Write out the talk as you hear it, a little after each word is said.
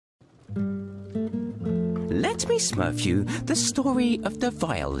Let me smurf you the story of the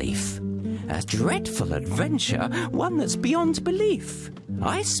Vileaf. A dreadful adventure, one that's beyond belief.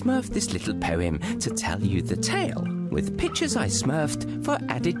 I smurfed this little poem to tell you the tale, with pictures I smurfed for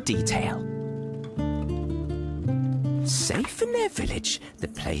added detail. Safe in their village, the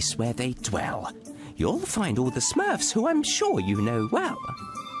place where they dwell, you'll find all the Smurfs who I'm sure you know well.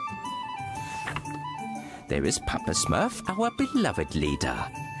 There is Papa Smurf, our beloved leader,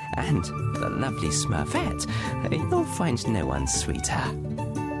 and the lovely Smurfette. You'll find no one sweeter.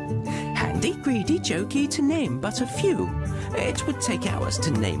 Handy, greedy, jokey, to name but a few. It would take hours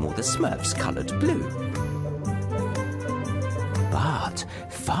to name all the Smurfs coloured blue. But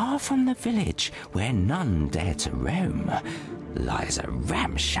far from the village, where none dare to roam, lies a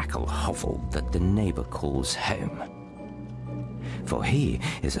ramshackle hovel that the neighbour calls home. For he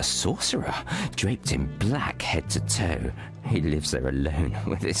is a sorcerer, draped in black head to toe. He lives there alone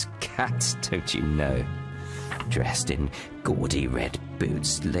with his cats, don't you know? Dressed in gaudy red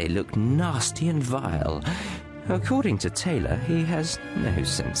boots, they look nasty and vile. According to Taylor, he has no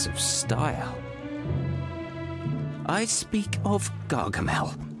sense of style. I speak of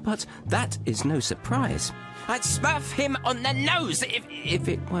Gargamel, but that is no surprise. I'd smurf him on the nose if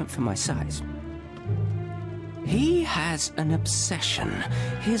it weren't for my size. He has an obsession,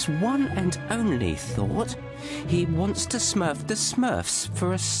 his one and only thought. He wants to smurf the Smurfs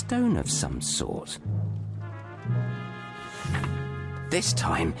for a stone of some sort. This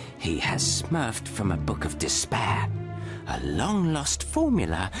time, he has smurfed from a book of despair. A long-lost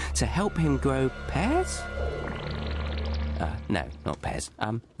formula to help him grow pears? No, not pears.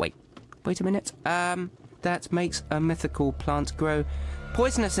 Wait a minute. That makes a mythical plant grow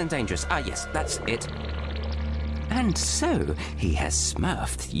poisonous and dangerous. Ah, yes, that's it. And so, he has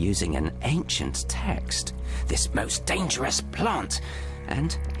smurfed using an ancient text, this most dangerous plant.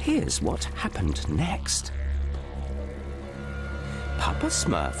 And here's what happened next. Papa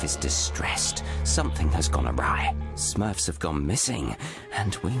Smurf is distressed. Something has gone awry. Smurfs have gone missing,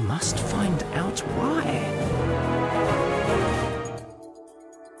 and we must find out why.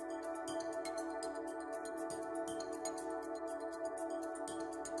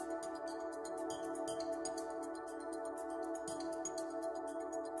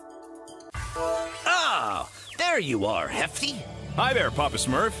 Ah, there you are, Hefty. Hi there, Papa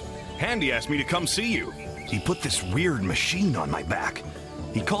Smurf. Handy asked me to come see you. He put this weird machine on my back.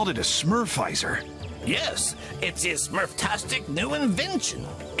 He called it a Smurfizer. Yes, it's his Smurftastic new invention.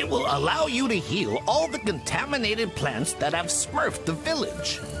 It will allow you to heal all the contaminated plants that have smurfed the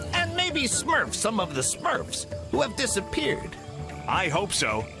village. And maybe smurf some of the Smurfs who have disappeared. I hope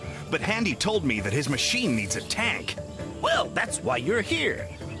so. But Handy told me that his machine needs a tank. Well, that's why you're here.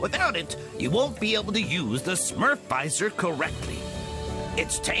 Without it, you won't be able to use the Smurfizer correctly.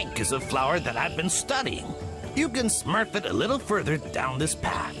 Its tank is a flower that I've been studying. You can smurf it a little further down this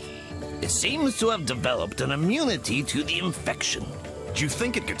path. It seems to have developed an immunity to the infection. Do you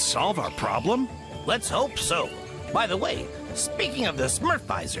think it could solve our problem? Let's hope so. By the way, speaking of the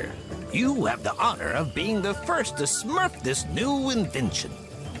Smurfizer, you have the honor of being the first to smurf this new invention.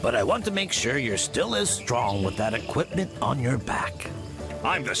 But I want to make sure you're still as strong with that equipment on your back.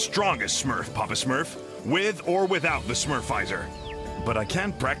 I'm the strongest Smurf, Papa Smurf, with or without the Smurfizer. But I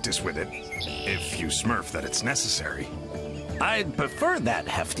can practice with it, if you smurf that it's necessary. I'd prefer that,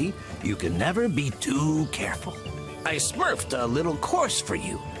 Hefty. You can never be too careful. I smurfed a little course for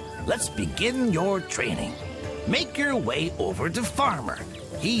you. Let's begin your training. Make your way over to Farmer.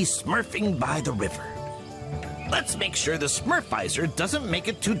 He's smurfing by the river. Let's make sure the Smurfizer doesn't make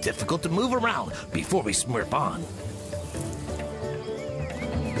it too difficult to move around before we smurf on.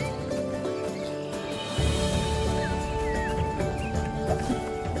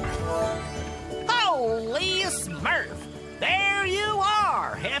 Holy Smurf! There you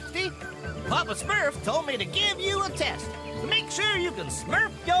are, Hefty! Papa Smurf told me to give you a test to make sure you can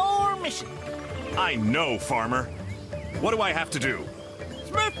smurf your mission. I know, Farmer. What do I have to do?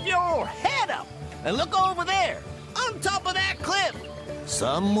 Smurf your head up and look over there, on top of that cliff.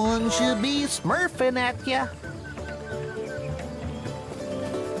 Someone should be smurfing at ya.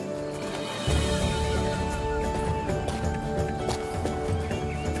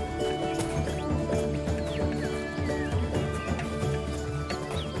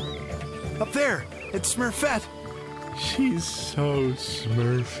 Up there, it's Smurfette. She's so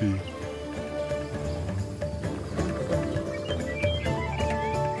smurfy.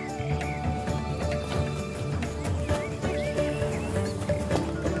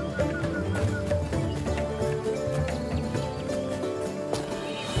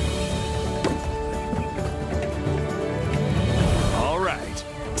 All right,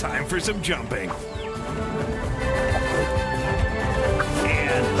 time for some jumping.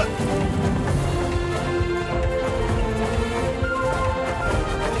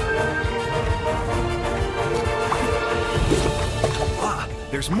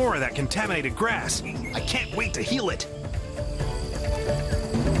 There's more of that contaminated grass. I can't wait to heal it.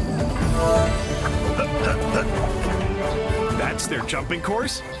 That's their jumping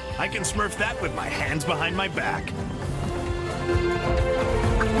course? I can Smurf that with my hands behind my back.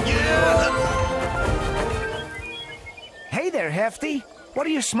 Yeah! Hey there, Hefty. What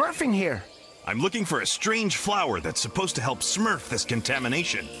are you smurfing here? I'm looking for a strange flower that's supposed to help Smurf this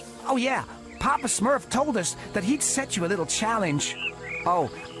contamination. Oh yeah, Papa Smurf told us that he'd set you a little challenge.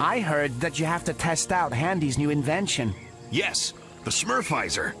 Oh, I heard that you have to test out Handy's new invention. Yes, the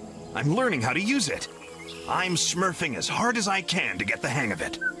Smurfizer. I'm learning how to use it. I'm smurfing as hard as I can to get the hang of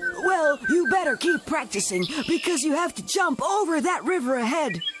it. Well, you better keep practicing, because you have to jump over that river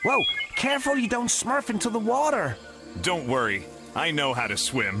ahead. Whoa, careful you don't smurf into the water. Don't worry, I know how to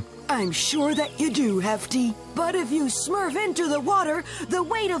swim. I'm sure that you do, Hefty. But if you smurf into the water, the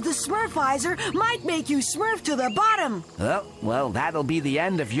weight of the Smurfizer might make you smurf to the bottom. Oh, well, that'll be the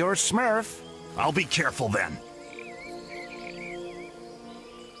end of your smurf. I'll be careful then.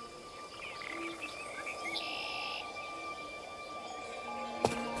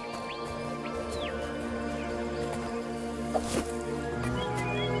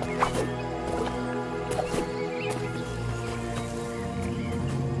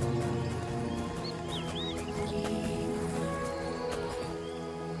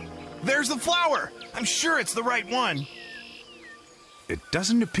 There's the flower! I'm sure it's the right one. It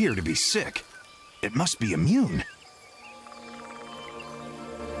doesn't appear to be sick. It must be immune.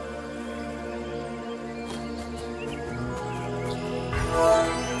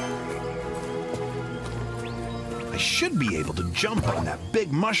 I should be able to jump on that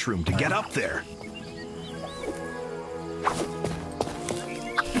big mushroom to get up there.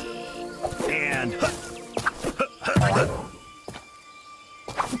 And...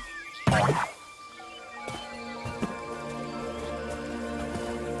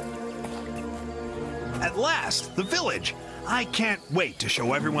 At last, the village! I can't wait to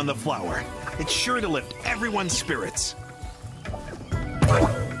show everyone the flower. It's sure to lift everyone's spirits.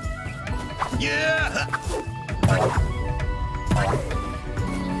 Yeah!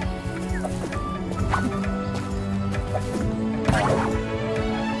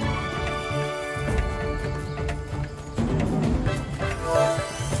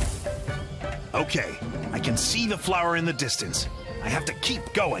 Okay, I can see the flower in the distance. I have to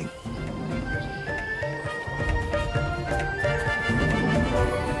keep going.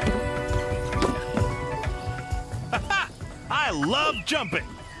 I love jumping!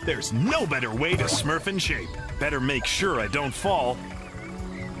 There's no better way to smurf in shape. Better make sure I don't fall.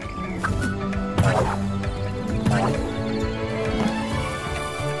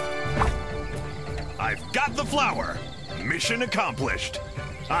 I've got the flower! Mission accomplished!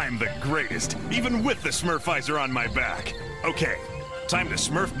 I'm the greatest, even with the Smurfizer on my back. Okay, time to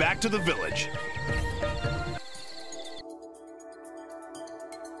smurf back to the village.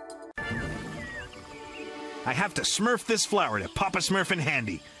 I have to smurf this flower to Papa Smurf and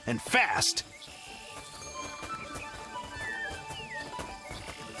Handy, and fast!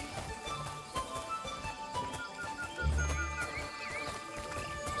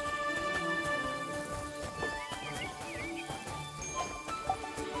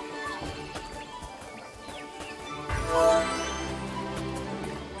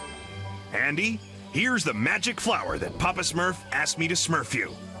 Handy, here's the magic flower that Papa Smurf asked me to smurf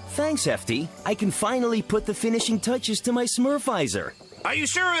you. Thanks, Hefty. I can finally put the finishing touches to my Smurfizer. Are you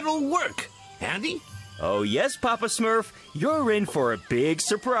sure it'll work, Handy? Oh yes, Papa Smurf. You're in for a big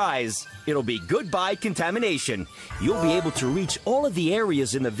surprise. It'll be goodbye contamination. You'll be able to reach all of the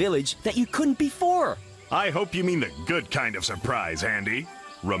areas in the village that you couldn't before. I hope you mean the good kind of surprise, Handy.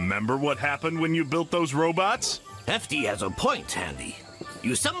 Remember what happened when you built those robots? Hefty has a point, Handy.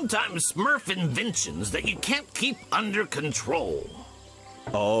 You sometimes smurf inventions that you can't keep under control.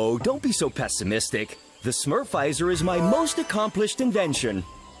 Oh, don't be so pessimistic. The Smurfizer is my most accomplished invention.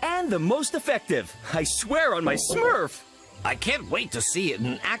 And the most effective. I swear on my Smurf. I can't wait to see it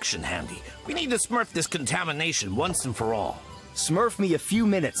in action, Handy. We need to smurf this contamination once and for all. Smurf me a few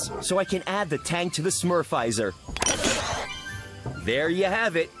minutes so I can add the tank to the Smurfizer. There you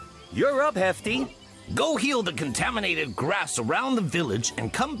have it. You're up, Hefty. Go heal the contaminated grass around the village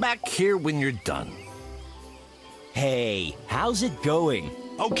and come back here when you're done. Hey, how's it going?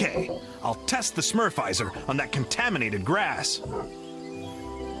 Okay, I'll test the Smurfizer on that contaminated grass.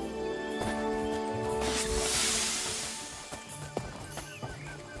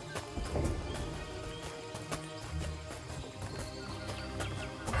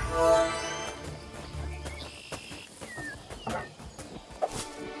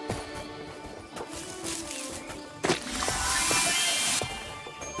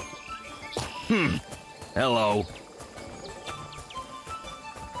 Hello.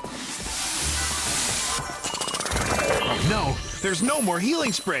 Oh no, there's no more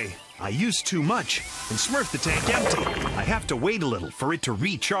healing spray. I used too much and smurfed the tank empty. I have to wait a little for it to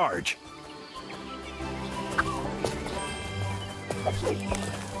recharge.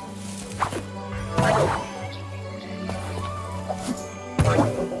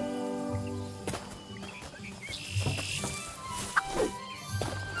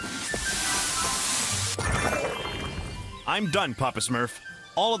 I'm done, Papa Smurf.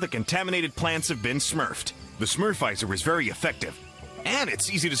 All of the contaminated plants have been smurfed. The Smurfizer is very effective. And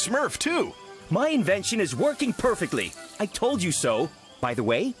it's easy to smurf, too. My invention is working perfectly. I told you so. By the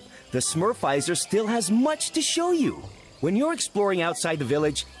way, the Smurfizer still has much to show you. When you're exploring outside the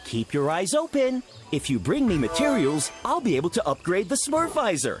village, keep your eyes open. If you bring me materials, I'll be able to upgrade the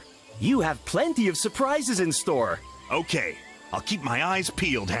Smurfizer. You have plenty of surprises in store. Okay, I'll keep my eyes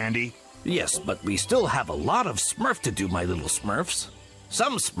peeled, Handy. Yes, but we still have a lot of Smurf to do, my little Smurfs.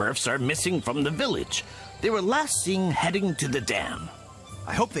 Some Smurfs are missing from the village. They were last seen heading to the dam.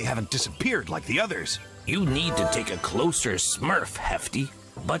 I hope they haven't disappeared like the others. You need to take a closer Smurf, Hefty.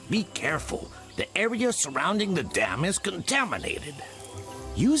 But be careful. The area surrounding the dam is contaminated.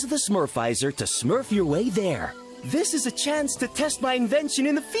 Use the Smurfizer to smurf your way there. This is a chance to test my invention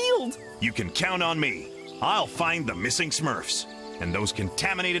in the field. You can count on me. I'll find the missing Smurfs. And those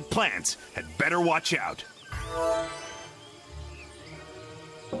contaminated plants had better watch out.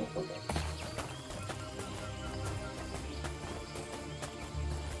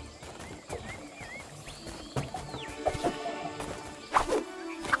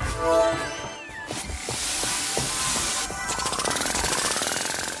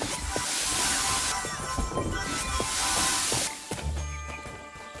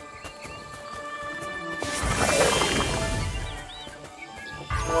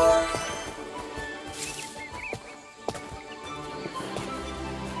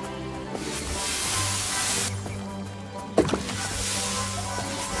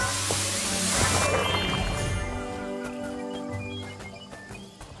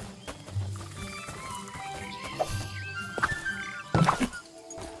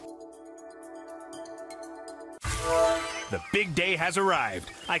 The big day has arrived.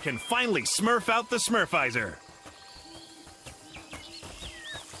 I can finally smurf out the Smurfizer.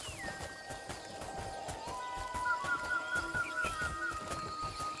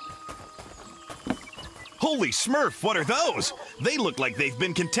 Holy Smurf, what are those? They look like they've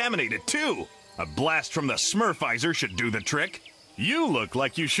been contaminated too. A blast from the Smurfizer should do the trick. You look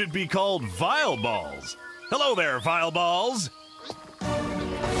like you should be called Vile Balls. Hello there, Vile Balls.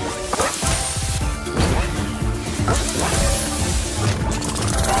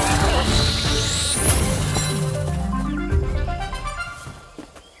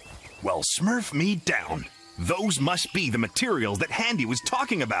 Well, smurf me down. Those must be the materials that Handy was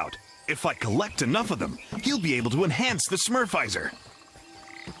talking about. If I collect enough of them, he'll be able to enhance the Smurfizer.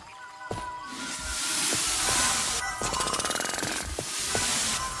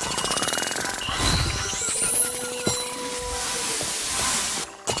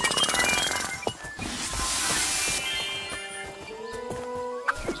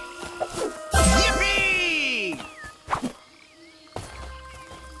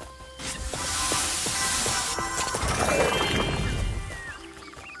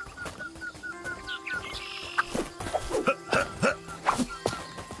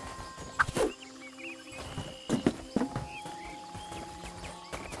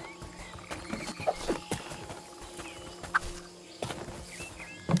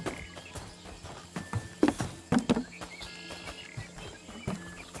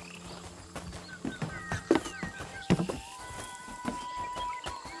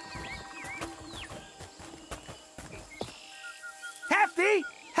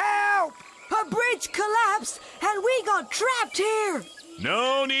 Help! A bridge collapsed and we got trapped here!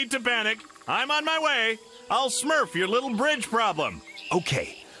 No need to panic. I'm on my way. I'll smurf your little bridge problem.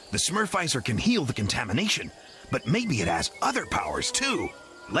 Okay, the Smurfizer can heal the contamination, but maybe it has other powers too.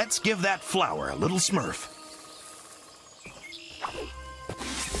 Let's give that flower a little smurf.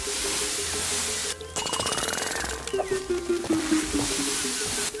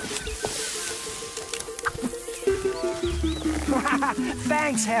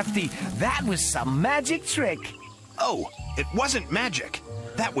 Thanks, Hefty. That was some magic trick. Oh, it wasn't magic.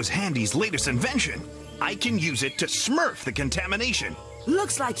 That was Handy's latest invention. I can use it to smurf the contamination.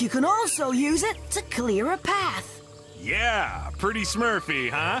 Looks like you can also use it to clear a path. Yeah, pretty smurfy,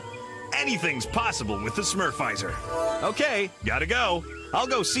 huh? Anything's possible with the Smurfizer. Okay, gotta go. I'll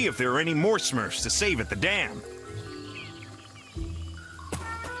go see if there are any more Smurfs to save at the dam.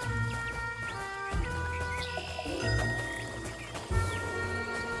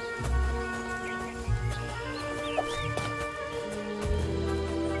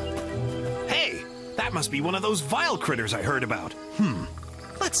 must be one of those vile critters I heard about.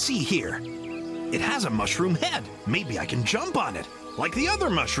 Let's see here. It has a mushroom head. Maybe I can jump on it, like the other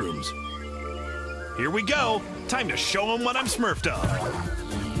mushrooms. Here we go. Time to show them what I'm smurfed of.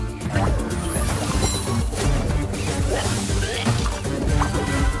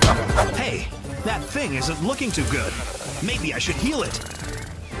 Hey, that thing isn't looking too good. Maybe I should heal it.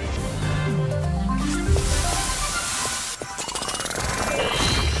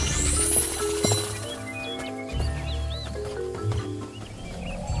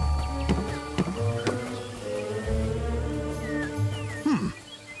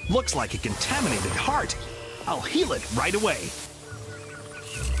 Looks like a contaminated heart. I'll heal it right away.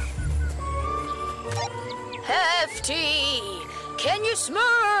 Hefty! Can you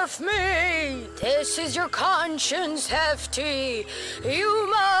smurf me? This is your conscience, Hefty. You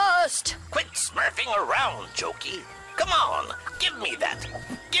must... Quit smurfing around, Jokey. Come on, give me that.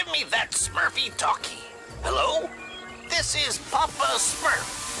 Give me that Smurfy talkie. Hello? This is Papa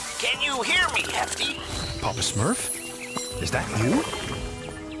Smurf. Can you hear me, Hefty? Papa Smurf? Is that you?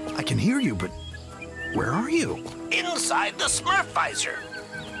 I can hear you, but where are you? Inside the Smurfizer.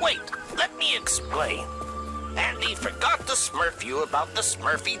 Wait, let me explain. Andy forgot to smurf you about the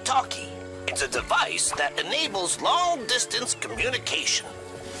Smurfy talkie. It's a device that enables long-distance communication.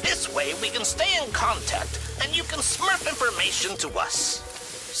 This way we can stay in contact, and you can smurf information to us.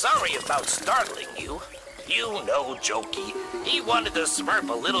 Sorry about startling you. You know, Jokey, he wanted to smurf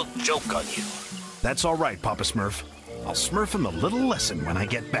a little joke on you. That's all right, Papa Smurf. I'll smurf him a little lesson when I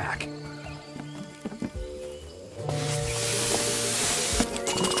get back.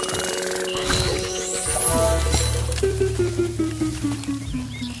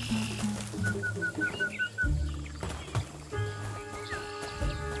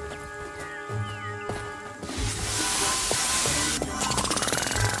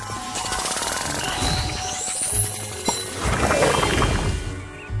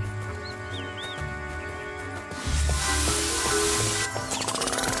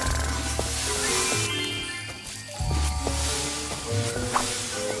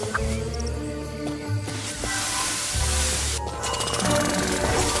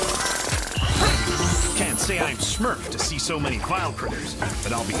 Say I'm smurfed to see so many vile critters,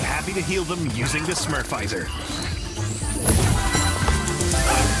 but I'll be happy to heal them using the Smurfizer.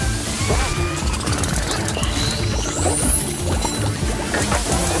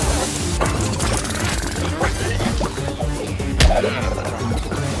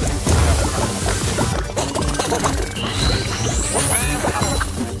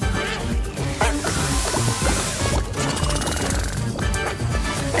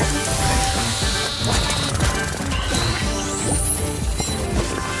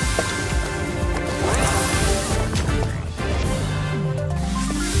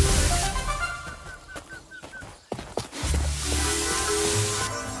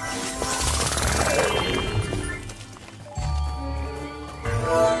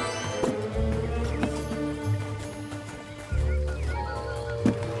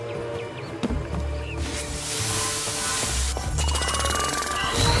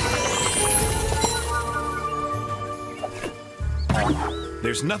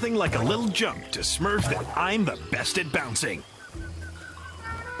 There's nothing like a little jump to smurf that I'm the best at bouncing.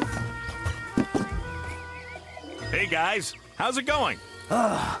 Hey guys, how's it going?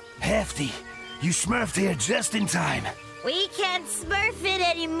 Hefty, you smurfed here just in time. We can't smurf it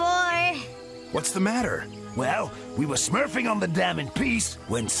anymore. What's the matter? Well, we were smurfing on the dam in peace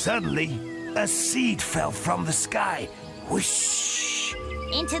when suddenly a seed fell from the sky. Whoosh!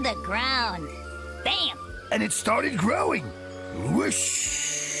 Into the ground. Bam! And it started growing. Whoosh!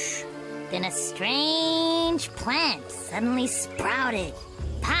 Then a strange plant suddenly sprouted.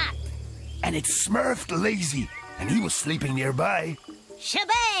 Pop! And it smurfed Lazy, and he was sleeping nearby.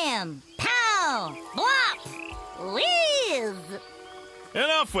 Shabam! Pow! Blop! Whiz!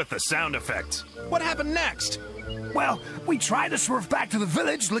 Enough with the sound effects. What happened next? Well, we tried to smurf back to the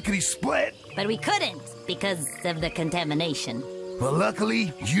village, lickety-split. But we couldn't because of the contamination. Well,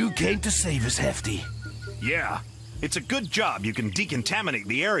 luckily, you came to save us, Hefty. Yeah, it's a good job you can decontaminate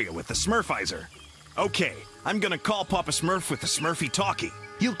the area with the Smurfizer. Okay, I'm gonna call Papa Smurf with the Smurfy talkie.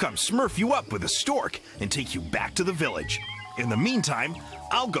 He'll come smurf you up with a stork and take you back to the village. In the meantime,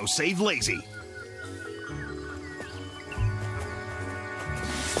 I'll go save Lazy.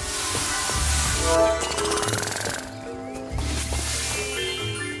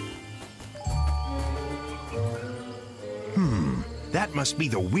 That must be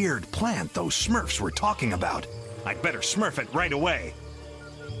the weird plant those Smurfs were talking about. I'd better smurf it right away.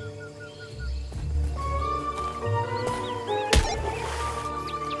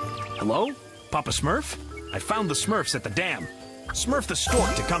 Hello? Papa Smurf? I found the Smurfs at the dam. Smurf the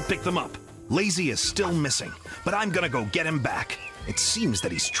stork to come pick them up. Lazy is still missing, but I'm gonna go get him back. It seems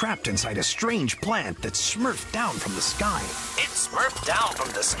that he's trapped inside a strange plant that's smurfed down from the sky. It's smurfed down from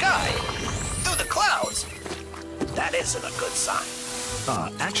the sky? Through the clouds? That isn't a good sign.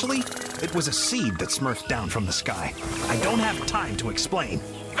 Actually, it was a seed that smurfed down from the sky. I don't have time to explain.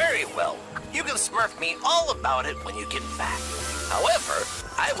 Very well. You can smurf me all about it when you get back. However,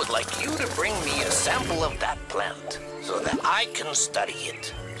 I would like you to bring me a sample of that plant so that I can study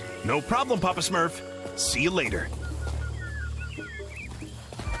it. No problem, Papa Smurf. See you later.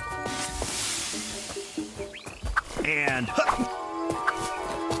 And...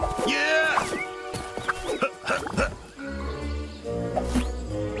 yeah!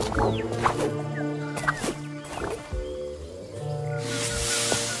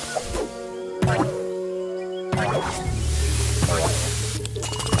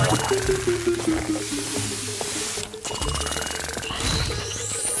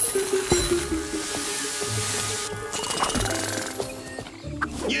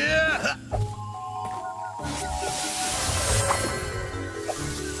 Yeah!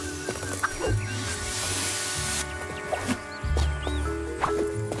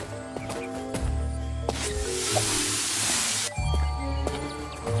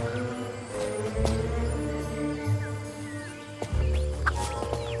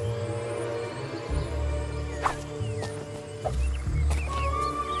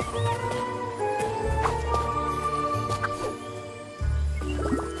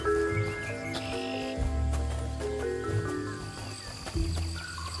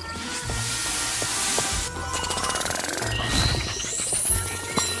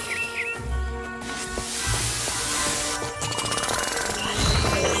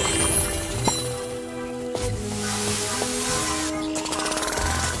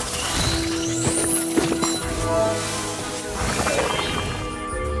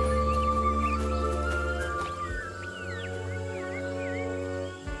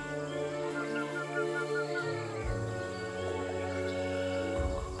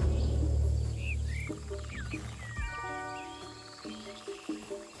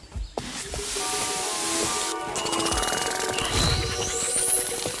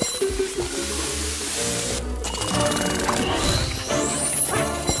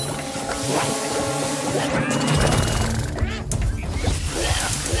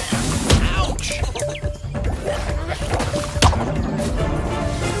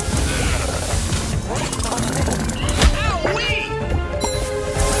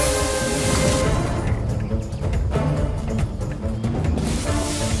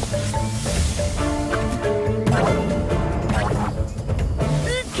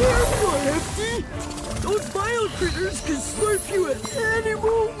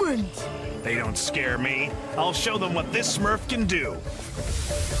 They don't scare me. I'll show them what this Smurf can do.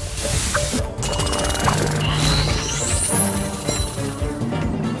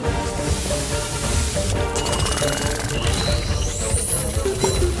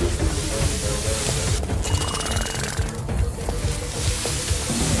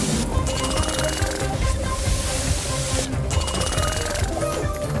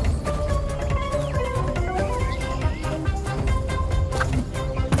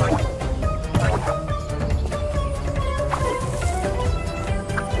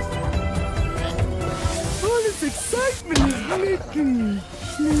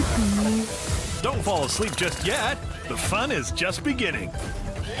 Don't fall asleep just yet. The fun is just beginning.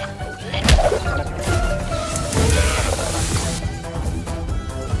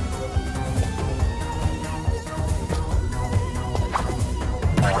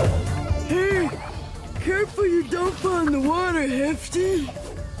 Hey, careful you don't fall in the water, Hefty.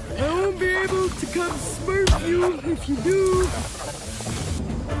 I won't be able to come smurf you if you do.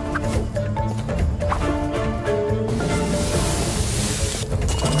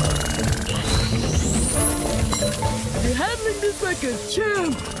 You're handling this like a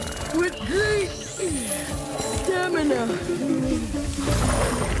champ with great stamina.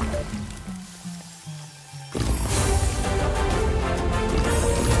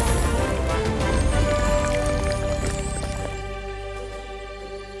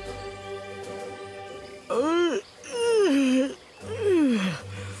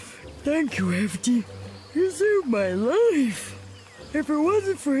 Thank you, Hefty. You saved my life. If it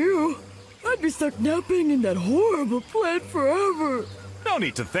wasn't for you, I'd be stuck napping in that horrible plant forever. No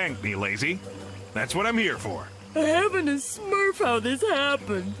need to thank me, Lazy. That's what I'm here for. I haven't a smurf how this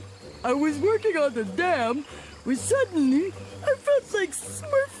happened. I was working on the dam when suddenly I felt like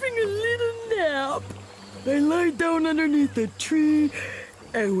smurfing a little nap. I lied down underneath a tree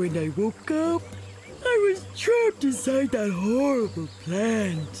And when I woke up, I was trapped inside that horrible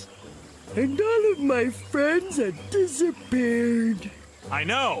plant. And all of my friends had disappeared. I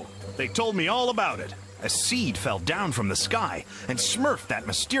know. They told me all about it. A seed fell down from the sky and smurfed that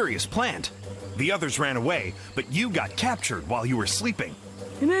mysterious plant. The others ran away, but you got captured while you were sleeping.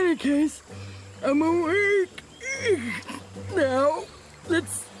 In any case, I'm awake. Now,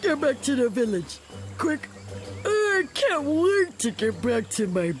 let's get back to the village. Quick. I can't wait to get back to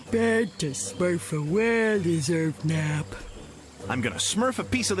my bed to smurf a well-deserved nap. I'm gonna smurf a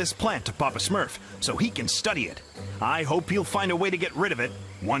piece of this plant to Papa Smurf so he can study it. I hope he'll find a way to get rid of it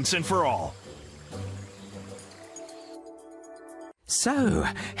once and for all. So,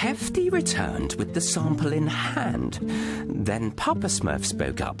 Hefty returned with the sample in hand. Then Papa Smurf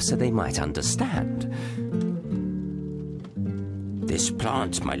spoke up so they might understand. This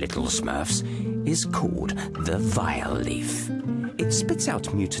plant, my little Smurfs, is called the Vileaf. It spits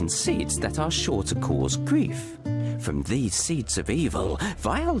out mutant seeds that are sure to cause grief. From these seeds of evil,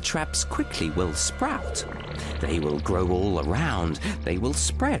 vile traps quickly will sprout. They will grow all around, they will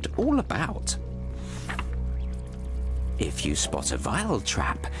spread all about. If you spot a vile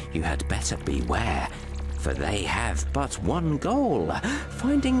trap, you had better beware, for they have but one goal,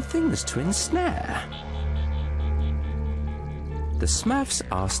 finding things to ensnare. The Smurfs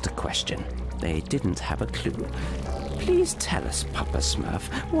asked a question. They didn't have a clue. Please tell us, Papa Smurf,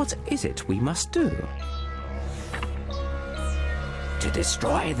 what is it we must do? To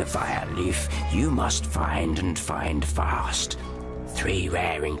destroy the Vileaf, you must find and find fast. 3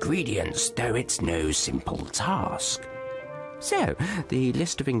 rare ingredients, though it's no simple task. So, the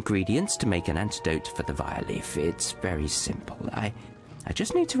list of ingredients to make an antidote for the Vileaf, it's very simple. I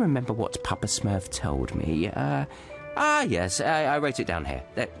just need to remember what Papa Smurf told me. Yes, I wrote it down here.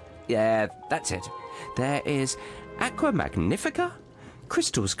 Yeah, that's it. There is Aqua Magnifica,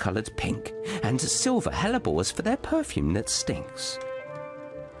 crystals coloured pink, and silver hellebores for their perfume that stinks.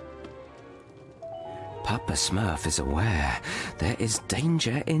 Papa Smurf is aware there is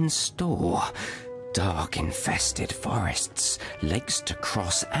danger in store. Dark infested forests, lakes to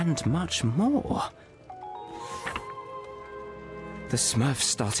cross, and much more. The Smurfs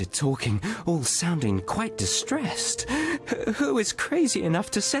started talking, all sounding quite distressed. Who is crazy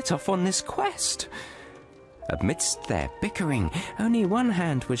enough to set off on this quest? Amidst their bickering, only one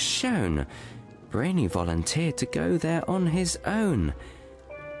hand was shown. Brainy volunteered to go there on his own.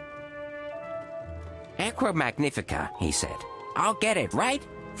 Aqua Magnifica, he said. I'll get it, right?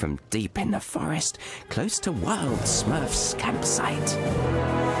 From deep in the forest, close to Wild Smurf's campsite.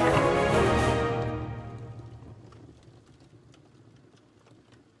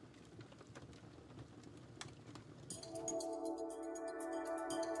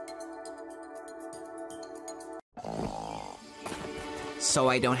 So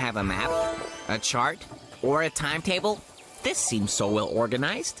I don't have a map, a chart, or a timetable? This seems so well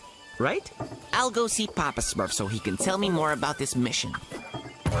organized, right? I'll go see Papa Smurf so he can tell me more about this mission.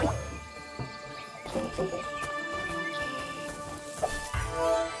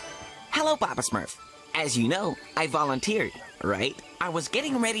 Hello, Papa Smurf. As you know, I volunteered, right? I was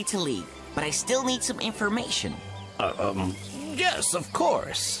getting ready to leave, but I still need some information. Yes, of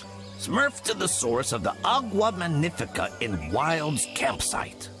course. Smurf to the source of the Agua Magnifica in Wild's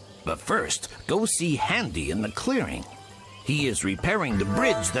campsite. But first, go see Handy in the clearing. He is repairing the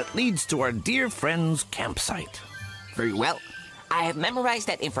bridge that leads to our dear friend's campsite. Very well. I have memorized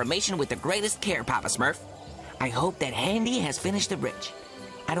that information with the greatest care, Papa Smurf. I hope that Handy has finished the bridge.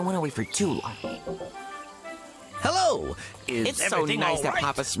 I don't want to wait for too long. Hello! It's so nice that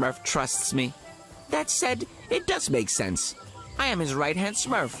Papa Smurf trusts me. That said, it does make sense. I am his right-hand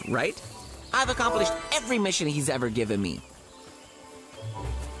Smurf, right? I've accomplished every mission he's ever given me.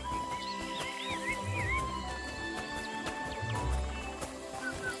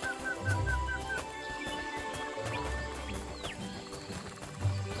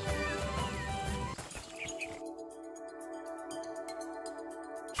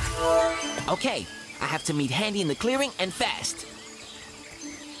 Okay, I have to meet Handy in the clearing and fast.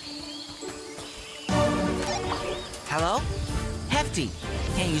 Hello? Hefty,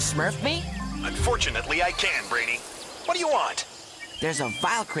 can you smurf me? Unfortunately, I can, Brainy. What do you want? There's a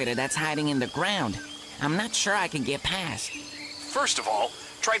vile critter that's hiding in the ground. I'm not sure I can get past. First of all,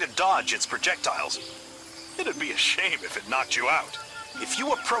 try to dodge its projectiles. It'd be a shame if it knocked you out. If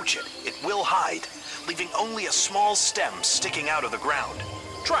you approach it, it will hide, leaving only a small stem sticking out of the ground.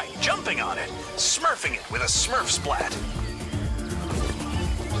 Try jumping on it, smurfing it with a Smurf splat.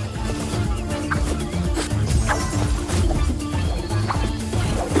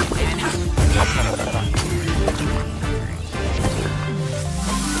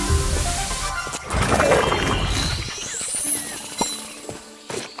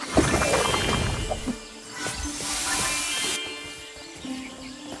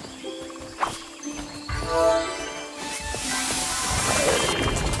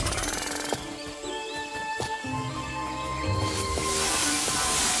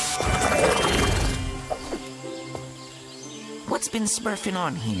 been smurfing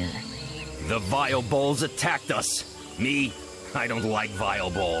on here? The vile bulls attacked us. Me, I don't like vile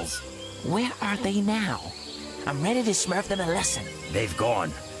bulls. Where are they now? I'm ready to smurf them a lesson. They've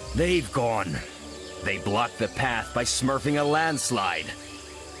gone. They've gone. They blocked the path by smurfing a landslide.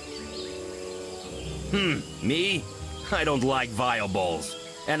 Me? I don't like vile bulls.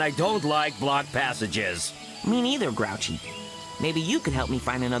 And I don't like blocked passages. Me neither, Grouchy. Maybe you could help me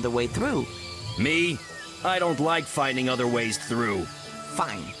find another way through. Me? I don't like finding other ways through.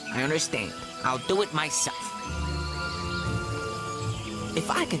 Fine, I understand. I'll do it myself. If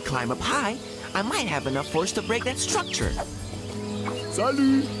I could climb up high, I might have enough force to break that structure.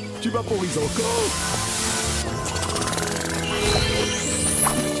 Salut! Tu vaporises encore?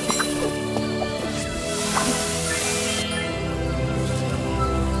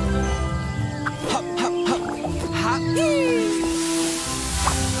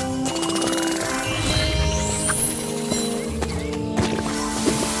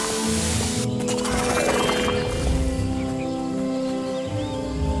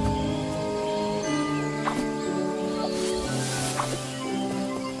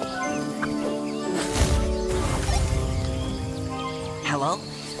 Hello?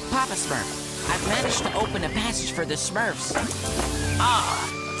 Papa Smurf. I've managed to open a passage for the Smurfs.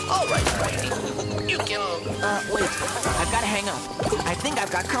 All right, Righty. You can... Wait. I've got to hang up. I think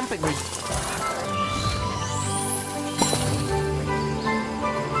I've got company.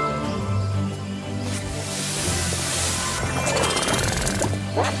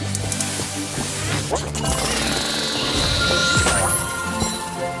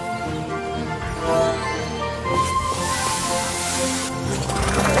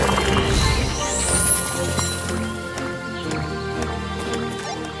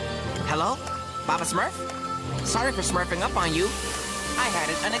 Hello? Papa Smurf? Sorry for smurfing up on you. I had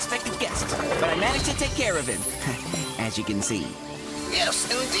an unexpected guest, but I managed to take care of him, as you can see. Yes,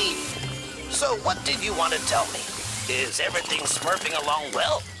 indeed. So what did you want to tell me? Is everything smurfing along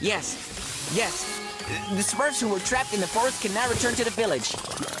well? Yes. The Smurfs who were trapped in the forest can now return to the village.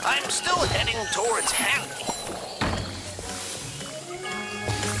 I'm still heading towards Handy.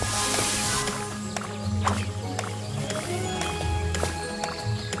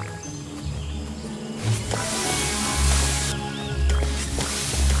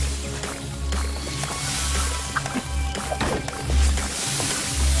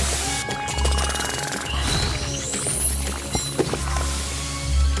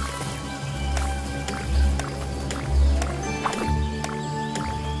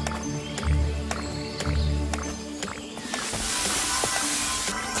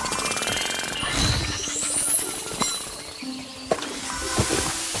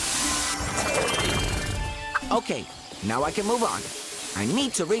 Okay, now I can move on. I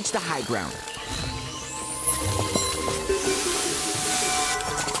need to reach the high ground.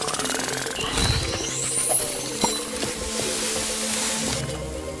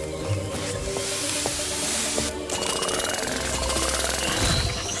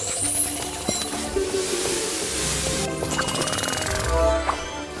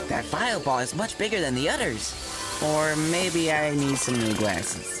 That fireball is much bigger than the others. Or maybe I need some new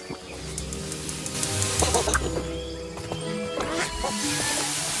glasses.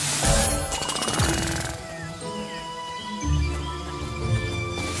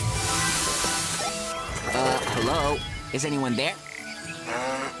 Hello? Is anyone there?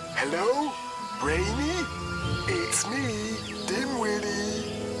 Hello? Brainy? It's me,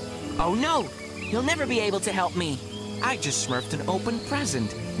 Dimwitty. Oh no! You'll never be able to help me. I just smurfed an open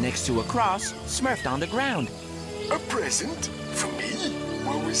present next to a cross smurfed on the ground. A present? For me?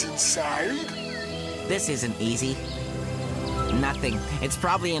 What was inside? This isn't easy. Nothing. It's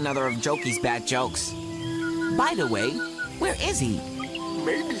probably another of Jokey's bad jokes. By the way, where is he?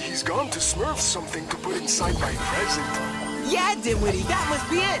 Maybe he's gone to smurf something to put inside my present. Yeah, Dimwitty, that must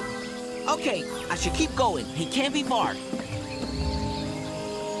be it. Okay, I should keep going. He can't be far.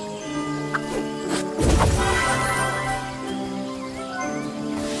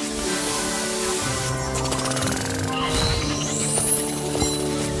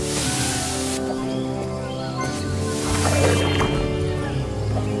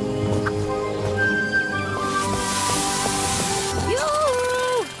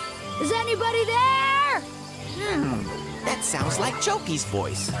 That sounds like Jokey's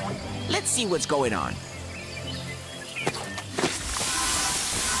voice. Let's see what's going on.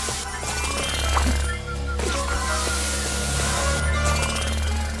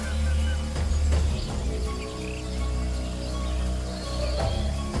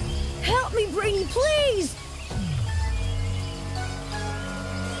 Help me, Brainy, please!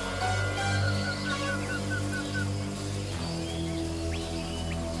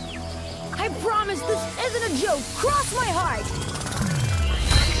 promise this isn't a joke. Cross my heart.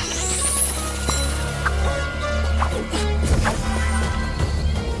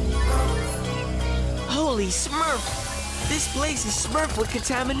 Holy Smurf! This place is smurfed with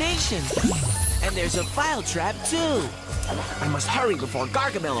contamination. And there's a file trap, too. I must hurry before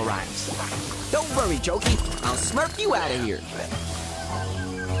Gargamel arrives. Don't worry, Jokey. I'll smurf you out of here.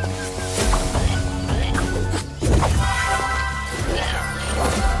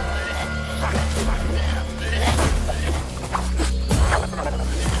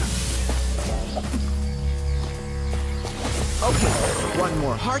 Okay, one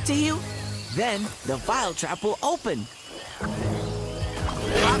more heart to heal, then the vial trap will open.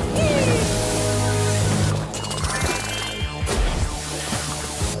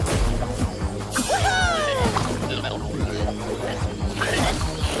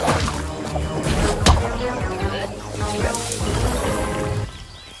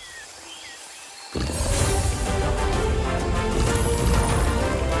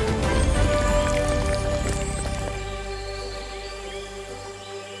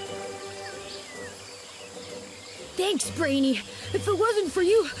 Thanks, Brainy. If it wasn't for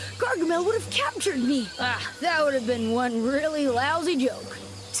you, Gargamel would have captured me. That would have been one really lousy joke.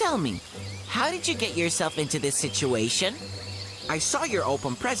 Tell me, how did you get yourself into this situation? I saw your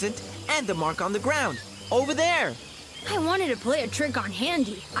open present and the mark on the ground. Over there. I wanted to play a trick on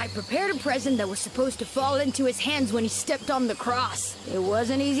Handy. I prepared a present that was supposed to fall into his hands when he stepped on the cross. It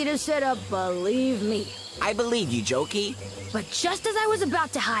wasn't easy to set up, believe me. I believe you, Jokey. But just as I was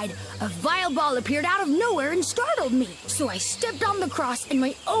about to hide, a vile ball appeared out of nowhere and startled me. So I stepped on the cross and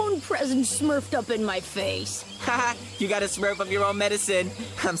my own present smurfed up in my face. Haha, you got a smurf of your own medicine.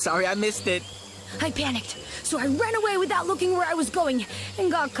 I'm sorry I missed it. I panicked, so I ran away without looking where I was going and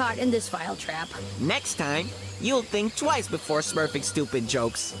got caught in this file trap. Next time, you'll think twice before smurfing stupid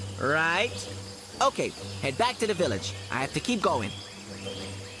jokes, right? Okay, head back to the village. I have to keep going.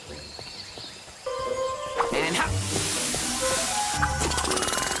 And hop!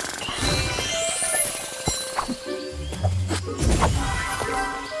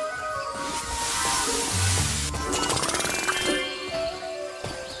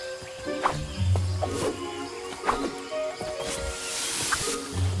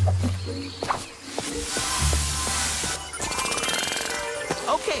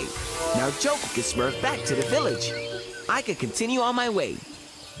 Okay, now Jokey can smurf back to the village. I can continue on my way.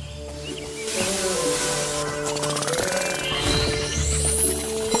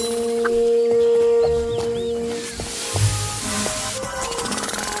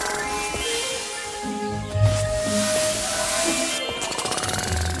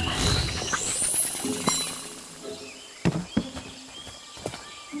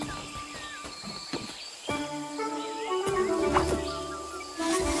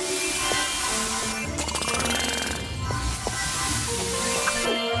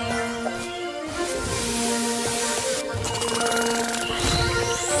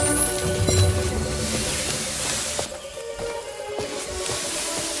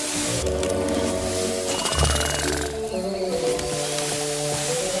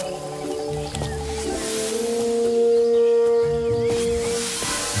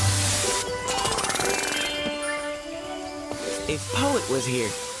 If Poet was here,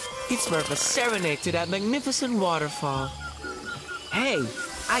 he'd smurf a serenade to that magnificent waterfall. Hey,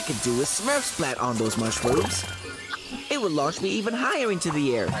 I could do a smurf splat on those mushrooms. It would launch me even higher into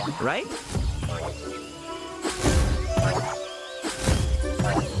the air, right?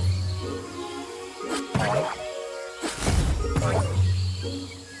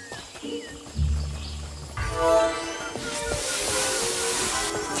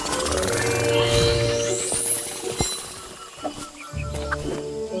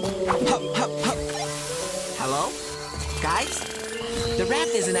 Hello? Guys? The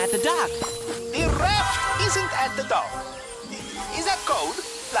raft isn't at the dock. The raft isn't at the dock. Is that code?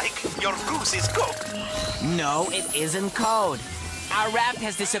 Like your goose is cooked? No, it isn't code. Our raft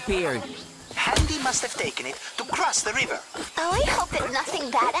has disappeared. Handy must have taken it to cross the river. Oh, I hope that nothing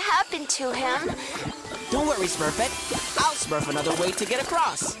bad happened to him. Don't worry, Smurfette. I'll smurf another way to get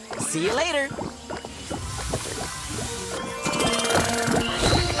across. See you later.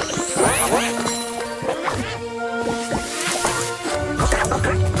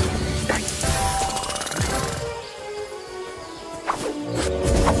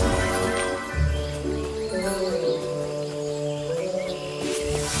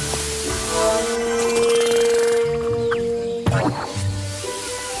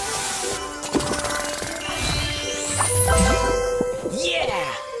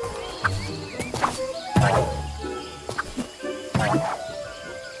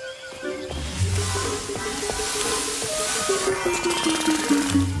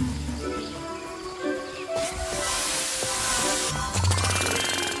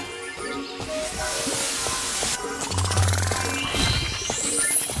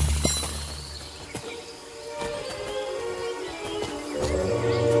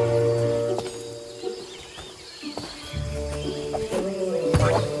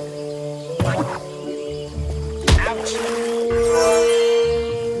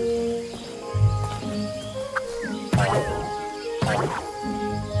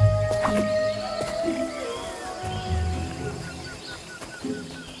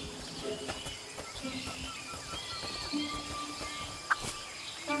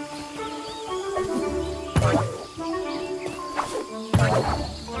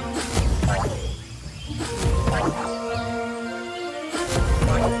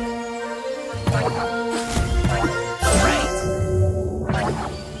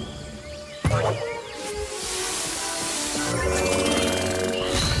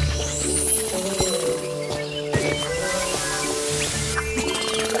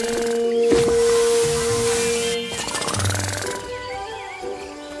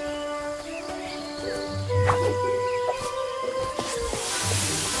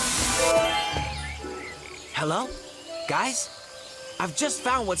 guys. I've just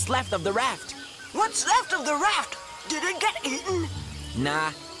found what's left of the raft. What's left of the raft? Did it get eaten?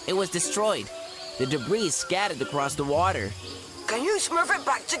 Nah, it was destroyed. The debris is scattered across the water. Can you smurf it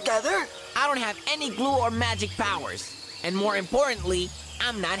back together? I don't have any glue or magic powers. And more importantly,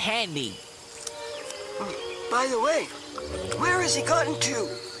 I'm not handy. By the way, where has he gotten to?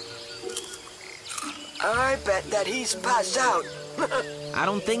 I bet that he's passed out. I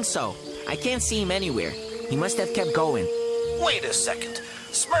don't think so. I can't see him anywhere. He must have kept going. Wait a second.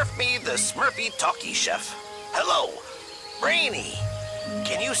 Smurf me the Smurfy Talkie Chef. Hello, Brainy.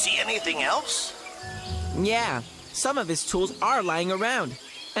 Can you see anything else? Yeah, some of his tools are lying around.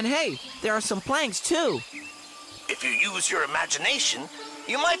 And hey, there are some planks too. If you use your imagination,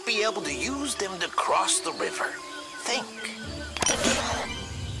 you might be able to use them to cross the river. Think.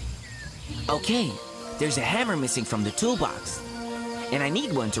 Okay, there's a hammer missing from the toolbox. And I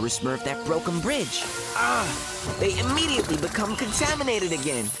need one to resmurf that broken bridge. They immediately become contaminated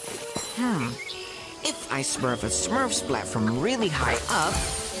again. If I smurf a Smurf Splat from really high up,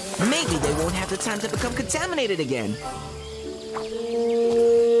 maybe they won't have the time to become contaminated again.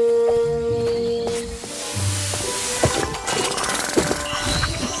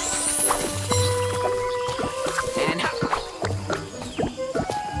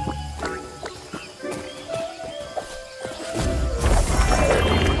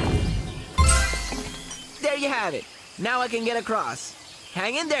 There you have it. Now I can get across.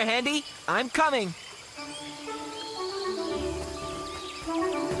 Hang in there, Handy. I'm coming.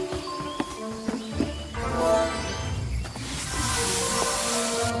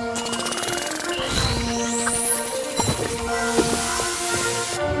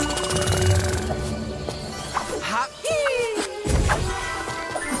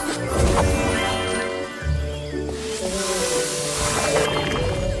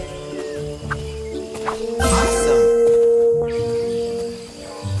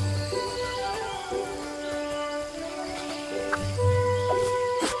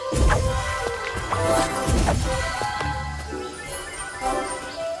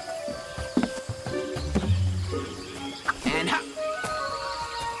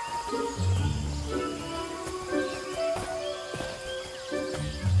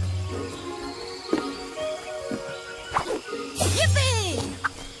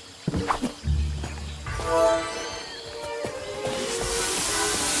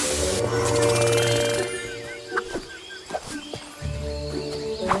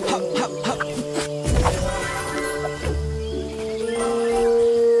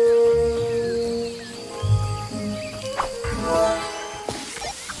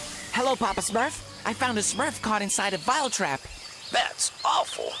 Hello, Papa Smurf. I found a Smurf caught inside a vile trap. That's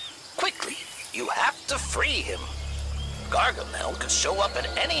awful. Quickly, you have to free him. Gargamel could show up at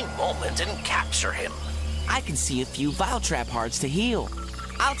any moment and capture him. I can see a few vile trap hearts to heal.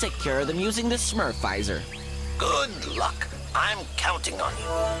 I'll take care of them using the Smurf visor. Good luck. I'm counting on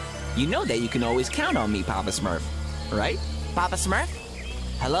you. You know that you can always count on me, Papa Smurf. Right? Papa Smurf?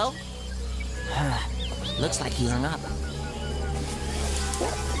 Hello? Looks like he hung up.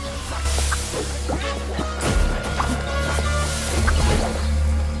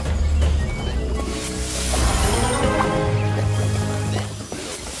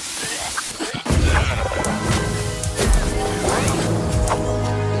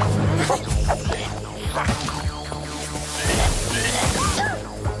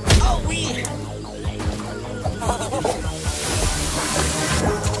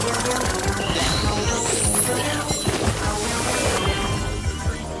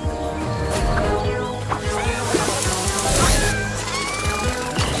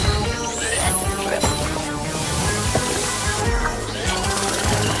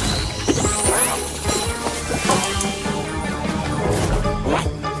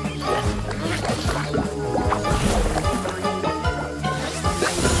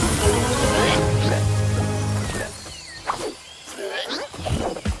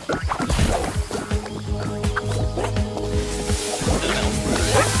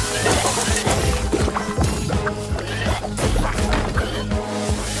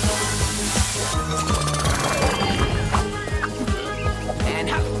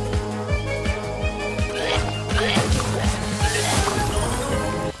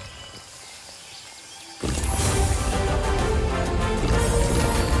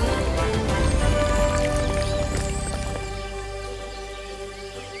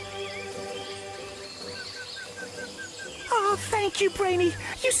 Thank you, Brainy.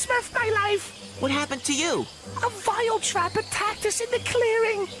 You smurfed my life. What happened to you? A vile trap attacked us in the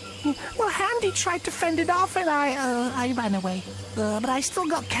clearing. Well, Handy tried to fend it off, and I ran away. But I still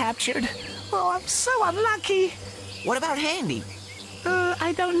got captured. Oh, I'm so unlucky. What about Handy?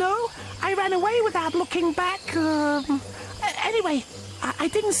 I don't know. I ran away without looking back. Anyway, I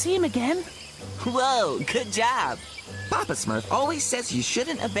didn't see him again. Whoa, good job. Papa Smurf always says you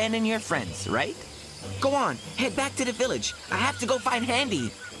shouldn't abandon your friends, right? Go on, head back to the village. I have to go find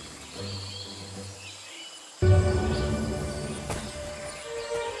Handy.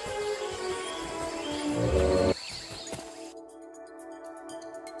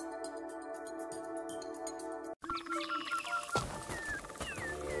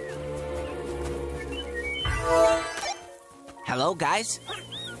 Hello, guys?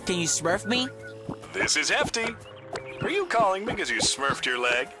 Can you Smurf me? This is Hefty. Are you calling because you smurfed your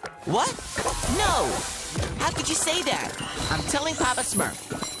leg? What? No! How could you say that? I'm telling Papa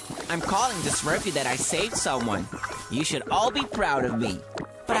Smurf. I'm calling to Smurf you that I saved someone. You should all be proud of me.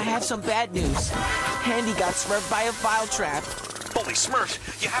 But I have some bad news. Handy got smurfed by a vile trap. Holy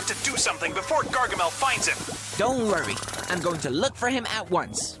Smurf, you have to do something before Gargamel finds him. Don't worry. I'm going to look for him at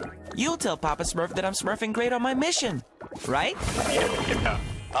once. You'll tell Papa Smurf that I'm smurfing great on my mission, right? Yeah,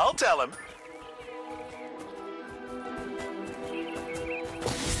 I'll tell him.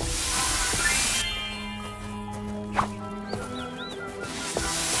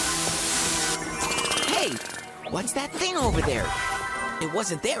 Hey, what's that thing over there? It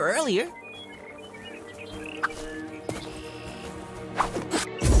wasn't there earlier.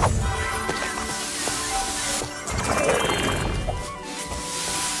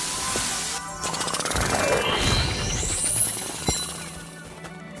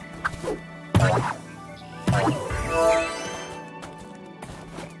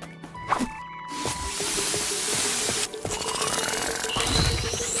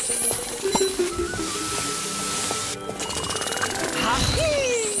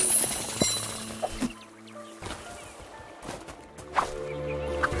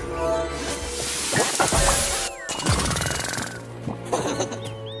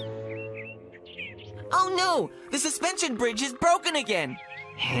 Oh no! The suspension bridge is broken again!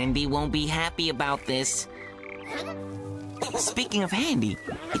 Handy won't be happy about this. Speaking of Handy,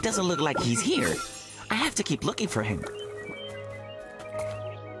 it doesn't look like he's here. I have to keep looking for him.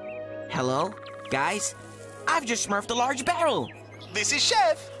 Hello? Guys? I've just smurfed a large barrel! This is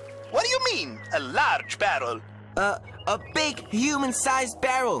Chef. What do you mean, a large barrel? A big, human-sized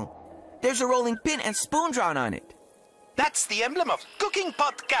barrel. There's a rolling pin and spoon drawn on it. That's the emblem of Cooking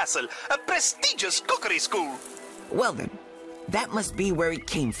Pot Castle, a prestigious cookery school. Well then, that must be where it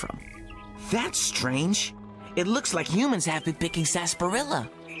came from. That's strange. It looks like humans have been picking sarsaparilla.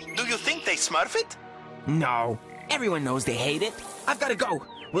 Do you think they smurf it? No. Everyone knows they hate it. I've got to go.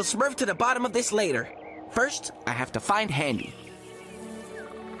 We'll smurf to the bottom of this later. First, I have to find Handy.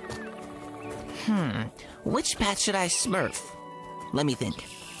 Which path should I smurf? Let me think.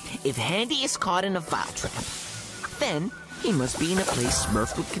 If Handy is caught in a vile trap, then he must be in a place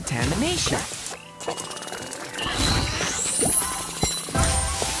smurfed with contamination.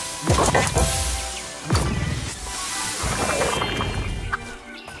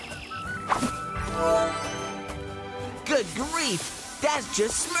 Good grief! That's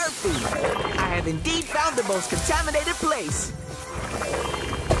just Smurfy! I have indeed found the most contaminated place!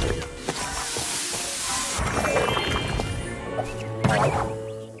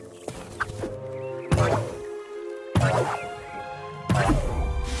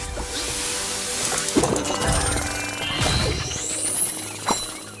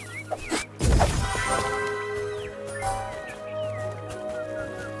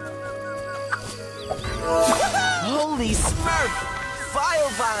 Holy Smurf! Vile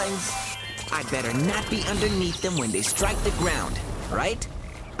vines! I better not be underneath them when they strike the ground, right?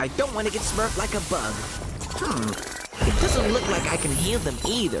 I don't want to get smurfed like a bug. It doesn't look like I can heal them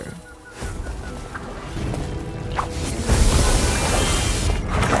either.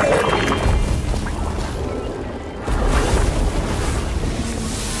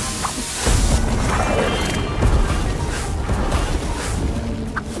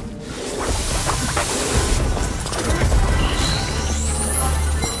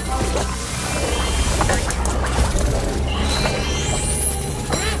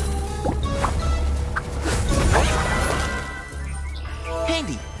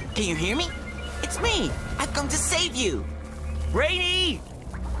 Can you hear me? It's me! I've come to save you! Rainy!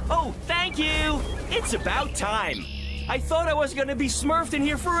 Oh, thank you! It's about time! I thought I was gonna be smurfed in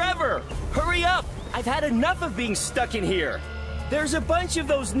here forever! Hurry up! I've had enough of being stuck in here! There's a bunch of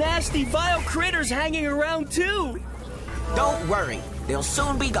those nasty, vile critters hanging around, too! Don't worry, they'll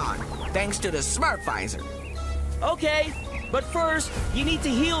soon be gone, thanks to the Smurfizer. Okay, but first, you need to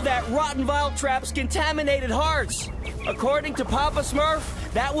heal that rotten vile trap's contaminated hearts. According to Papa Smurf,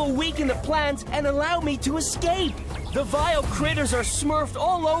 that will weaken the plants and allow me to escape. The vile critters are smurfed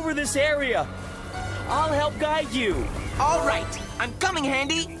all over this area. I'll help guide you. All right, I'm coming,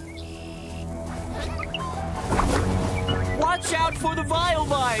 Handy. Watch out for the vile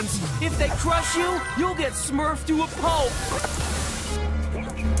vines. If they crush you, you'll get smurfed to a pulp.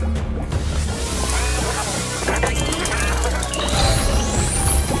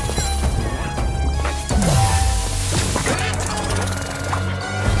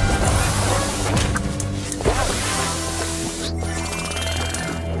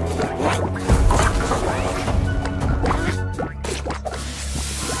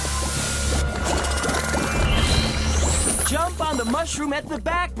 Jump on the mushroom at the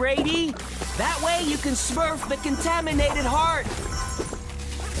back, Brady. That way you can smurf the contaminated heart.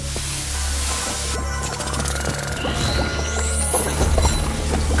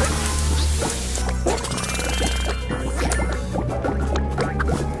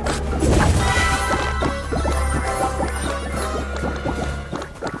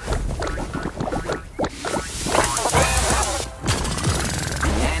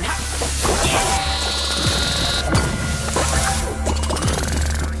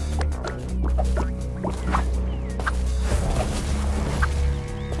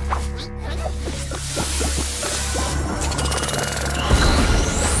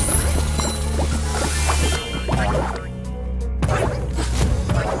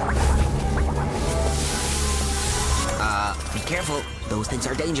 Careful, those things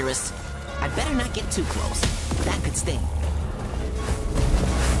are dangerous. I'd better not get too close. That could sting.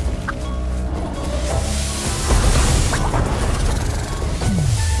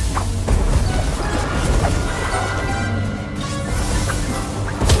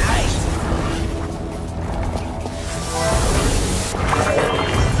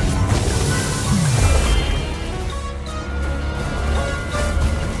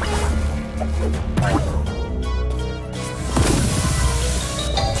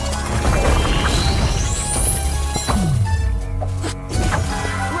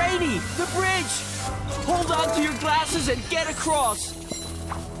 And get across.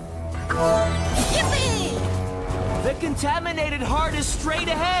 Yippee! The contaminated heart is straight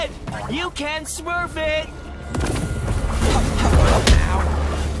ahead. You can't smurf it.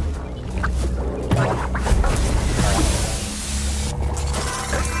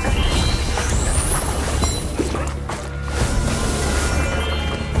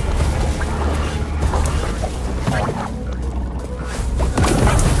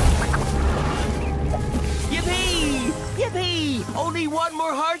 Only one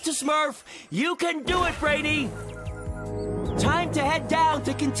more heart to smurf. You can do it, Brady. Time to head down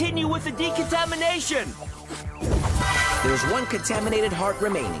to continue with the decontamination. There's one contaminated heart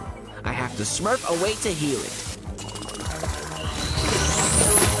remaining. I have to smurf a way to heal it.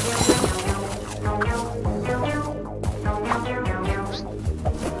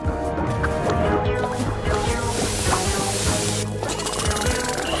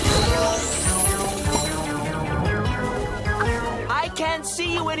 I can't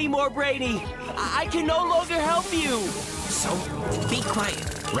see you anymore, Brady. I can no longer help you. So, be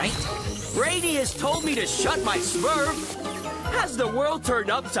quiet, right? Brady has told me to shut my smurf. Has the world turned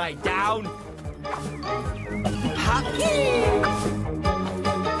upside down?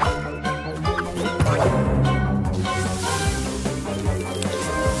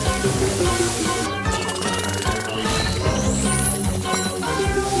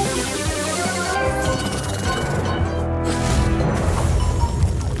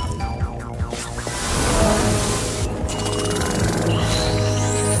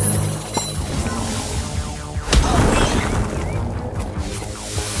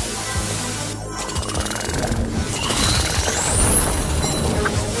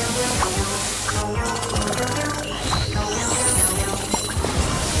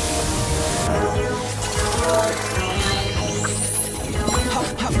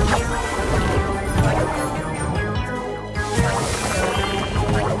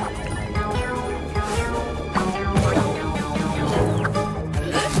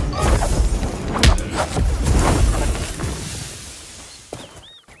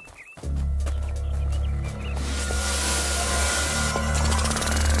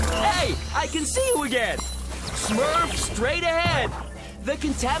 I can see you again! Smurf straight ahead! The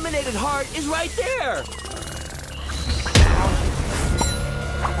contaminated heart is right there!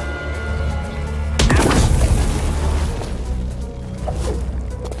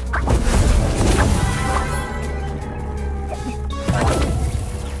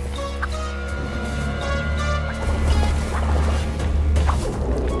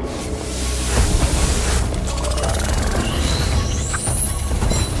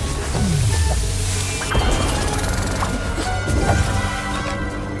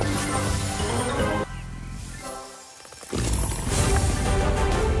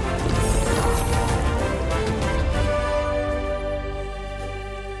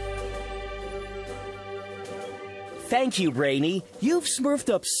 Thank you, Brainy. You've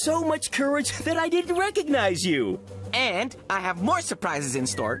smurfed up so much courage that I didn't recognize you. And I have more surprises in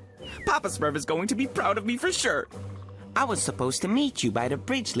store. Papa Smurf is going to be proud of me for sure. I was supposed to meet you by the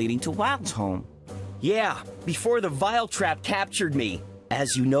bridge leading to Wild's home. Yeah, before the Vile Trap captured me.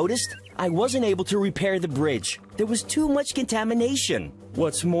 As you noticed, I wasn't able to repair the bridge. There was too much contamination.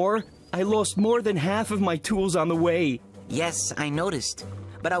 What's more, I lost more than half of my tools on the way. Yes, I noticed.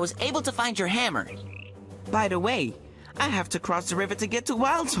 But I was able to find your hammer. By the way, I have to cross the river to get to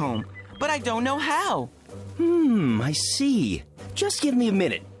Wild's home, but I don't know how. I see. Just give me a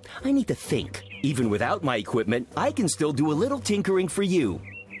minute. I need to think. Even without my equipment, I can still do a little tinkering for you.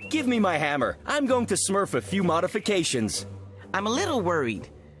 Give me my hammer. I'm going to smurf a few modifications. I'm a little worried.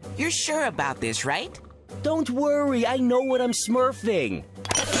 You're sure about this, right? Don't worry, I know what I'm smurfing.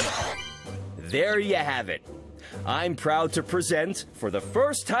 There you have it. I'm proud to present, for the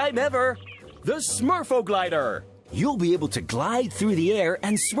first time ever, the Smurfo Glider. You'll be able to glide through the air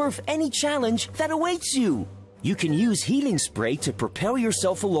and smurf any challenge that awaits you. You can use healing spray to propel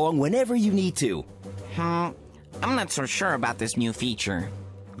yourself along whenever you need to. I'm not so sure about this new feature.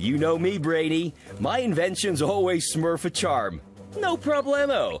 You know me, Brainy. My inventions always smurf a charm. No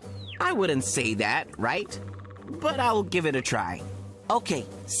problemo. I wouldn't say that, right? But I'll give it a try. Okay,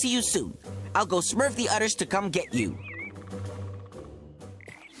 see you soon. I'll go smurf the others to come get you.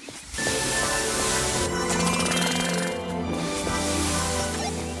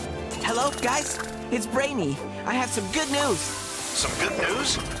 Hello, guys. It's Brainy. I have some good news. Some good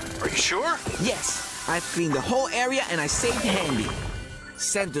news? Are you sure? Yes, I've cleaned the whole area and I saved Handy.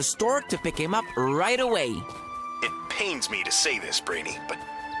 Send the stork to pick him up right away. It pains me to say this, Brainy, but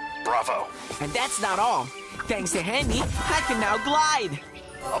bravo. And that's not all. Thanks to Handy, I can now glide.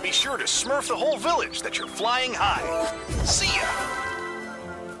 I'll be sure to smurf the whole village that you're flying high. See ya!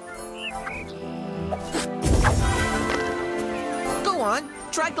 Go on,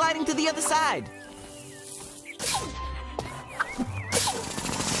 try gliding to the other side.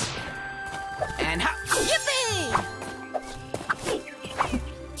 And hop! Yippee!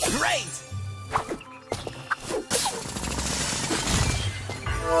 Great!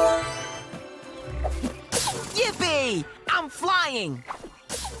 Yippee! I'm flying!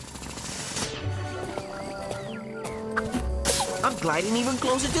 I'm gliding even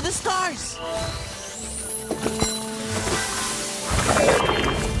closer to the stars!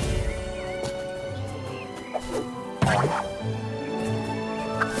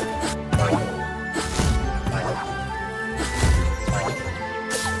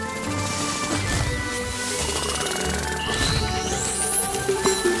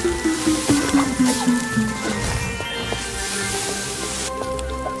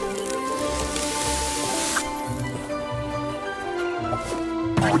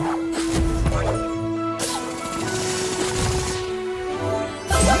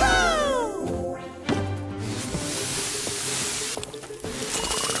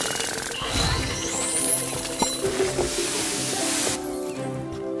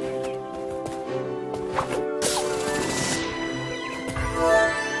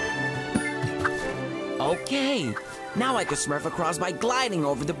 Okay, now I can smurf across by gliding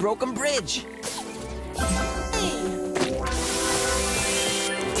over the broken bridge.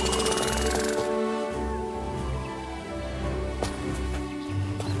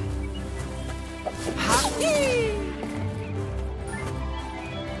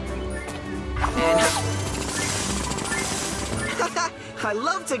 I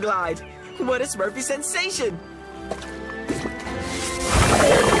love to glide. What a Smurfy sensation!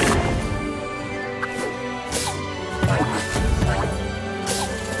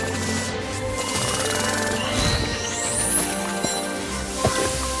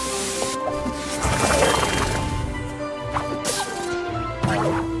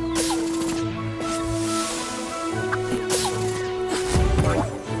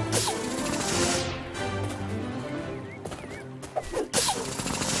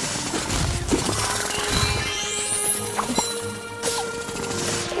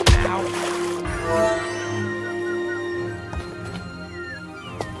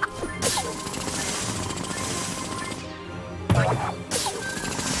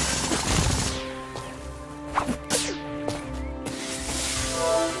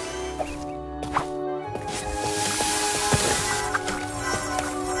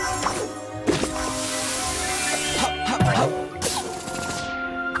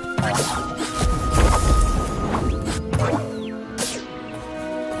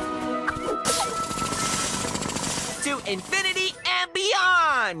 Infinity and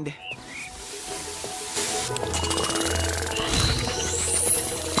beyond!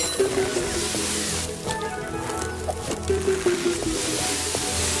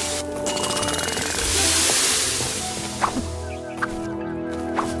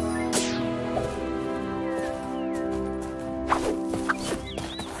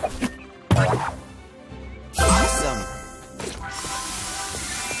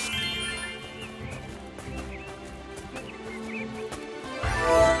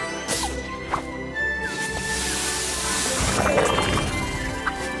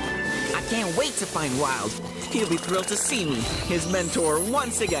 can't wait to find Wild. He'll be thrilled to see me, his mentor,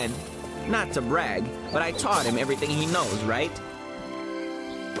 once again. Not to brag, but I taught him everything he knows, right?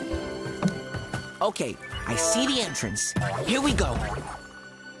 Okay, I see the entrance. Here we go.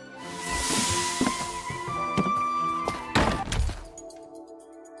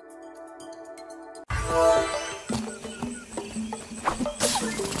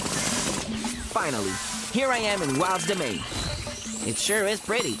 Finally, here I am in Wild's domain. It sure is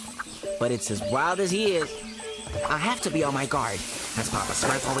pretty, but it's as wild as he is. I have to be on my guard. As Papa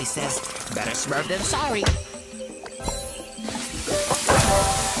Smurf always says, better Smurf than sorry.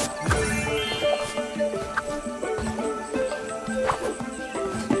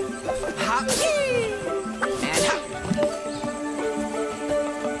 Hop! And hop!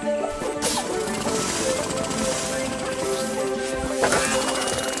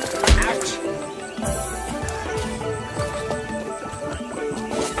 Ouch!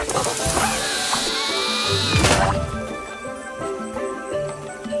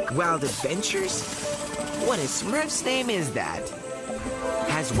 Wild Adventures? What a Smurf's name is that?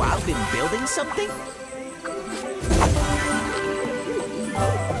 Has Wild been building something?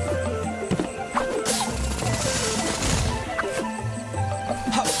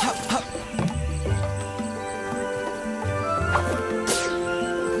 Hop, hop, hop.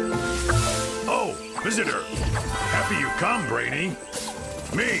 Oh, visitor. Happy you come, Brainy.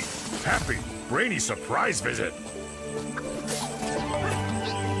 Me, Happy. Brainy surprise visit.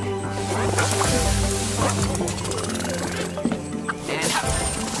 And hop.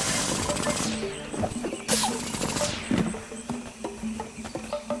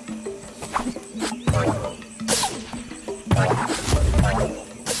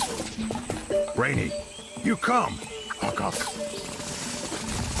 Brainy, you come. Huck, huck.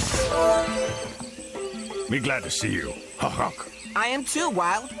 Me glad to see you. Huck, huck. I am too,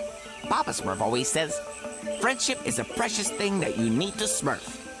 Wild. Papa Smurf always says, friendship is a precious thing that you need to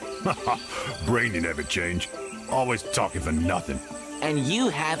smurf. Brainy never change. Always talking for nothing. And you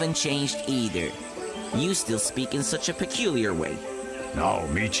haven't changed either. You still speak in such a peculiar way. No,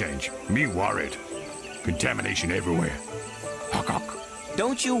 me change. Me worried. Contamination everywhere. Huck, huck.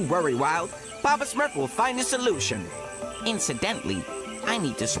 Don't you worry, Wild. Papa Smurf will find a solution. Incidentally, I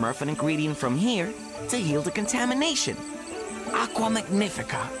need to smurf an ingredient from here to heal the contamination. Aqua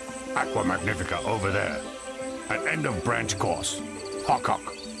Magnifica. Aqua Magnifica over there. At end of branch course. Huck, huck.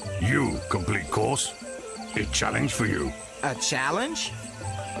 You complete course. A challenge for you. A challenge?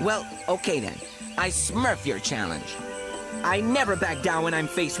 Well, okay then. I smurf your challenge. I never back down when I'm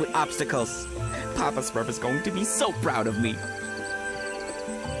faced with obstacles. Papa Smurf is going to be so proud of me.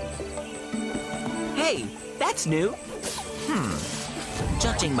 Hey, that's new.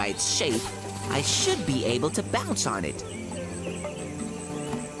 Judging by its shape, I should be able to bounce on it.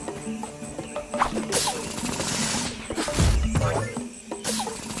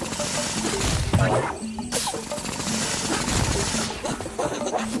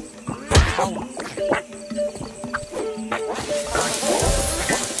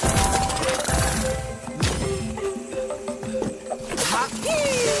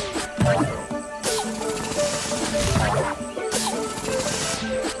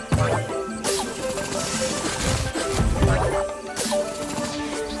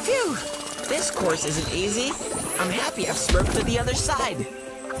 Phew! This course isn't easy. I'm happy I've smurfed to the other side.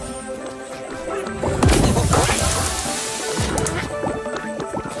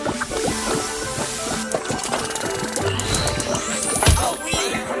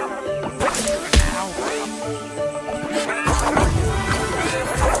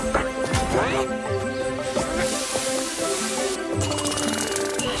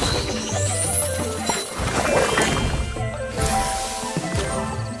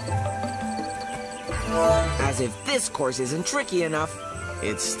 As if this course isn't tricky enough,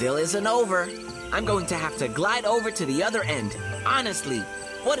 it still isn't over. I'm going to have to glide over to the other end. Honestly,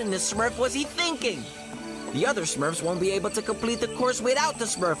 what in the Smurf was he thinking? The other Smurfs won't be able to complete the course without the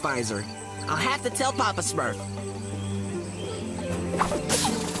Smurfizer. I'll have to tell Papa Smurf.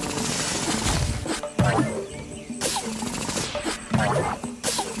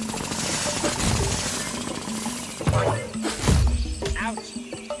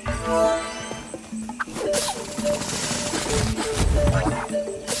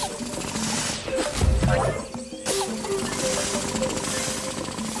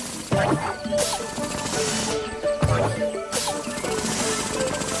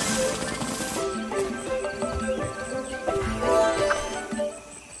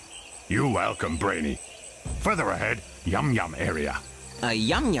 You're welcome, Brainy. Further ahead, Yum Yum area. A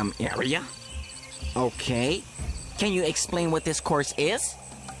Yum Yum area? Okay. Can you explain what this course is?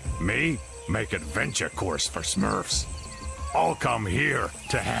 Me? make adventure course for Smurfs. All come here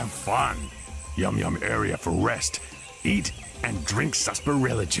to have fun. Yum Yum area for rest, eat, and drink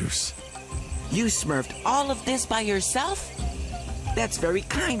sarsaparilla juice. You smurfed all of this by yourself? That's very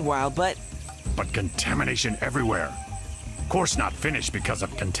kind, Wild, but contamination everywhere. Course not finished because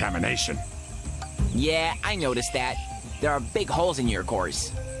of contamination. yeah, I noticed that. There are big holes in your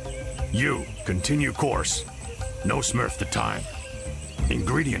course. You continue course. No Smurf the time.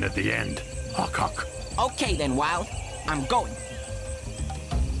 Ingredient at the end. Huck huck. Okay then, Wild. I'm going.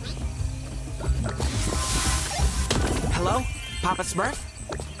 Hello? Papa Smurf?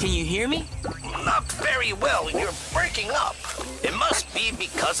 Can you hear me? Not very well. You're breaking up. It must be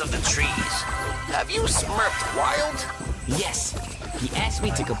because of the trees. Have you smurfed Wild? Yes. He asked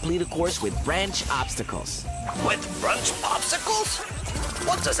me to complete a course with branch obstacles. With branch obstacles?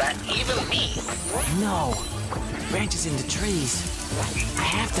 What does that even mean? No. Branches in the trees. I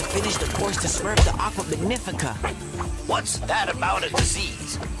have to finish the course to smurf the Aqua Magnifica. What's that about a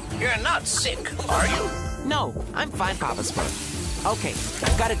disease? You're not sick, are you? No, I'm fine, Papa Smurf. Okay,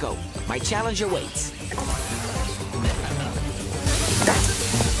 I've gotta go. My challenger waits.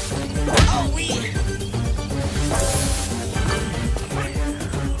 aWiibo!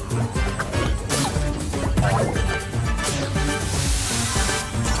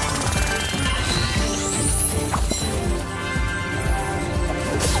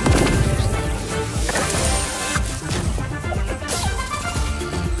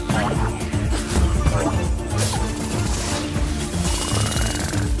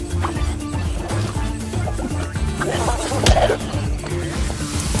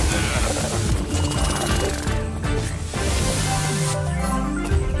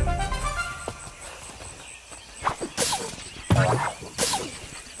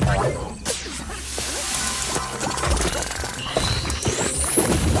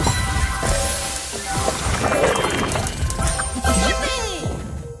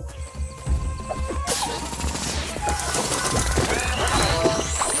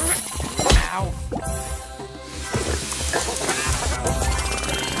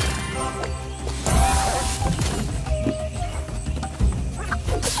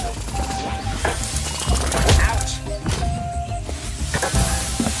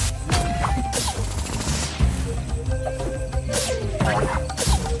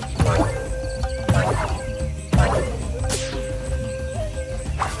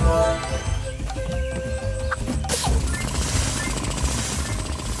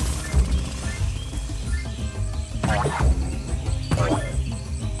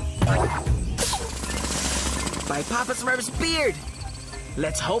 By Papa Smurf's beard!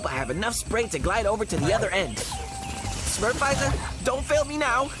 Let's hope I have enough spray to glide over to the other end. Smurfizer, don't fail me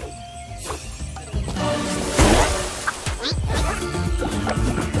now!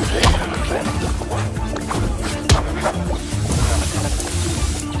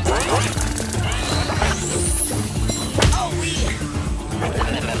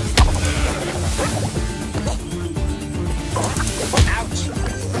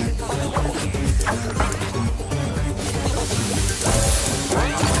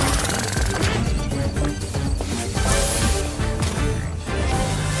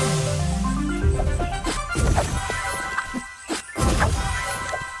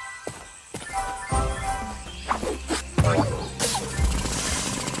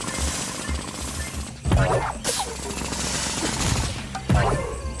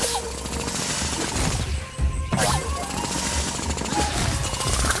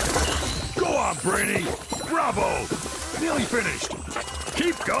 Brainy! Bravo! Nearly finished.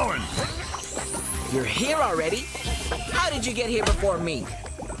 Keep going. You're here already? How did you get here before me?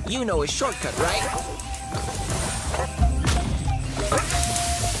 You know a shortcut, right?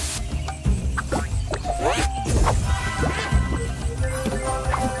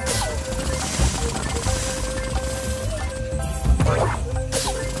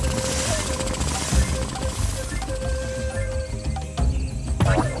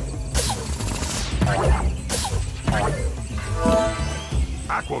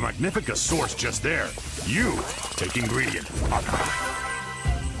 Aqua Magnifica source just there. You take ingredient.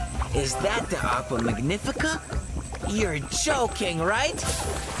 Is that the Aqua Magnifica? You're joking, right?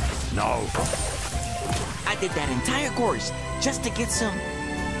 No. I did that entire course just to get some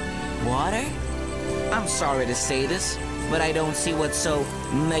water? I'm sorry to say this, but I don't see what's so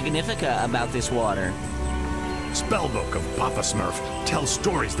magnifica about this water. Spellbook of Papa Smurf tells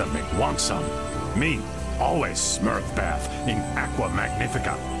stories that make want some. Me, always Smurf bath in Aqua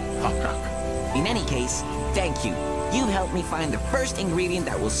Magnifica. Huck, huck. In any case, thank you. You helped me find the first ingredient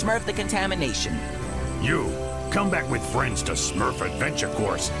that will smurf the contamination. You, come back with friends to Smurf Adventure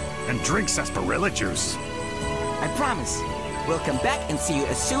Course and drink sarsaparilla juice. I promise. We'll come back and see you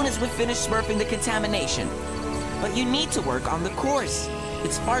as soon as we finish smurfing the contamination. But you need to work on the course.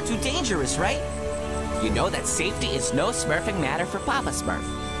 It's far too dangerous, right? You know that safety is no smurfing matter for Papa Smurf.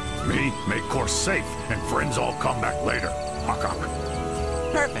 Me make course safe, and friends all come back later. Hawk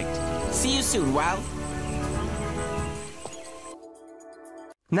hawk. Perfect. See you soon, Wild.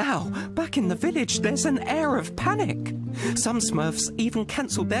 Now, back in the village, there's an air of panic. Some Smurfs even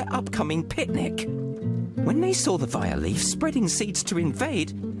cancelled their upcoming picnic. When they saw the Vileaf spreading seeds to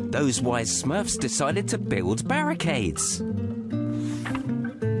invade, those wise Smurfs decided to build barricades.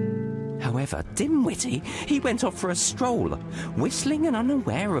 However, Dimwitty, he went off for a stroll, whistling and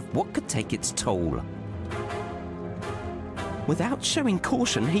unaware of what could take its toll. Without showing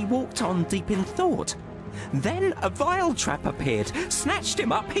caution, he walked on deep in thought. Then a vile trap appeared, snatched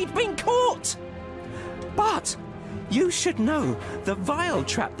him up, he'd been caught! But you should know, the vile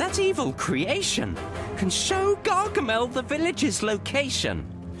trap, that evil creation, can show Gargamel the village's location.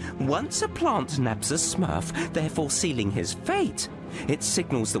 Once a plant nabs a Smurf, therefore sealing his fate, it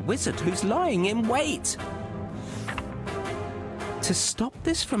signals the wizard who's lying in wait. To stop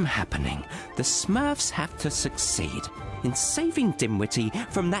this from happening, the Smurfs have to succeed in saving Dimwitty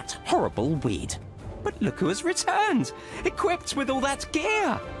from that horrible weed. But look who has returned, equipped with all that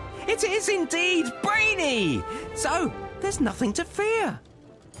gear. It is indeed Brainy! So, there's nothing to fear.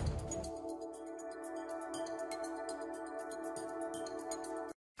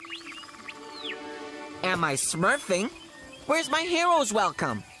 Am I smurfing? Where's my heroes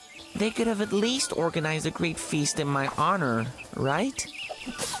welcome? They could have at least organized a great feast in my honor, right?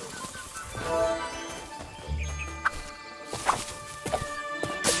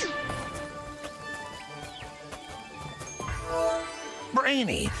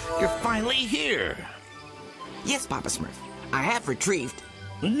 Brainy, you're finally here. Yes, Papa Smurf. I have retrieved.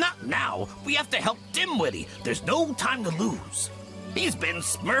 Not now. We have to help Dimwitty. There's no time to lose. He's been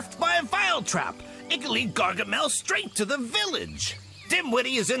smurfed by a vile trap. It can lead Gargamel straight to the village.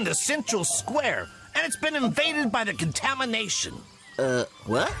 Dimwitty is in the central square, and it's been invaded by the contamination.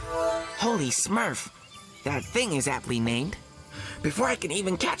 What? Holy Smurf. That thing is aptly named. Before I can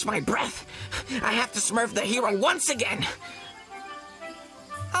even catch my breath, I have to smurf the hero once again.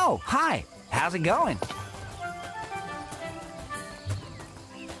 Oh, hi. How's it going?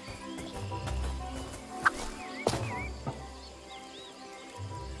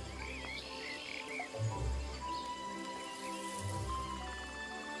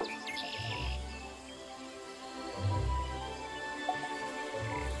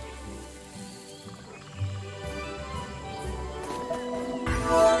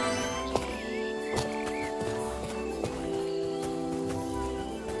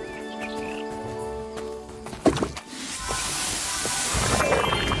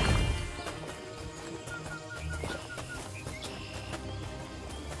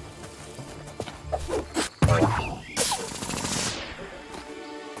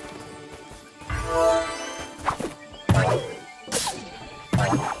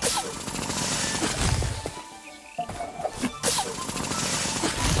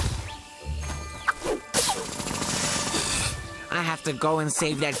 I have to go and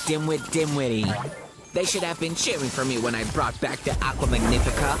save that Dimwitty. They should have been cheering for me when I brought back the Aqua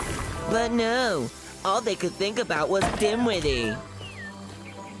Magnifica. But no, all they could think about was Dimwitty.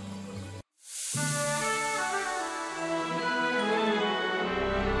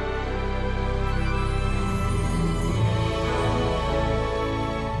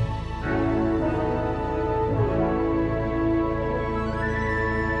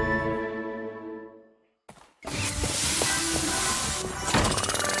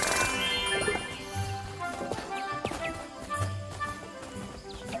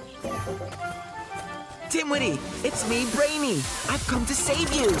 Dimwitty, it's me, Brainy. I've come to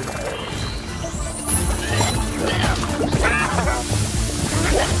save you.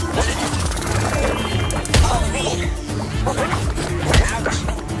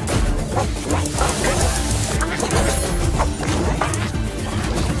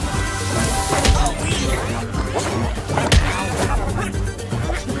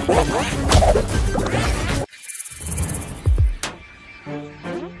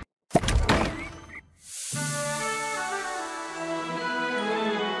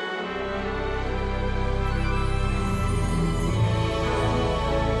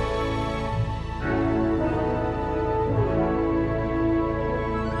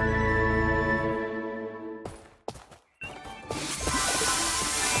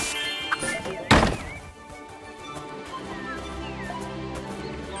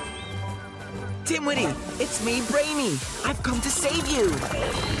 Dimwitty! It's me, Brainy! I've come to save you!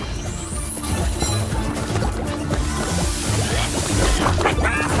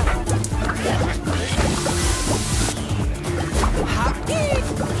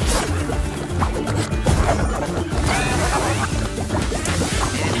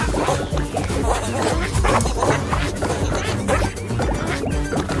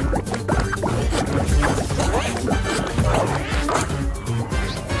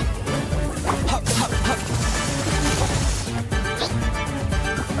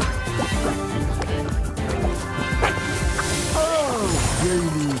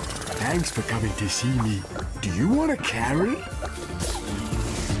 Thanks for coming to see me. Do you want a carrot?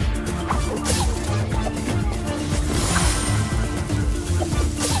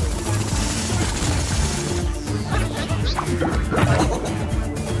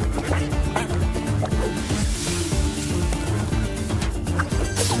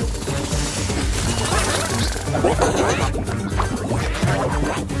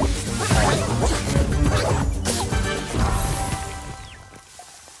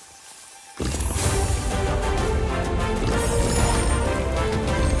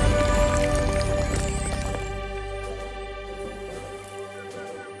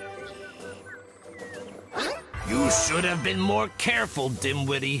 You should have been more careful,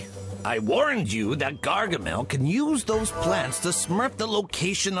 Dimwitty. I warned you that Gargamel can use those plants to smurf the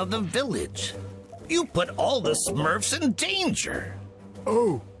location of the village. You put all the Smurfs in danger.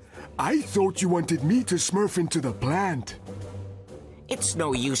 Oh, I thought you wanted me to smurf into the plant. It's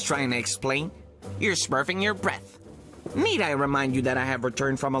no use trying to explain. You're smurfing your breath. Need I remind you that I have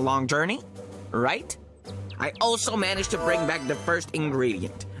returned from a long journey? Right? I also managed to bring back the first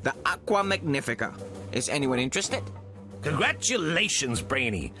ingredient, the Aqua Magnifica. Is anyone interested? Congratulations,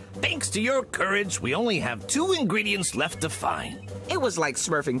 Brainy. Thanks to your courage, we only have 2 ingredients left to find. It was like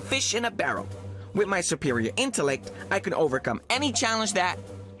smurfing fish in a barrel. With my superior intellect, I can overcome any challenge that...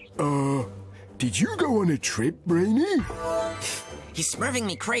 Did you go on a trip, Brainy? He's smurfing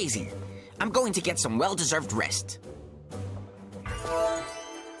me crazy. I'm going to get some well-deserved rest.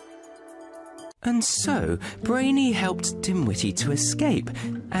 And so, Brainy helped Dimwitty to escape,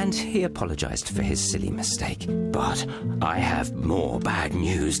 and he apologized for his silly mistake. But I have more bad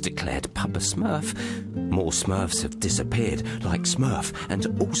news, declared Papa Smurf. More Smurfs have disappeared, like Smurf and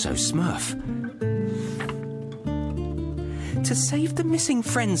also Smurf. To save the missing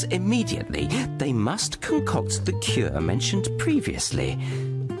friends immediately, they must concoct the cure mentioned previously.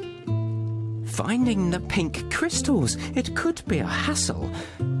 Finding the pink crystals, it could be a hassle,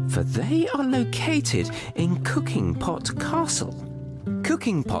 for they are located in Cooking Pot Castle.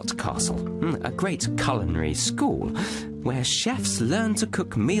 Cooking Pot Castle, a great culinary school, where chefs learn to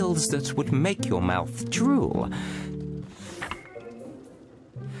cook meals that would make your mouth drool.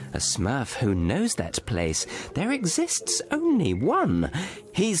 A Smurf who knows that place, there exists only one.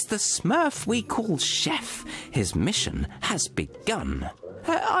 He's the Smurf we call Chef. His mission has begun.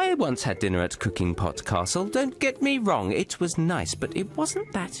 I once had dinner at Cooking Pot Castle. Don't get me wrong, it was nice, but it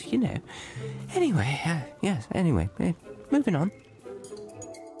wasn't that, you know. Anyway, moving on.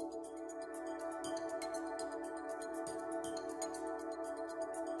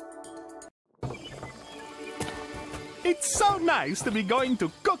 It's so nice to be going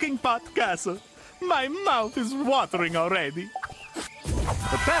to Cooking Pot Castle. My mouth is watering already.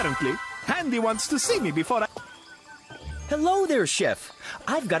 Apparently, Handy wants to see me before I... Hello there, Chef.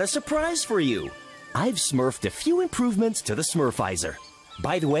 I've got a surprise for you. I've smurfed a few improvements to the Smurfizer.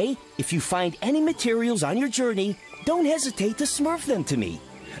 By the way, if you find any materials on your journey, don't hesitate to smurf them to me.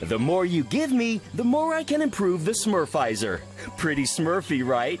 The more you give me, the more I can improve the Smurfizer. Pretty smurfy,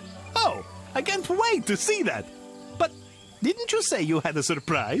 right? Oh, I can't wait to see that. But didn't you say you had a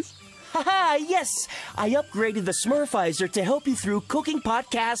surprise? Haha, yes! I upgraded the Smurfizer to help you through Cooking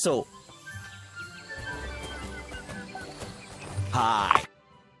Pot Castle. Hi.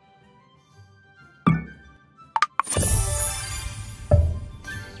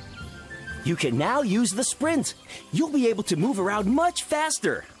 You can now use the sprint. You'll be able to move around much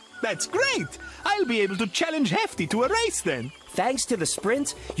faster. That's great! I'll be able to challenge Hefty to a race then. Thanks to the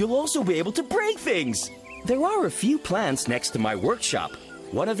sprint, you'll also be able to break things. There are a few plants next to my workshop.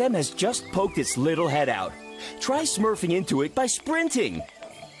 One of them has just poked its little head out. Try smurfing into it by sprinting.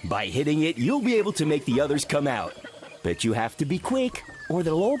 By hitting it, you'll be able to make the others come out. But you have to be quick, or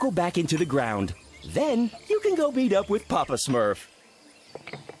they'll all go back into the ground. Then, you can go meet up with Papa Smurf.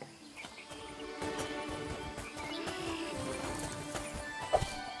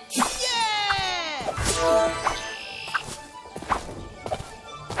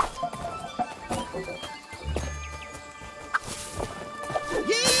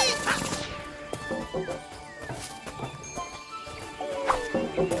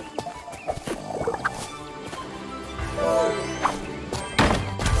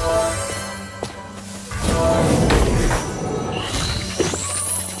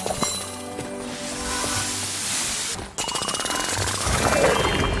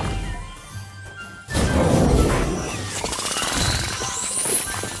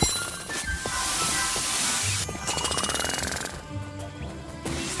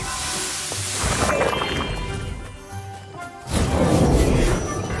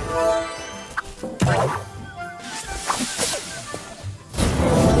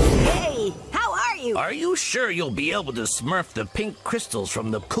 Are you sure you'll be able to smurf the pink crystals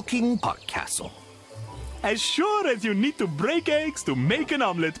from the cooking pot castle? As sure as you need to break eggs to make an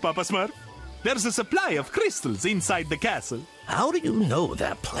omelet, Papa Smurf. There's a supply of crystals inside the castle. How do you know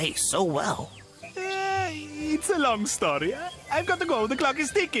that place so well? It's a long story. I've got to go. The clock is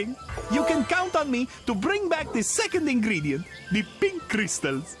ticking. You can count on me to bring back the second ingredient, the pink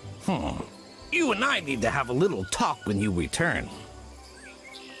crystals. You and I need to have a little talk when you return.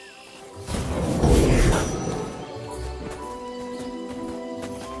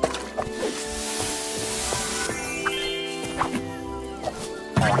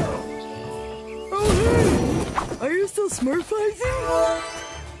 Oh, hey! Are you still smurfizing?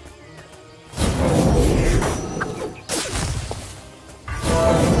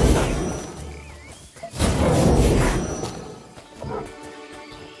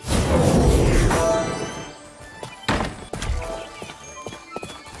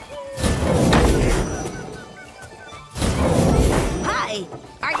 Hi!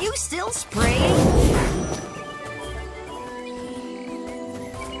 Are you still spraying?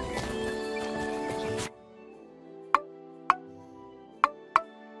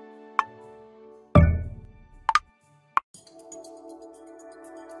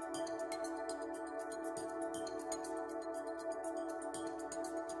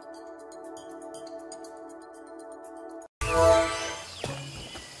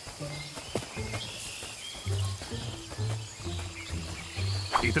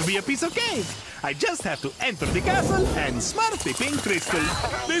 It'll be a piece of cake. I just have to enter the castle and smurf the pink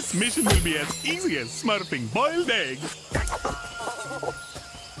crystals. This mission will be as easy as smurfing boiled eggs.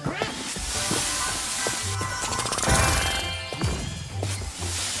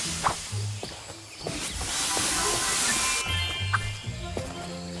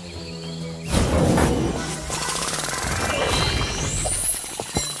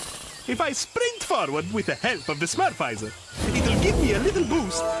 If I sprint forward with the help of the Smurfizer, it'll give me a little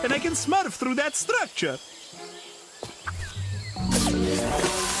boost and I can smurf through that structure.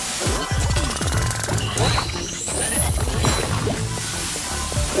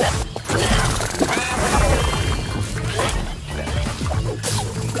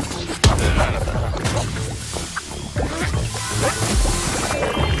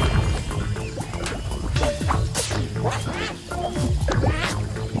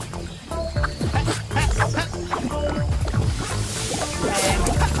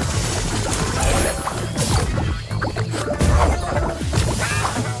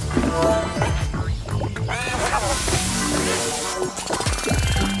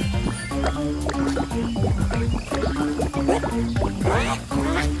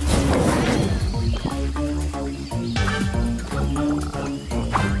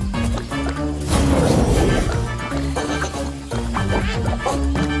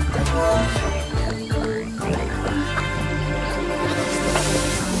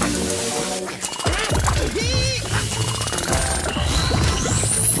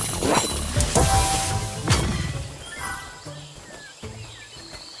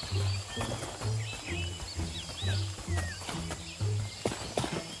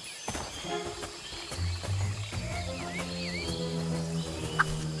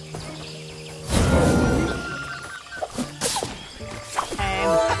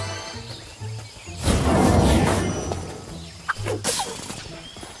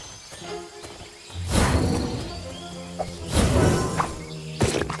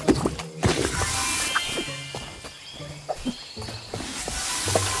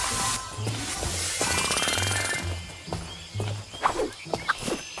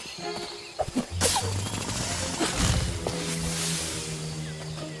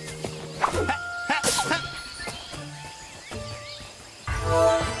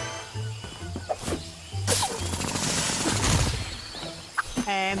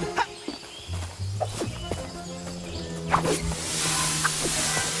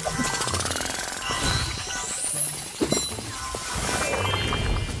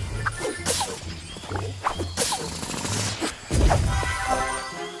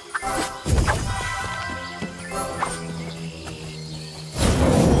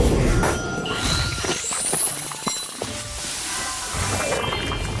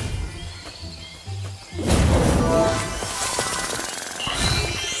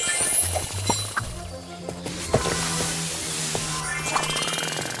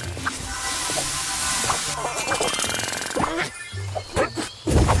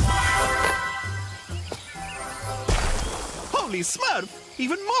 Smurf,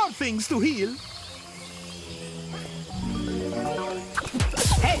 even more things to heal.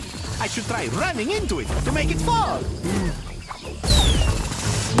 Hey, I should try running into it to make it fall.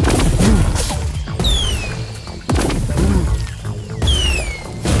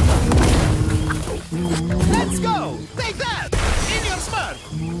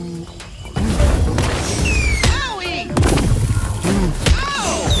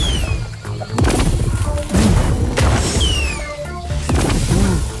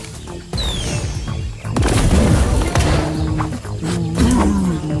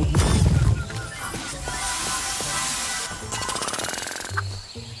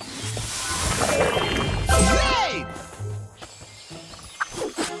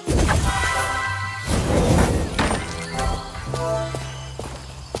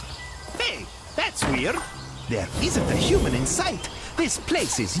 There isn't a human in sight. This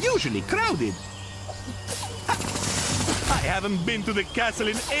place is usually crowded. I haven't been to the castle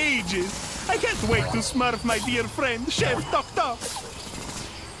in ages. I can't wait to smurf my dear friend, Chef Tok Tok.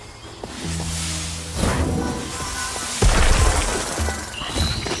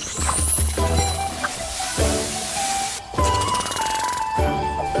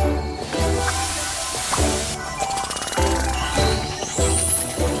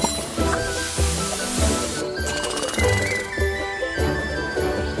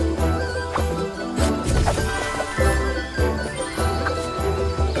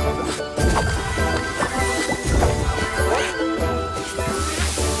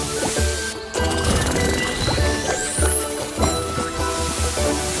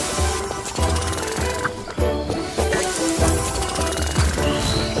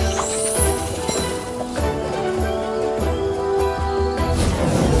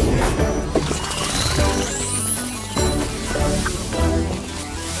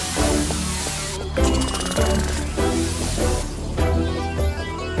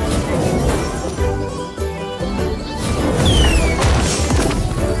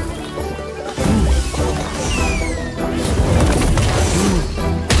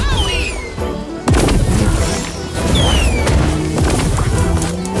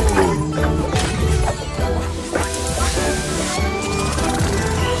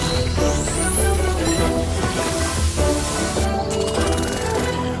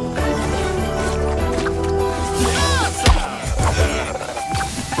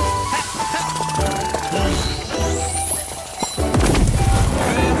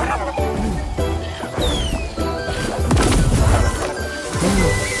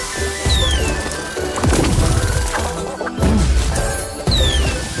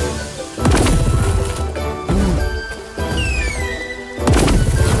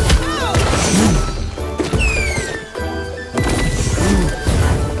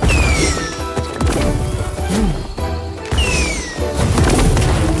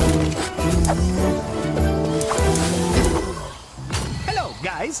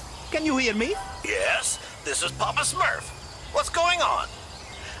 Can you hear me? Yes, this is Papa Smurf. What's going on?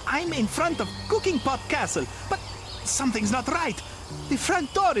 I'm in front of Cooking Pot Castle, but something's not right. The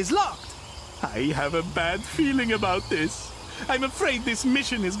front door is locked. I have a bad feeling about this. I'm afraid this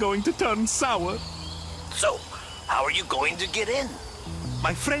mission is going to turn sour. So, how are you going to get in?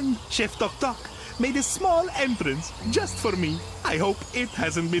 My friend, Chef Tok Tok, made a small entrance just for me. I hope it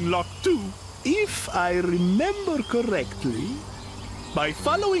hasn't been locked too. If I remember correctly, by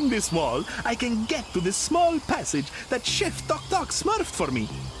following this wall, I can get to the small passage that Chef Tok Tok smurfed for me.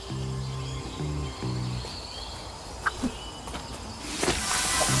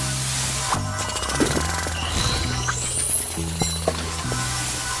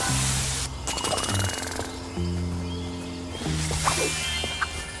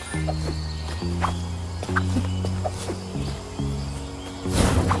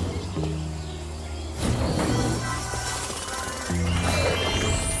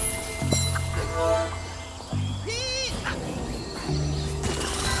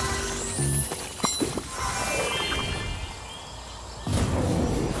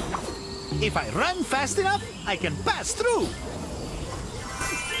 If I run fast enough, I can pass through.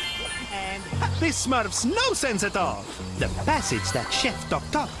 And this Smurf's no sense at all. The passage that Chef Tok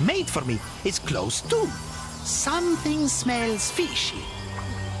Tok made for me is closed too. Something smells fishy.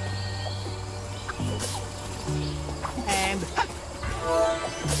 And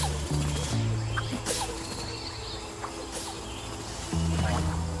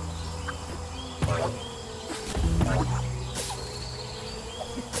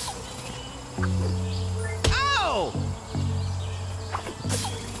ow!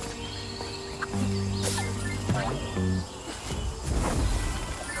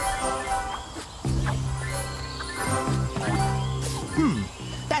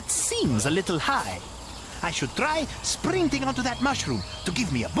 That seems a little high. I should try sprinting onto that mushroom to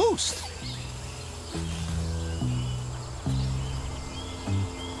give me a boost.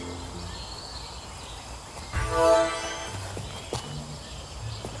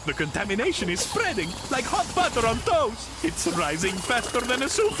 The contamination is spreading like hot butter on toast. It's rising faster than a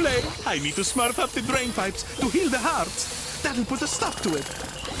souffle. I need to smurf up the drain pipes to heal the hearts. That'll put a stop to it.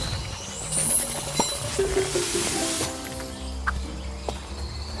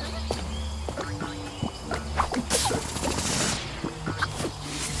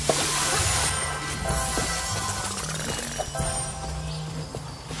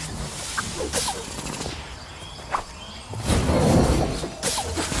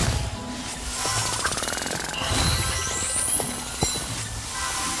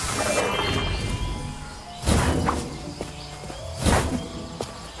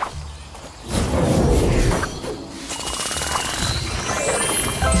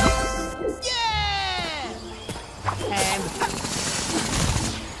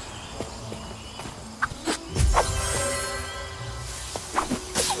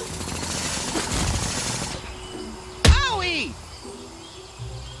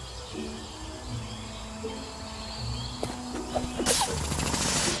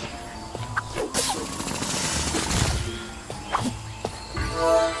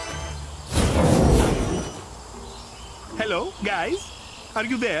 Hello, guys? Are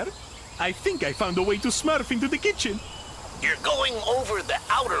you there? I think I found a way to smurf into the kitchen. You're going over the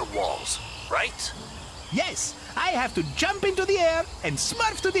outer walls, right? Yes, I have to jump into the air and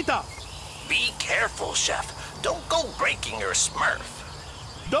smurf to the top. Be careful, Chef. Don't go breaking your Smurf.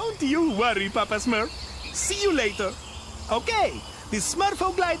 Don't you worry, Papa Smurf. See you later. Okay, this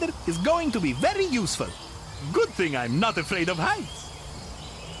Smurfo glider is going to be very useful. Good thing I'm not afraid of heights.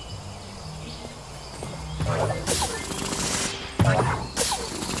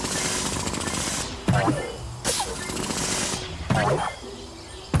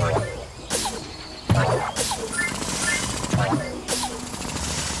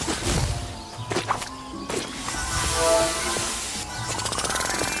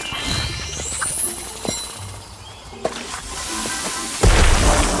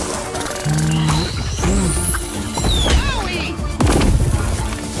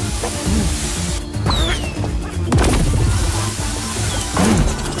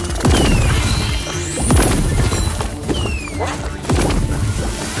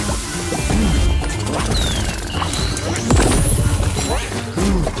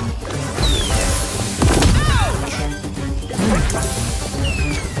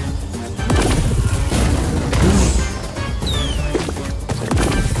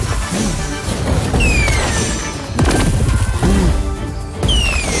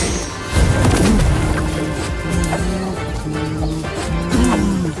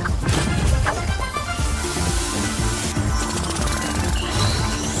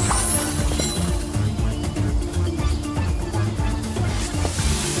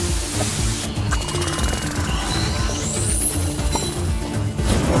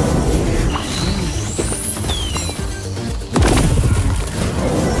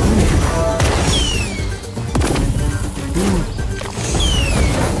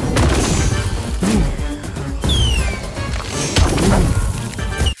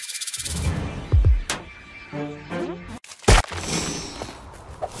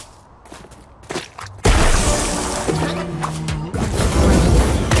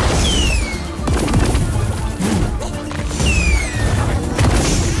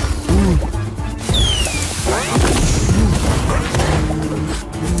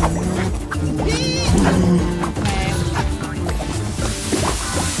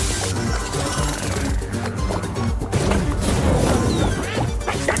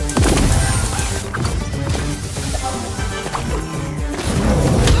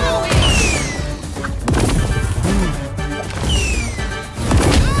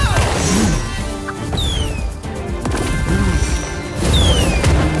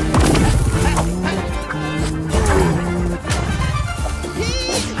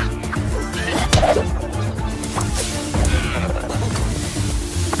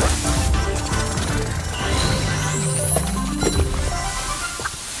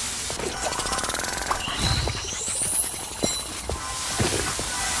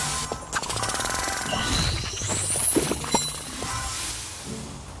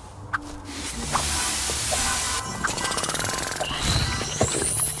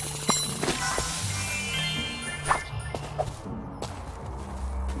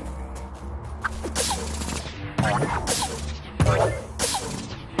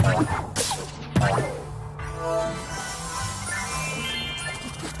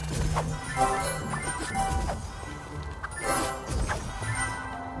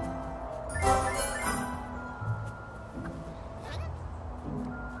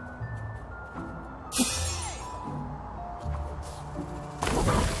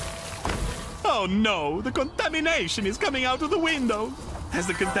 Oh no, the contamination is coming out of the window. Has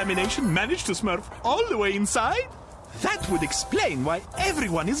the contamination managed to smurf all the way inside? That would explain why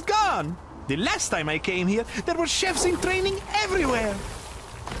everyone is gone. The last time I came here, there were chefs in training everywhere.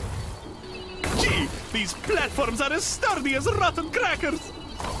 Gee, these platforms are as sturdy as rotten crackers.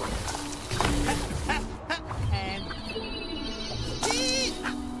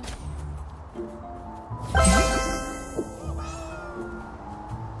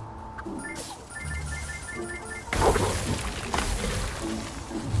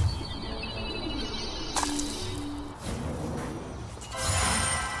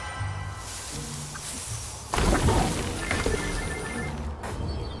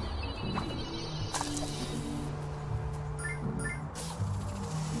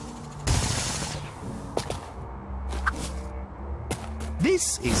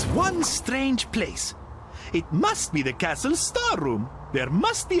 This is one strange place. It must be the castle's storeroom. There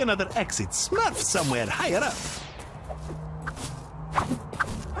must be another exit Smurf somewhere higher up.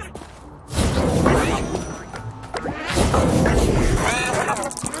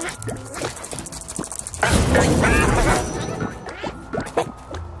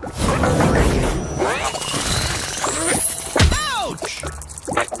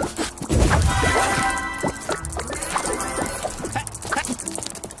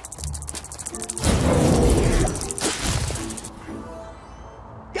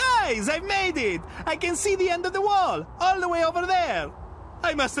 Guys, I've made it! I can see the end of the wall, all the way over there.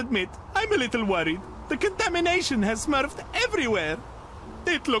 I must admit, I'm a little worried. The contamination has smurfed everywhere.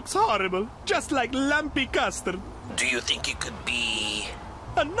 It looks horrible, just like lumpy custard. Do you think it could be...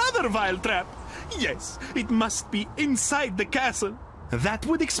 Another vile trap? Yes, it must be inside the castle. That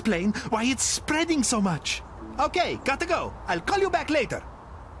would explain why it's spreading so much. Okay, gotta go. I'll call you back later.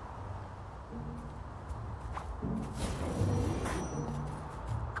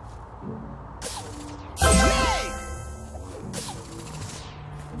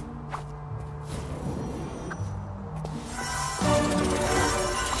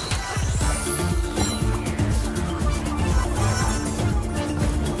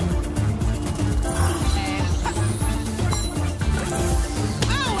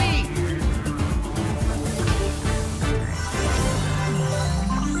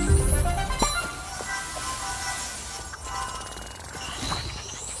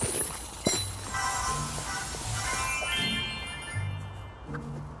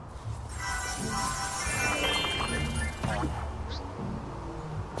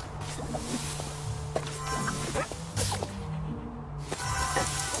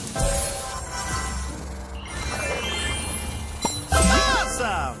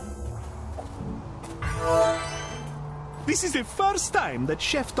 This is the first time that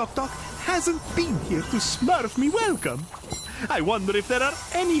Chef Tok Tok hasn't been here to smurf me welcome. I wonder if there are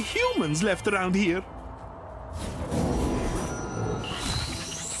any humans left around here.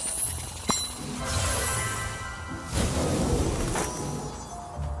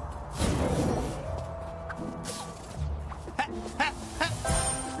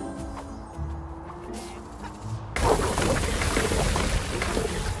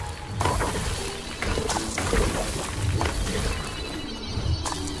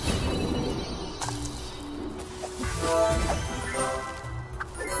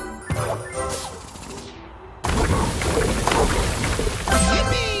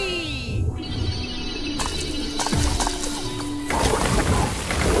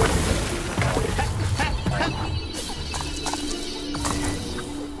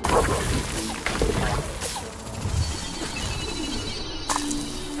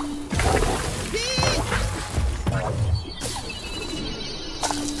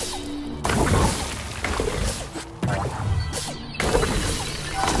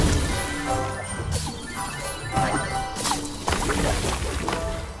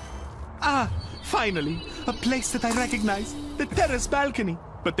 Finally, a place that I recognize, the terrace balcony.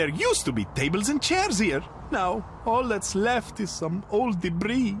 But there used to be tables and chairs here. Now, all that's left is some old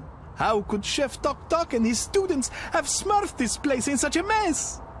debris. How could Chef Tok Tok and his students have smurfed this place in such a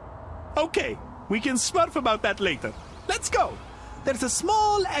mess? Okay, we can smurf about that later. Let's go. There's a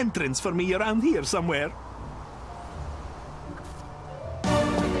small entrance for me around here somewhere.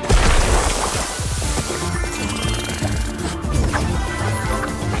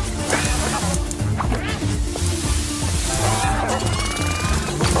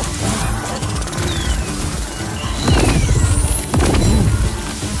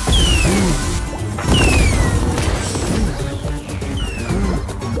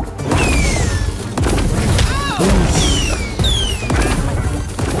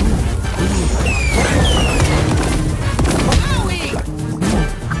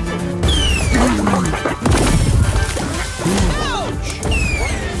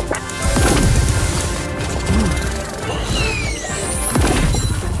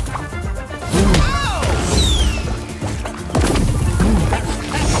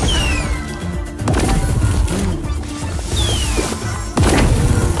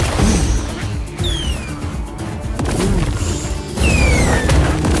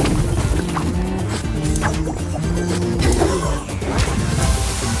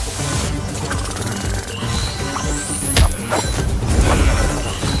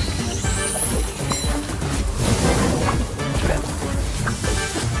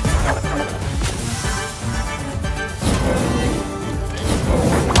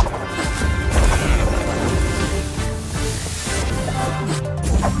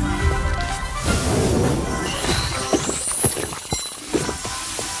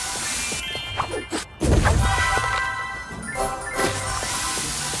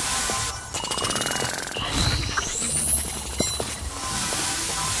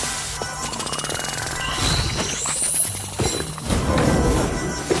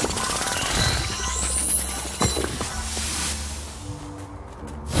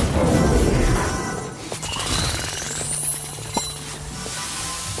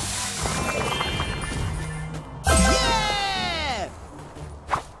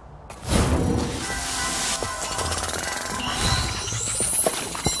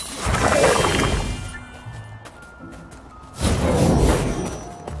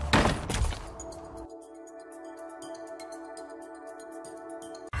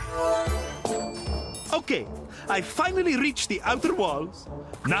 Okay, I finally reached the outer walls.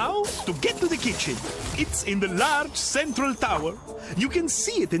 Now, to get to the kitchen. It's in the large central tower. You can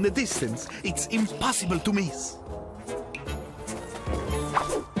see it in the distance. It's impossible to miss.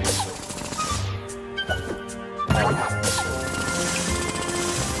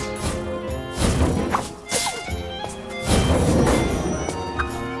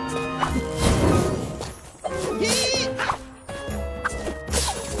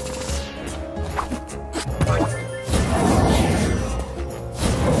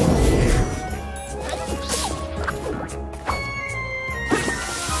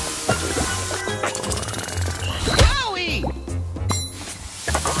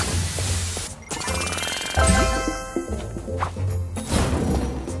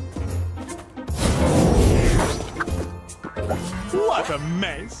 What a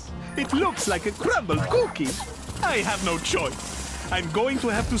mess! It looks like a crumbled cookie. I have no choice. I'm going to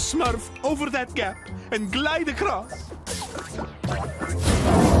have to smurf over that gap and glide across.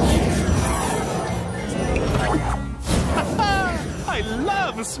 I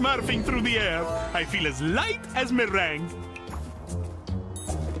love smurfing through the air. I feel as light as meringue.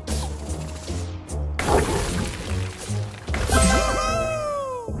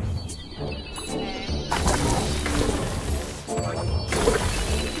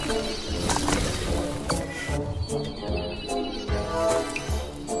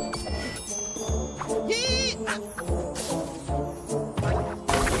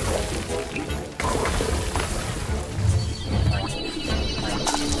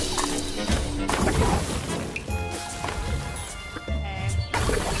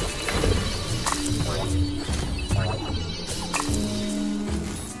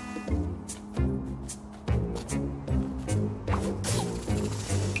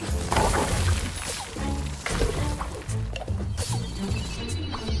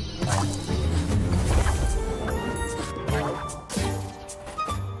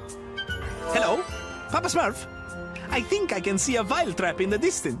 Papa Smurf, I think I can see a vile trap in the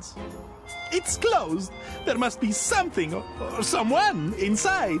distance. It's closed. There must be something or someone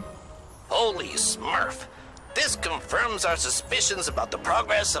inside. Holy Smurf! This confirms our suspicions about the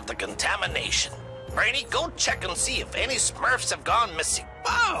progress of the contamination. Brainy, go check and see if any Smurfs have gone missing.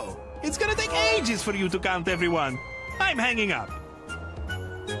 Oh! It's gonna take ages for you to count everyone. I'm hanging up.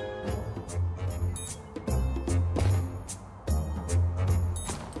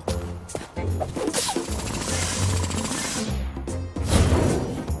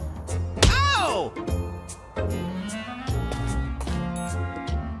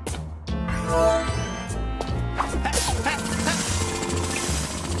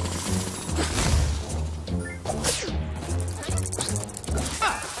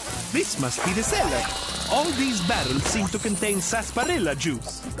 This must be the cellar. All these barrels seem to contain sarsaparilla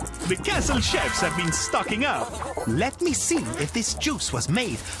juice. The castle chefs have been stocking up. Let me see if this juice was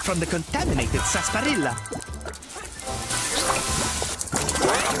made from the contaminated sarsaparilla.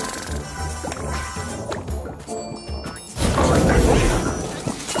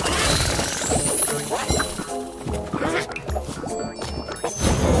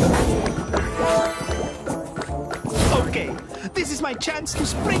 Okay, this is my chance to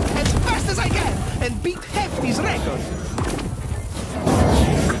sprint as fast as I can and beat Hefty's record.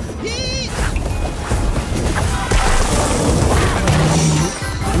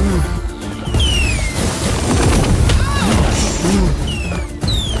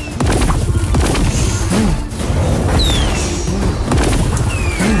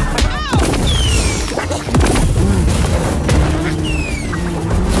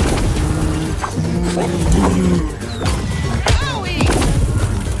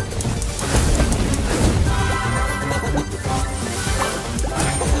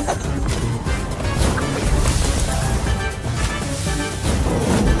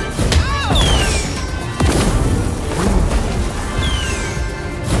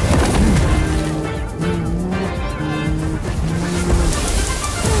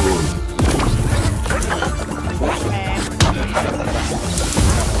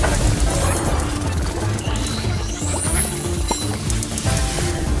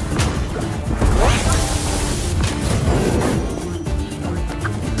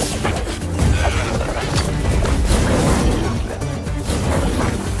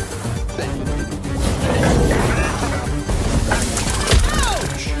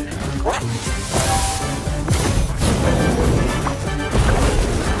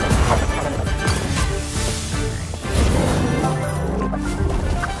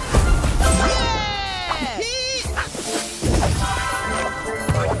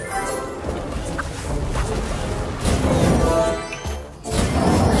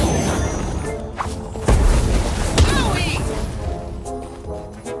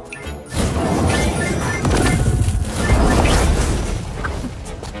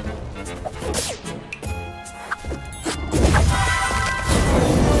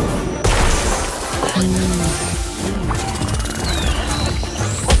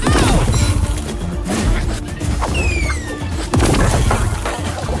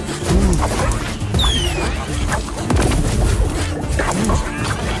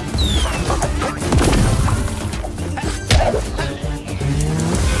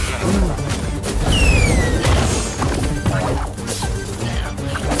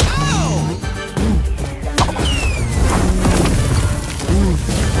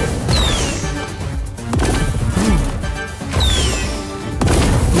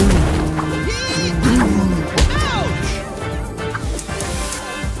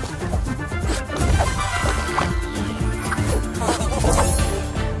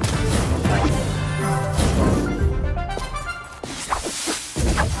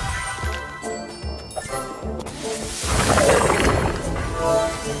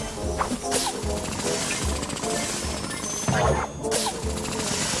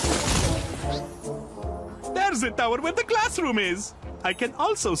 There's the tower where the classroom is. I can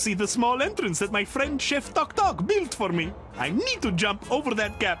also see the small entrance that my friend Chef Tok Tok built for me. I need to jump over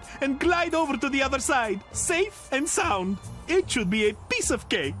that gap and glide over to the other side, safe and sound. It should be a piece of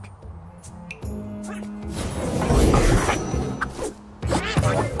cake.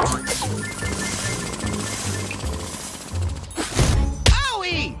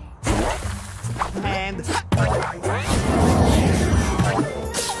 Owie! And...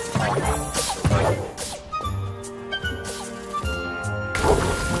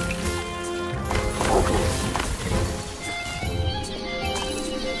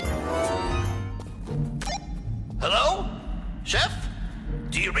 Hello? Chef?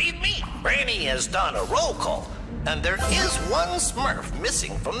 Do you read me? Brainy has done a roll call, and there is one Smurf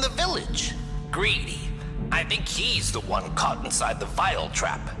missing from the village. Greedy. I think he's the one caught inside the Vile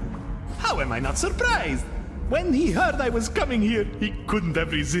trap. How am I not surprised? When he heard I was coming here, he couldn't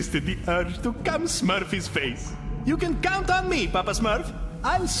have resisted the urge to come smurf his face. You can count on me, Papa Smurf.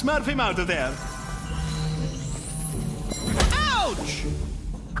 I'll smurf him out of there. Ouch!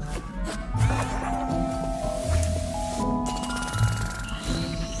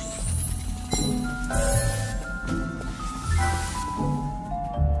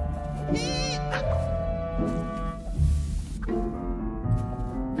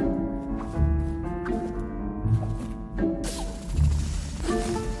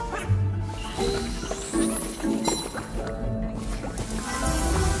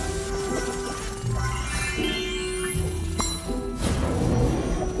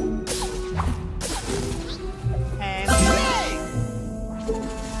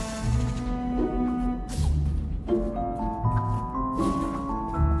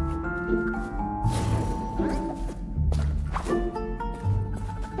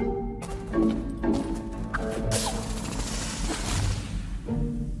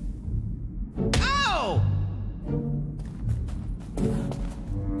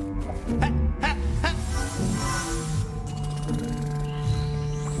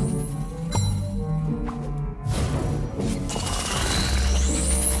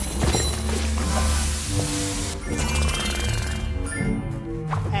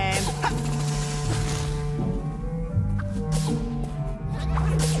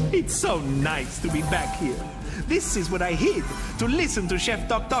 It's so nice to be back here. This is where I hid to listen to Chef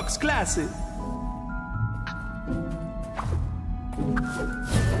Tok Tok's classes.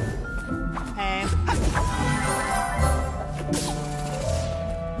 And...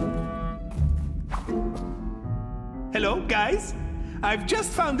 Hello, guys? I've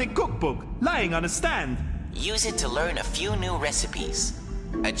just found a cookbook lying on a stand. Use it to learn a few new recipes.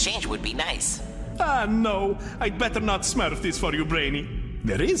 A change would be nice. Ah, no. I'd better not smurf this for you, Brainy.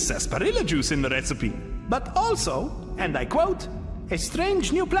 There is sarsaparilla juice in the recipe, but also, and I quote, a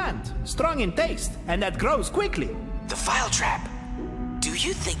strange new plant, strong in taste, and that grows quickly. The Vile Trap. Do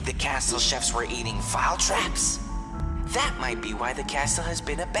you think the castle chefs were eating Vile Traps? That might be why the castle has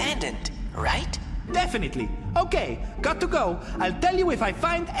been abandoned, right? Definitely. Okay, got to go. I'll tell you if I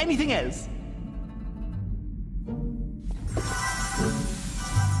find anything else.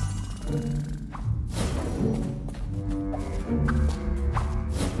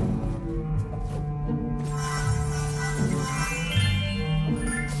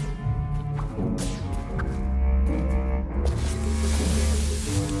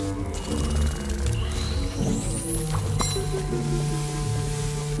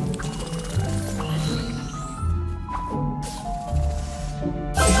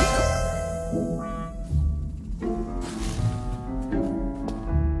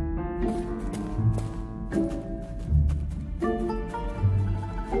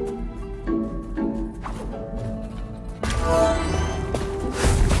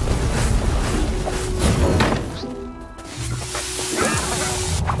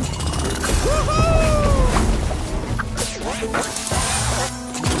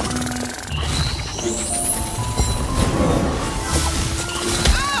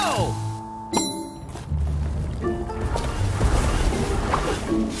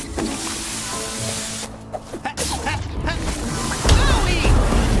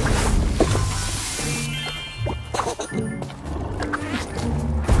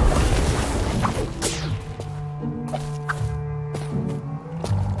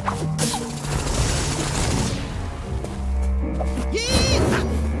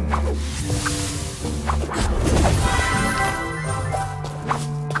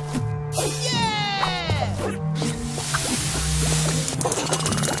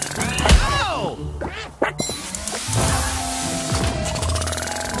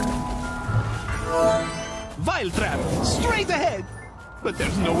 but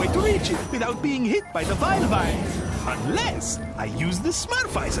there's no way to reach it without being hit by the vile vines. Unless I use the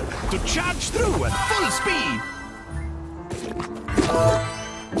Smurfizer to charge through at full speed.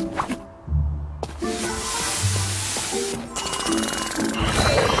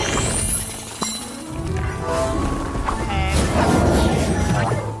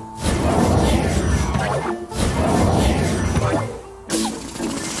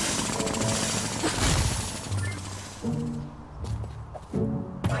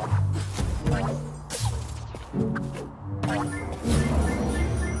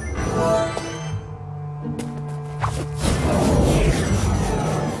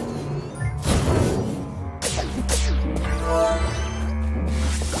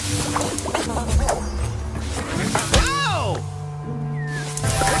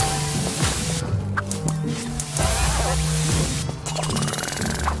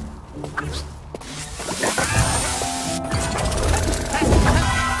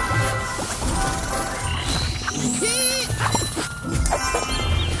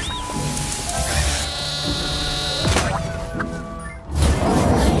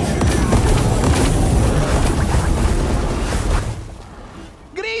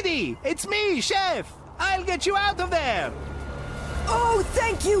 It's me, Chef! I'll get you out of there! Oh,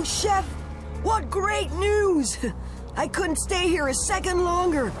 thank you, Chef! What great news! I couldn't stay here a second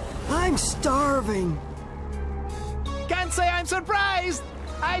longer. I'm starving. Can't say I'm surprised!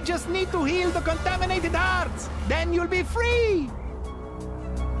 I just need to heal the contaminated hearts. Then you'll be free!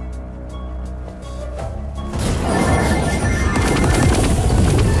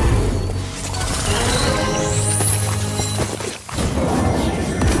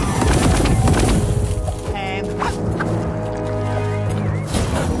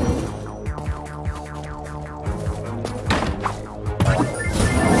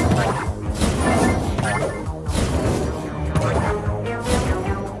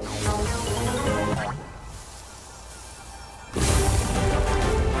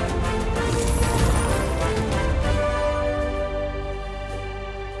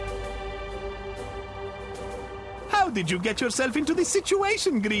 How did you get yourself into this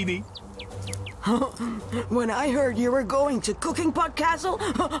situation, Greedy? When I heard you were going to Cooking Pot Castle,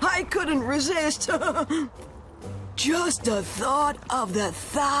 I couldn't resist. Just the thought of the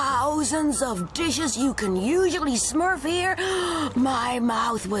thousands of dishes you can usually smurf here, my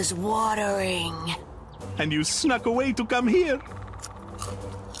mouth was watering. And you snuck away to come here?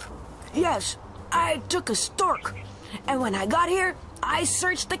 Yes, I took a stork. And when I got here, I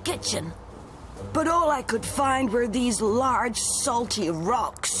searched the kitchen. But all I could find were these large, salty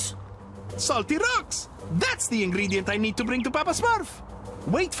rocks. Salty rocks? That's the ingredient I need to bring to Papa Smurf.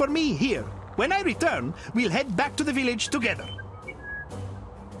 Wait for me here. When I return, we'll head back to the village together.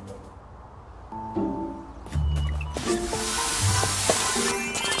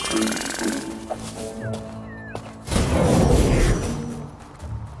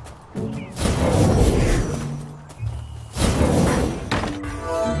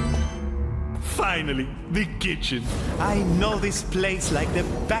 Finally, the kitchen. I know this place like the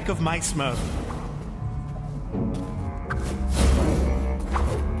back of my Smurf.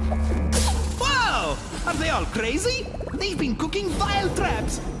 Wow! Are they all crazy? They've been cooking vile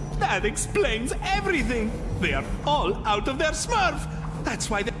traps. That explains everything. They are all out of their Smurf. That's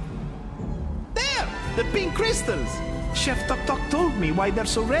why they... There! The pink crystals! Chef Tok Tok told me why they're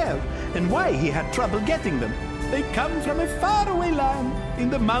so rare and why he had trouble getting them. They come from a faraway land, in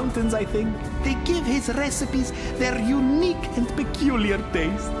the mountains, I think. They give his recipes their unique and peculiar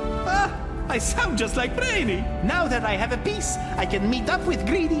taste. Ah, I sound just like Brainy. Now that I have a piece, I can meet up with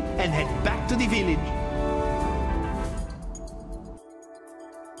Greedy and head back to the village.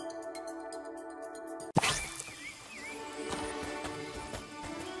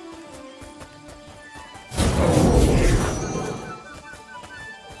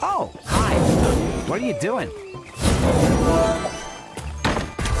 Oh, hi. What are you doing?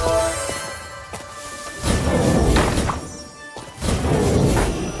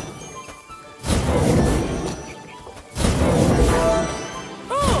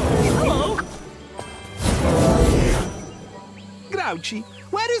 Grouchy,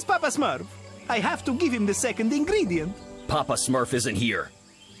 where is Papa Smurf? I have to give him the second ingredient. Papa Smurf isn't here.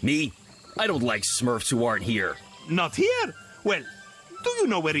 Me? I don't like Smurfs who aren't here. Not here? Well, do you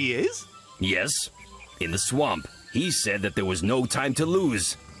know where he is? Yes, in the swamp. He said that there was no time to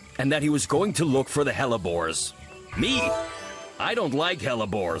lose, and that he was going to look for the hellebores. Me? I don't like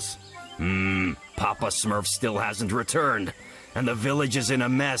hellebores. Papa Smurf still hasn't returned, and the village is in a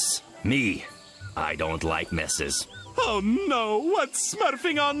mess. Me? I don't like messes. Oh no, what's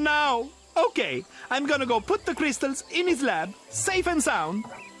Smurfing on now? Okay, I'm gonna go put the crystals in his lab, safe and sound.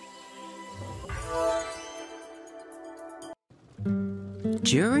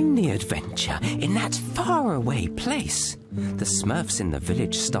 During the adventure in that faraway place, the Smurfs in the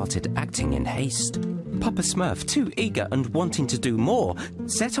village started acting in haste. Papa Smurf, too eager and wanting to do more,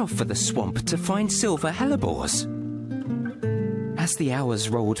 set off for the swamp to find silver hellebores. As the hours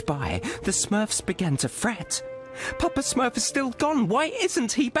rolled by, the Smurfs began to fret. Papa Smurf is still gone. Why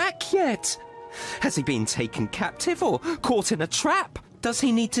isn't he back yet? Has he been taken captive or caught in a trap? Does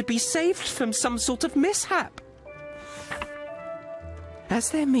he need to be saved from some sort of mishap? As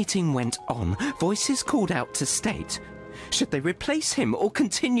their meeting went on, voices called out to state, should they replace him or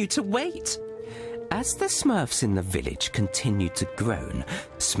continue to wait? As the Smurfs in the village continued to groan,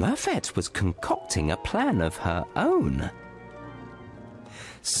 Smurfette was concocting a plan of her own.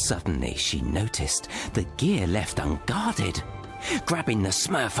 Suddenly she noticed the gear left unguarded. Grabbing the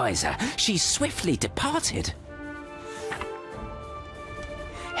Smurfizer, she swiftly departed.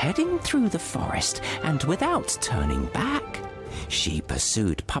 Heading through the forest and without turning back, she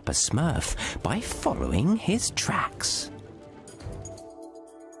pursued Papa Smurf by following his tracks.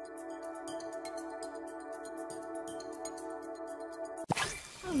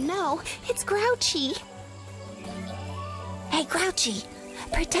 Oh no, it's Grouchy. Hey, Grouchy,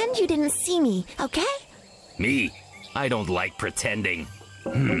 pretend you didn't see me, okay? Me? I don't like pretending.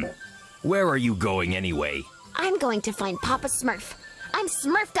 Where are you going anyway? I'm going to find Papa Smurf. I'm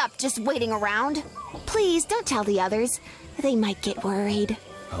smurfed up just waiting around. Please, don't tell the others. They might get worried.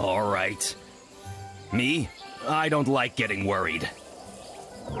 All right. Me? I don't like getting worried.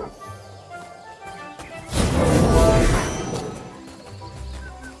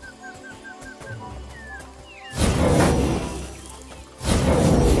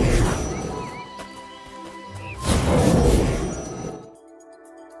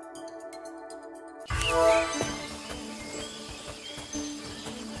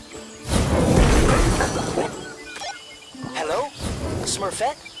 Hello?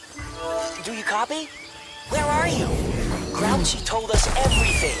 Smurfette? Do you copy? Where are you? Grouchy told us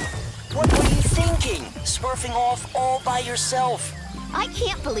everything. What were you thinking? Smurfing off all by yourself? I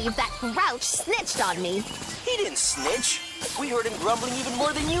can't believe that Grouch snitched on me. He didn't snitch. We heard him grumbling even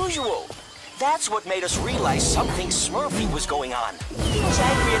more than usual. That's what made us realize something Smurfy was going on. He was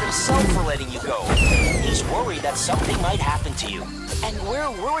angry at himself for letting you go. He's worried that something might happen to you. And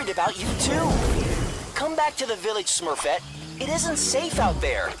we're worried about you too. Come back to the village, Smurfette. It isn't safe out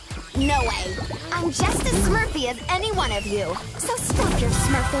there. No way. I'm just as Smurfy as any one of you. So stop your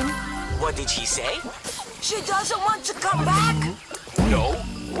smurfing. What did she say? She doesn't want to come back? No.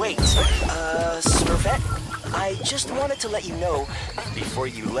 Wait. Smurfette? I just wanted to let you know, before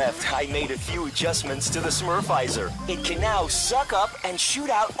you left, I made a few adjustments to the Smurfizer. It can now suck up and shoot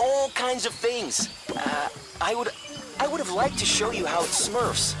out all kinds of things. I would have liked to show you how it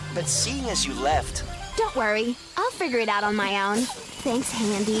smurfs, but seeing as you left... Don't worry. I'll figure it out on my own. Thanks,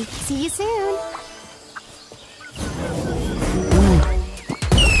 Handy. See you soon.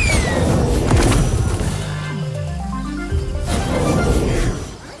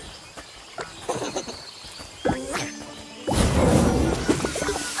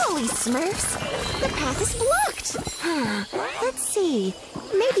 Holy Smurfs! The path is blocked! Let's see.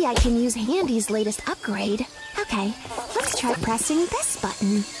 Maybe I can use Handy's latest upgrade. Okay, let's try pressing this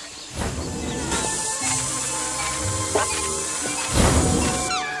button.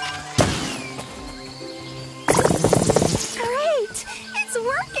 Great! It's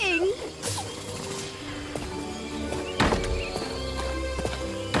working!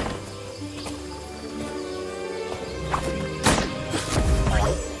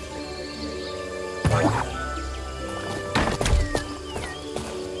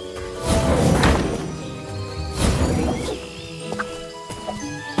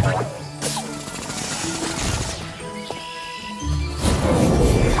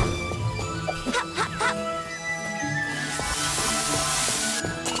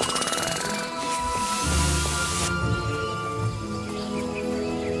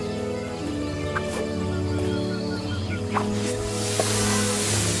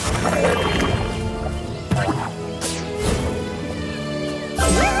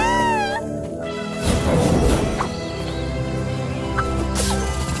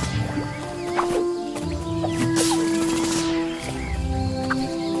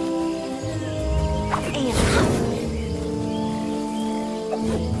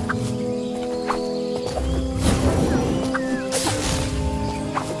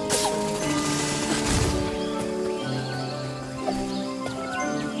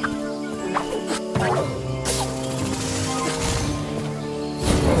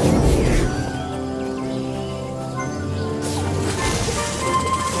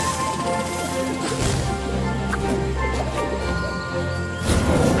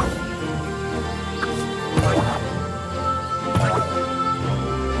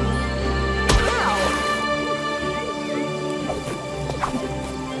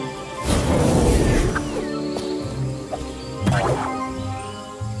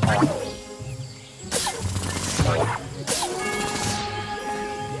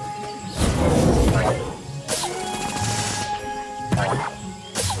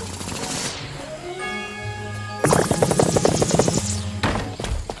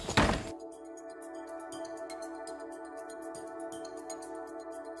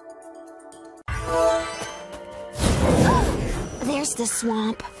 this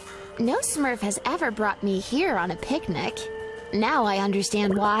swamp. No Smurf has ever brought me here on a picnic. Now I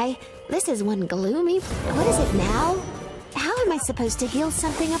understand why. This is one gloomy... What is it now? How am I supposed to heal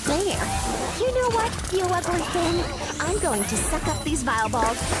something up there? You know what, you ugly thing? I'm going to suck up these Vile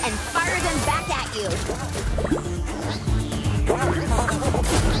Balls and fire them back at you.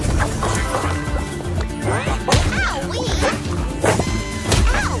 Owie!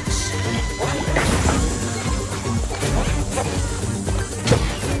 Ouch!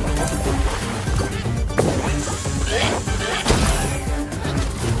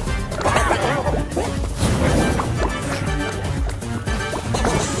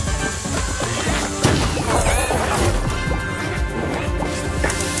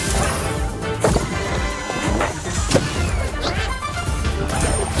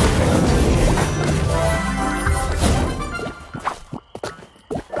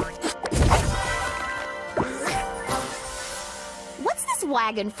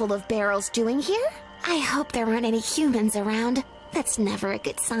 Wagon full of barrels doing here? I hope there aren't any humans around. That's never a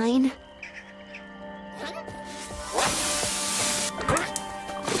good sign.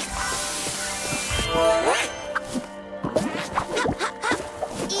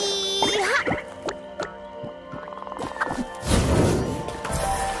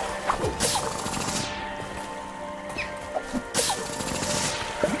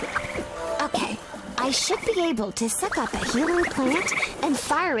 I should be able to suck up a healing plant and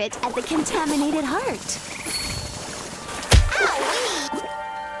fire it at the contaminated heart.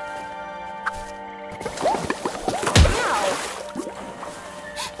 Ow!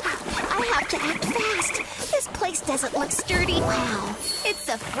 I have to act fast. This place doesn't look sturdy. Wow, it's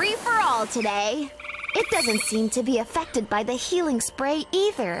a free-for-all today. It doesn't seem to be affected by the healing spray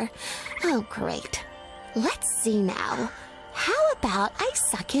either. Oh, great. Let's see now. How about I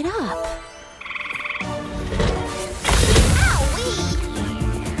suck it up?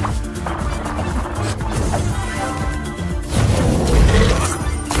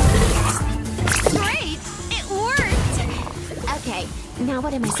 Great! It worked! Okay, now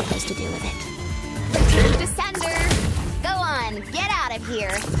what am I supposed to do with it? Turn to sender! Go on, get out of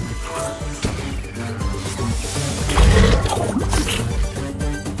here!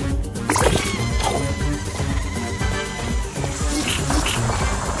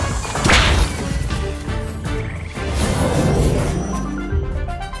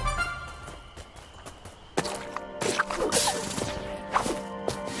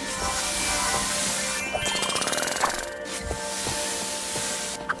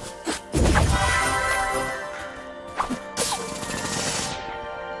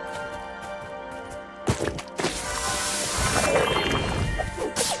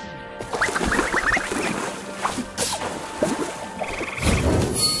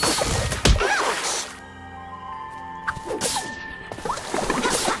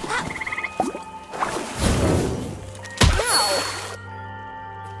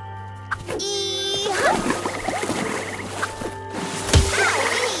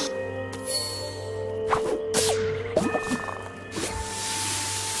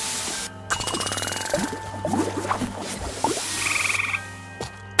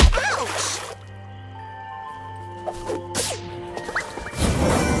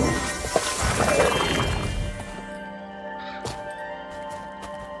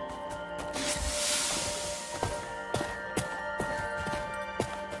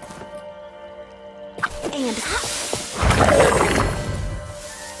 And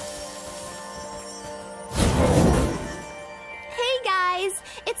hey guys,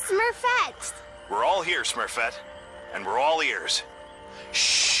 it's Smurfette. We're all here, Smurfette, and we're all ears.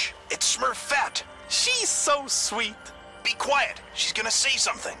 Shh! It's Smurfette. She's so sweet. Be quiet. She's gonna say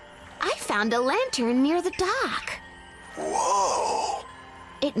something. I found a lantern near the dock. Whoa!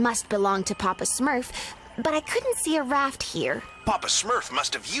 It must belong to Papa Smurf, but I couldn't see a raft here. Papa Smurf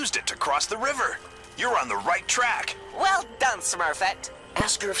must have used it to cross the river. You're on the right track. Well done, Smurfette.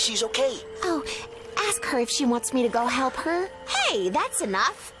 Ask her if she's okay. Oh, ask her if she wants me to go help her. Hey, that's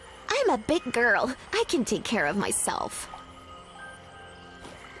enough. I'm a big girl. I can take care of myself.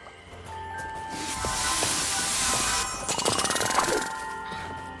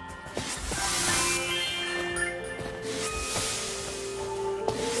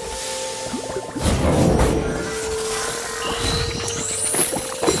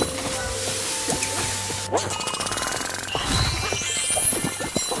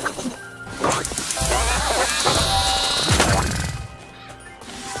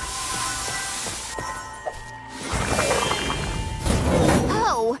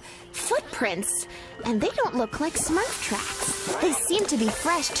 And they don't look like Smurf tracks. They seem to be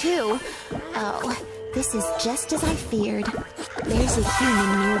fresh, too. Oh, this is just as I feared. There's a human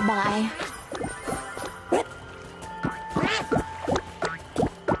nearby.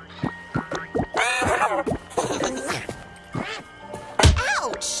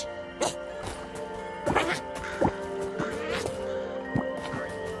 Ouch!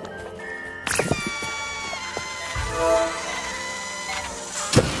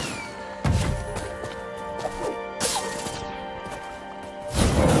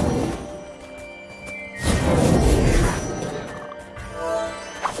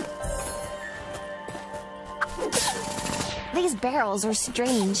 These barrels are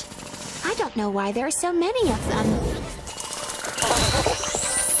strange. I don't know why there are so many of them.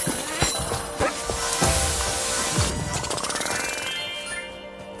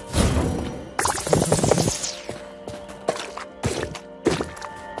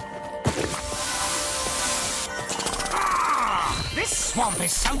 This swamp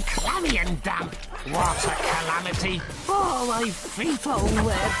is so clammy and damp. What a calamity. Oh, my feet are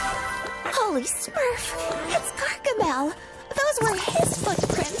wet. Holy Smurf! It's Gargamel! Those were his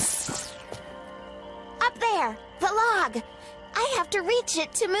footprints! Up there! The log! I have to reach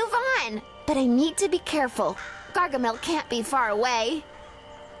it to move on! But I need to be careful. Gargamel can't be far away.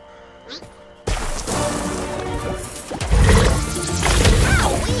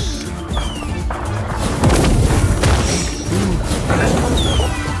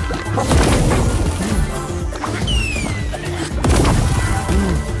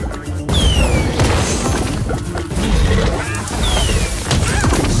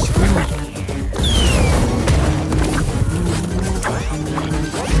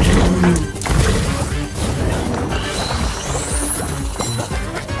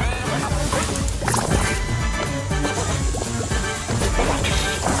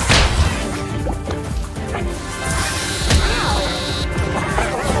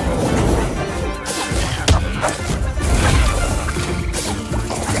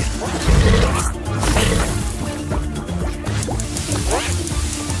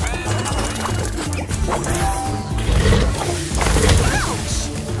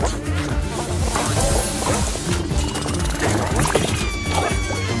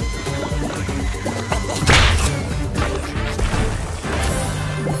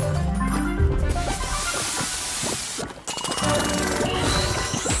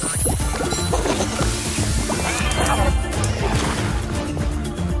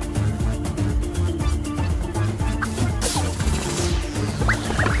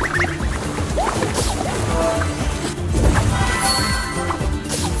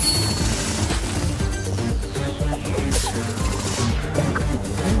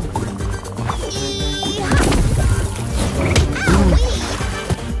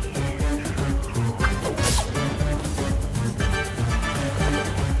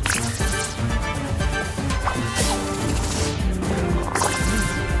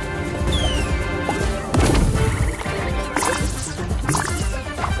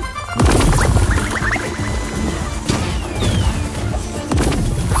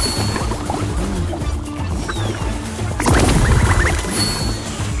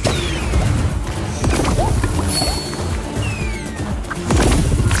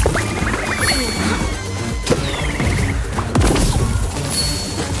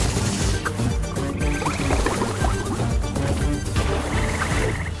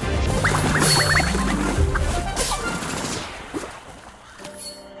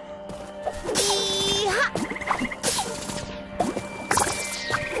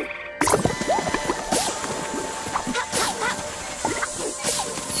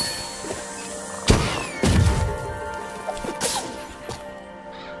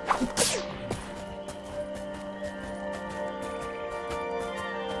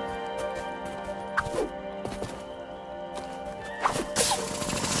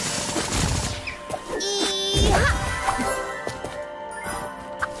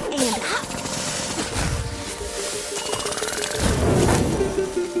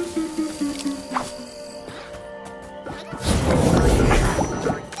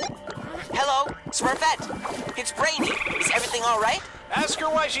 Smurfette, it's Brainy. Is everything all right? Ask her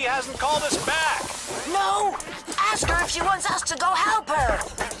why she hasn't called us back. No! Ask her if she wants us to go help her.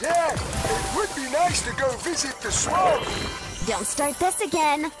 Yeah, it would be nice to go visit the swamp. Don't start this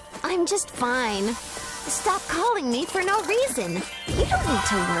again. I'm just fine. Stop calling me for no reason. You don't need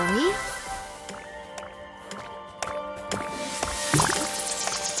to worry.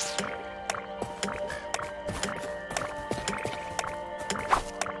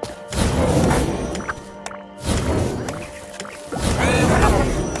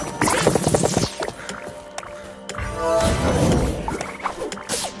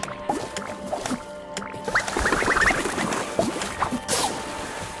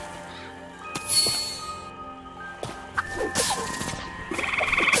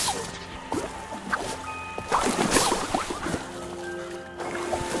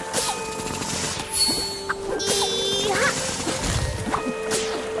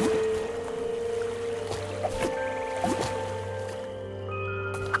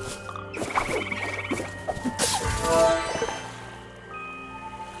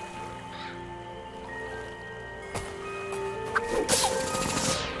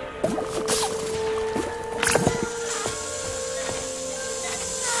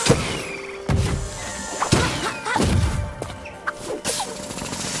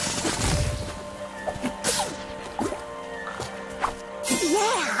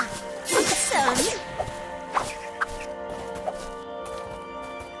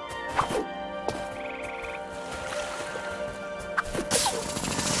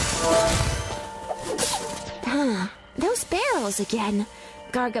 again.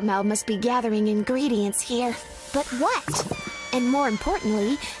 Gargamel must be gathering ingredients here. But what? And more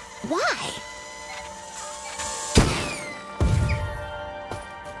importantly, why?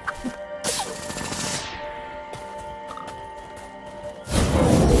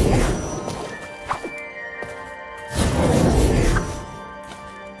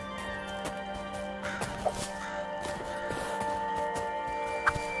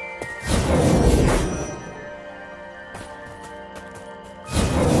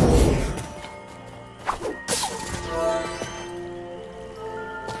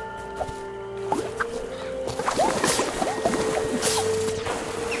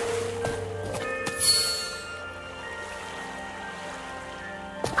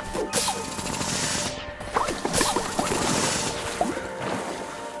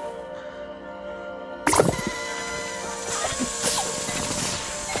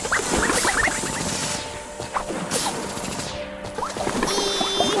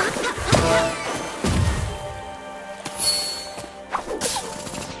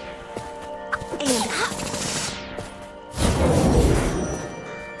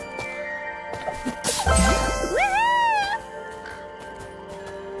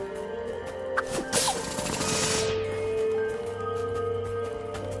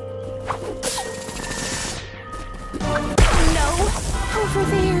 Over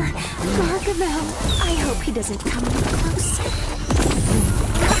there! Gargamel! I hope he doesn't come any closer.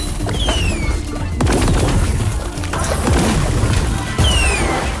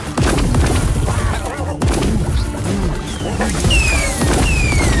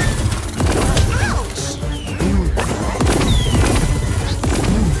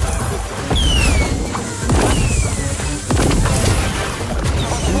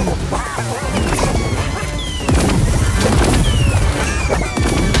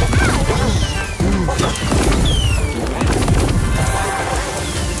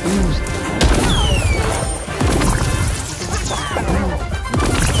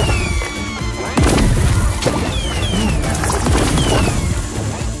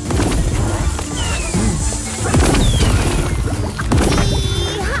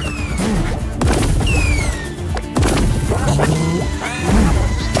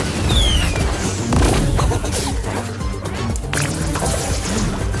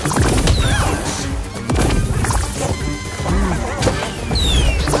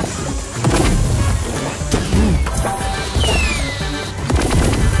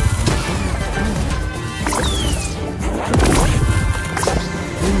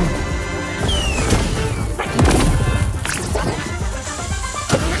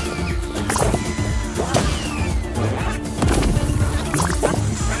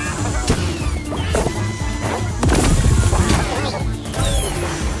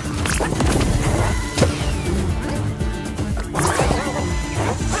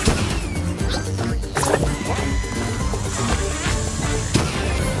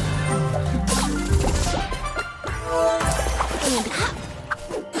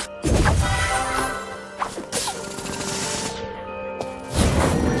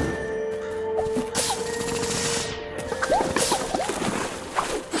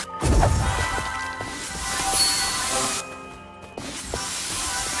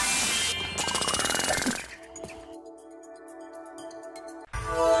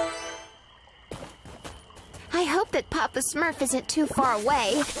 I hope that Papa Smurf isn't too far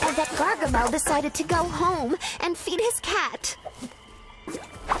away, and that Gargamel decided to go home and feed his cat.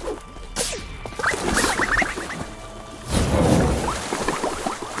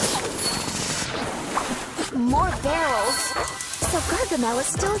 More barrels! So Gargamel is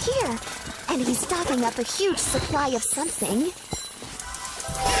still here, and he's stocking up a huge supply of something.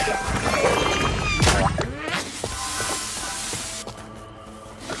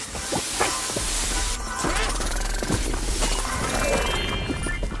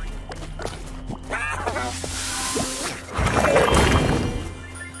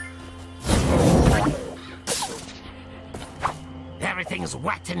 Everything's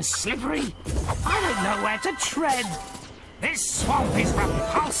wet and slippery. I don't know where to tread. This swamp is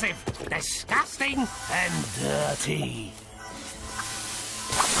repulsive, disgusting, and dirty.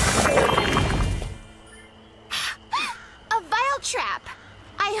 A vile trap!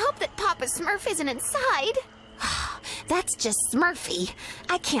 I hope that Papa Smurf isn't inside. That's just Smurfy.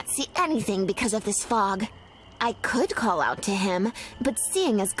 I can't see anything because of this fog. I could call out to him, but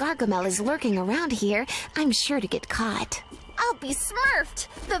seeing as Gargamel is lurking around here, I'm sure to get caught. I'll be smurfed!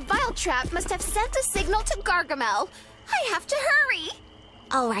 The vile trap must have sent a signal to Gargamel. I have to hurry!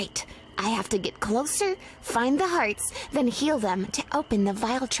 Alright, I have to get closer, find the hearts, then heal them to open the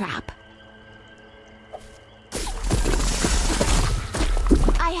vile trap.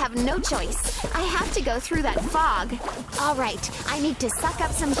 have no choice. I have to go through that fog. All right, I need to suck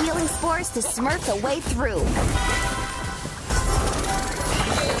up some healing spores to smurf the way through.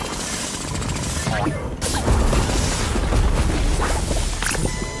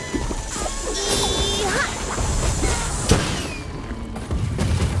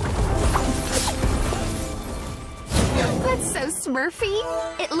 That's so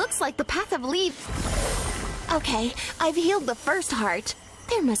Smurfy. It looks like the path of leaf. Okay, I've healed the first heart.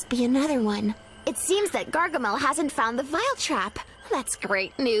 There must be another one. It seems that Gargamel hasn't found the Vile Trap. That's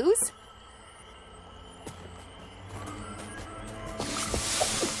great news.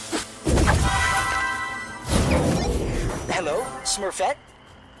 Hello, Smurfette?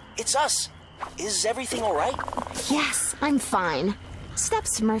 It's us. Is everything all right? Yes, I'm fine. Stop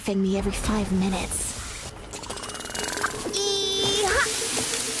smurfing me every 5 minutes.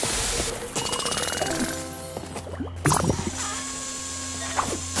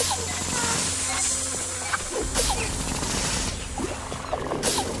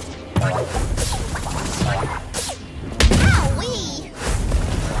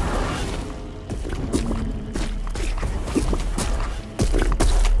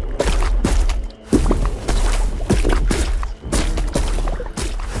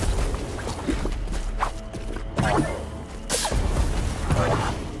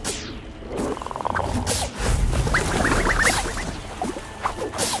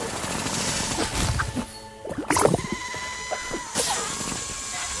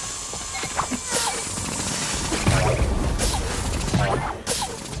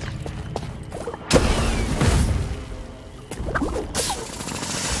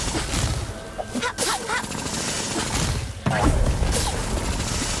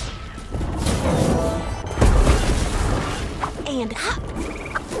 And hop.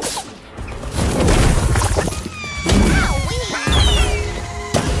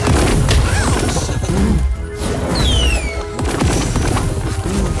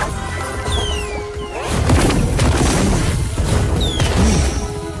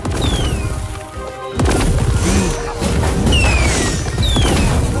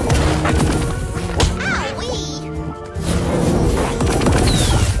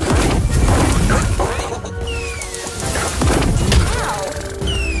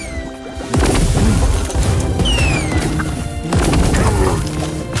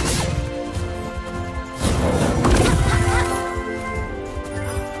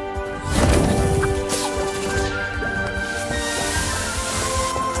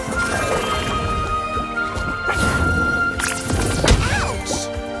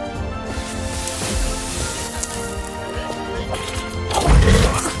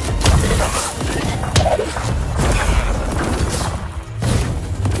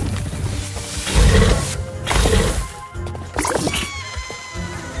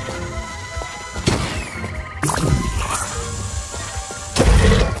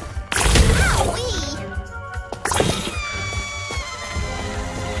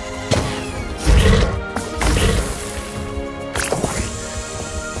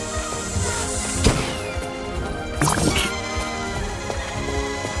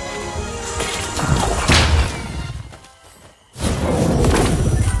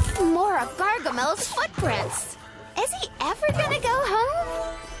 Footprints. Is he ever gonna go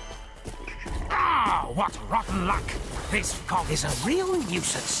home? Ah, what rotten luck. This fog is a real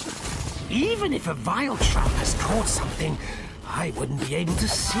nuisance. Even if a Vile Trap has caught something, I wouldn't be able to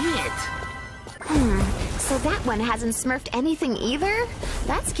see it. So that one hasn't smurfed anything either?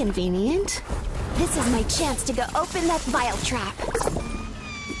 That's convenient. This is my chance to go open that Vile Trap.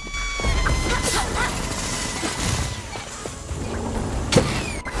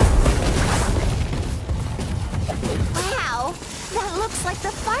 Wow, that looks like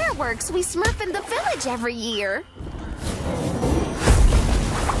the fireworks we smurf in the village every year.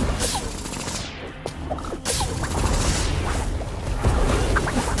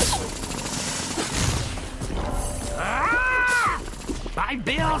 By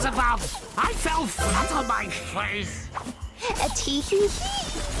Beelzebub, I fell flat on my face. A tee-hee-hee.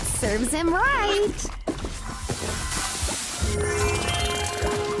 Serves him right.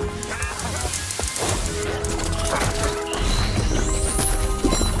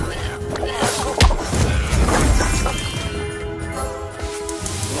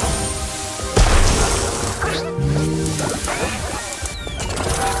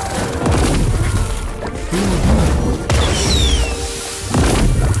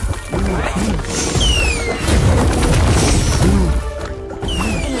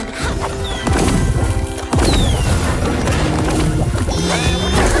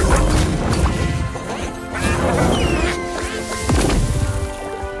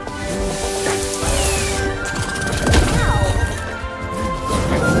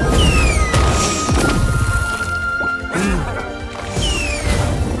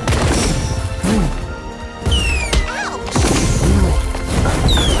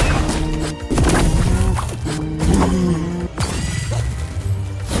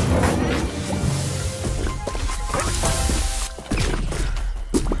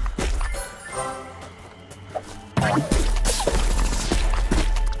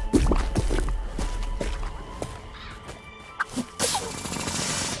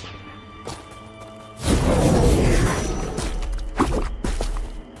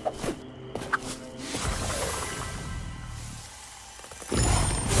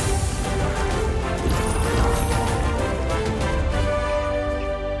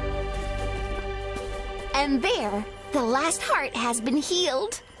 And there, the last heart has been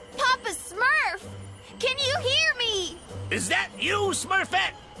healed. Papa Smurf! Can you hear me? Is that you,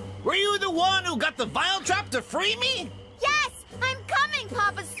 Smurfette? Were you the one who got the Vile Trap to free me? Yes, I'm coming,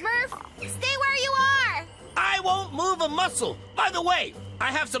 Papa Smurf. Stay where you are. I won't move a muscle. By the way,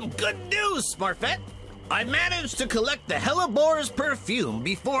 I have some good news, Smurfette. I managed to collect the Hellebor's perfume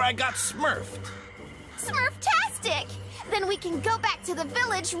before I got smurfed. Smurftastic! Then we can go back to the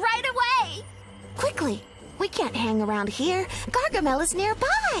village right away. Quickly, we can't hang around here. Gargamel is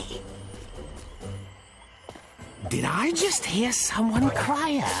nearby. Did I just hear someone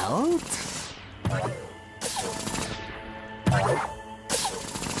cry out?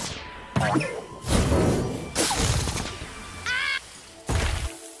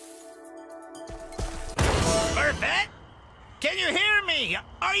 Smurfette? Can you hear me?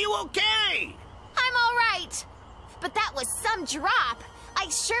 Are you okay? I'm all right. But that was some drop. I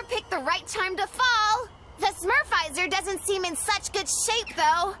sure picked the right time to fall. The Smurfizer doesn't seem in such good shape,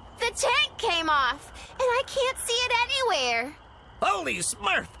 though. The tank came off, and I can't see it anywhere. Holy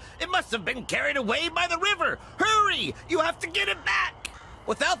Smurf! It must have been carried away by the river! Hurry! You have to get it back!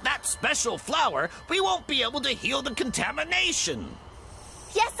 Without that special flower, we won't be able to heal the contamination.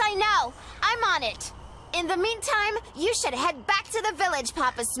 Yes, I know. I'm on it. In the meantime, you should head back to the village,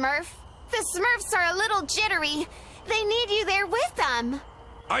 Papa Smurf. The Smurfs are a little jittery. They need you there with them.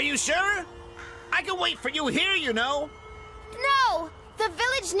 Are you sure? I can wait for you here, you know. No! The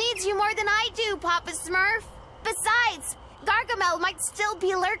village needs you more than I do, Papa Smurf. Besides, Gargamel might still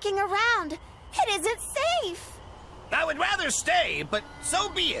be lurking around. It isn't safe. I would rather stay, but so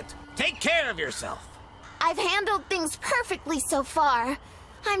be it. Take care of yourself. I've handled things perfectly so far.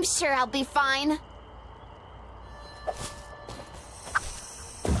 I'm sure I'll be fine.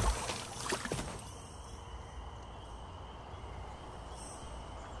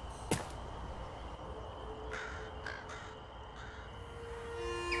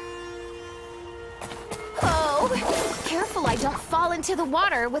 Oh, careful I don't fall into the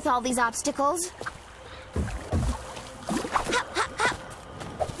water with all these obstacles.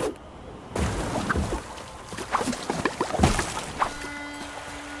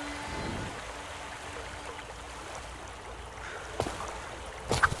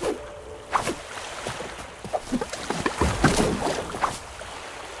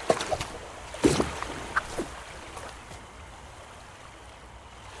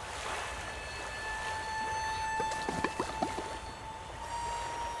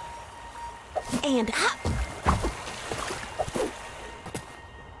 And hop.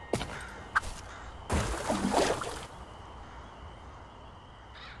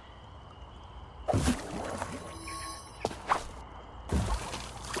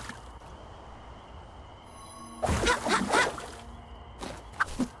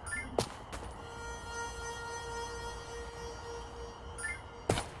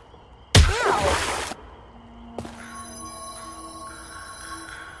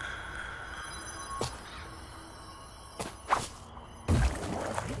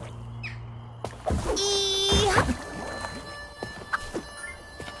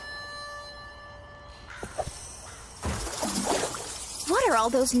 What are all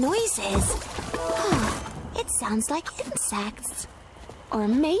those noises? It sounds like insects. Or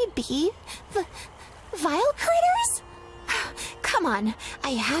maybe vile critters? Come on, I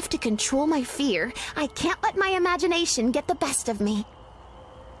have to control my fear. I can't let my imagination get the best of me.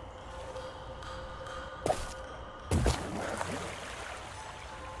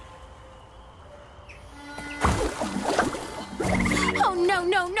 Oh, no,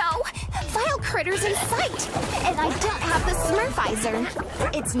 no, no! Vile critters in sight! And I don't have the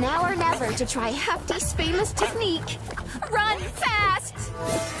Smurfizer. It's now or never to try Hefty's famous technique. Run fast!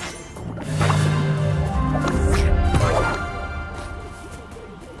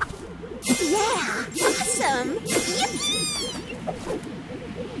 Yeah! Awesome! Yippee!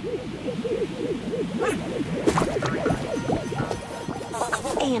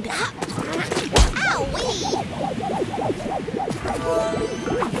 And hop! Owie!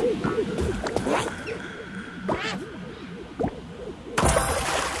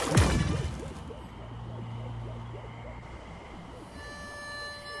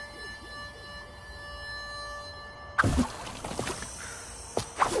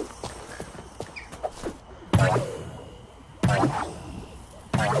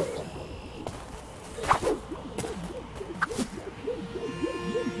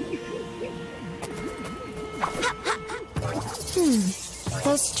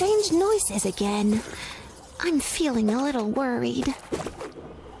 Those strange noises again. I'm feeling a little worried.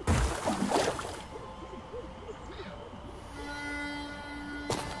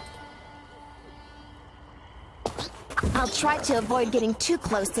 I'll try to avoid getting too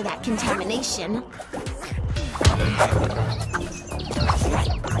close to that contamination.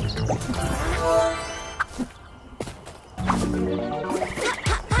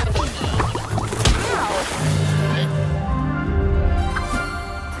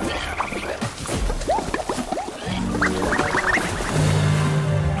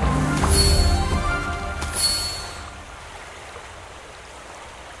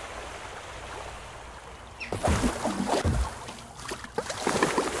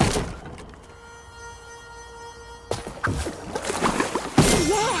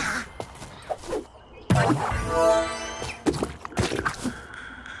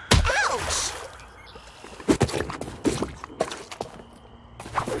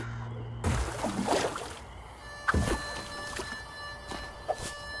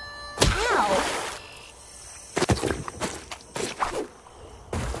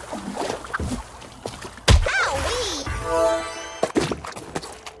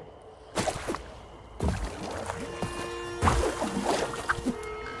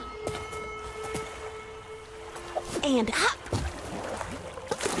 And up.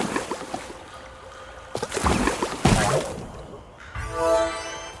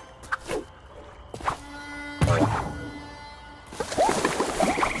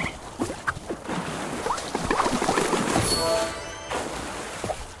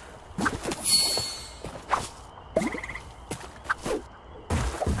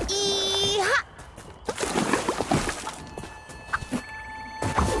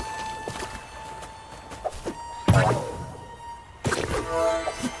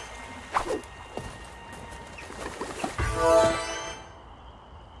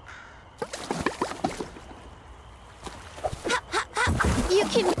 You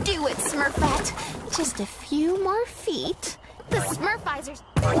can do it, Smurfette. Just a few more feet. The Smurfizers...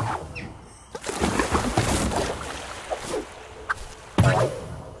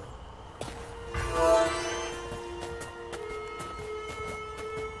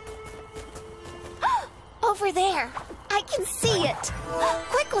 Over there. I can see it.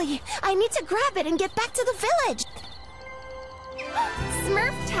 Quickly, I need to grab it and get back to the village.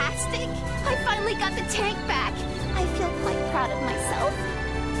 Smurftastic! I finally got the tank back. I feel quite proud of myself.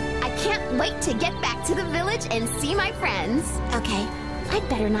 I can't wait to get back to the village and see my friends. Okay, I'd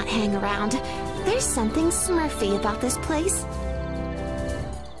better not hang around. There's something Smurfy about this place.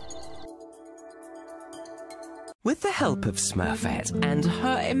 With the help of Smurfette and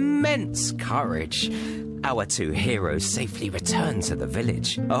her immense courage, our two heroes safely returned to the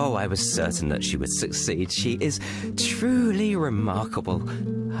village. Oh, I was certain that she would succeed. She is truly remarkable.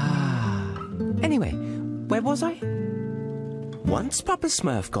 Anyway, where was I? Once Papa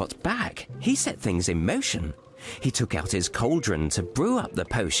Smurf got back, he set things in motion. He took out his cauldron to brew up the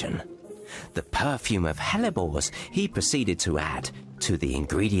potion. The perfume of hellebores he proceeded to add to the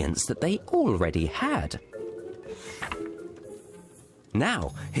ingredients that they already had.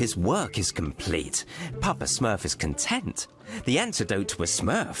 Now his work is complete. Papa Smurf is content. The antidote was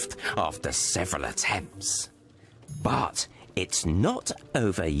smurfed after several attempts. But it's not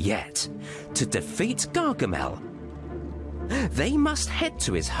over yet. To defeat Gargamel, they must head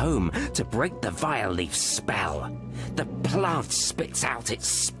to his home to break the Vileaf spell. The plant spits out its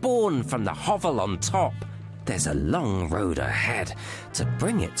spawn from the hovel on top. There's a long road ahead to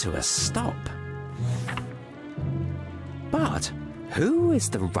bring it to a stop. But who is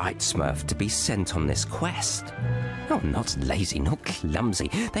the right Smurf to be sent on this quest? Oh, not lazy, not clumsy.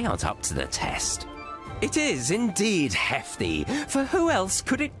 They aren't up to the test. It is indeed Hefty, for who else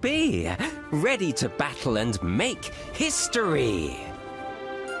could it be? Ready to battle and make history.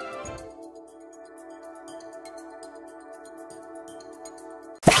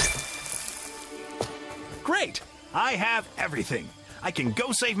 Great! I have everything. I can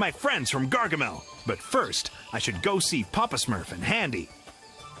go save my friends from Gargamel. But first, I should go see Papa Smurf and Handy.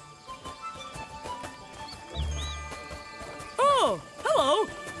 Oh, hello.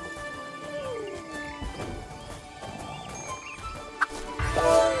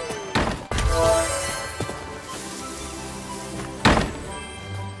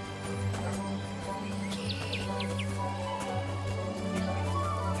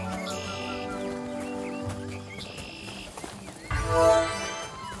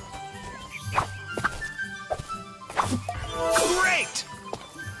 Great!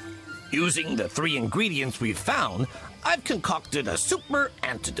 Using the 3 ingredients we've found, I've concocted a super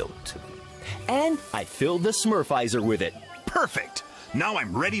antidote. And I filled the Smurfizer with it. Perfect! Now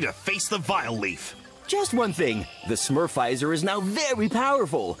I'm ready to face the Vileaf. Just one thing, the Smurfizer is now very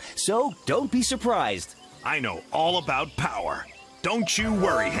powerful, so don't be surprised. I know all about power. Don't you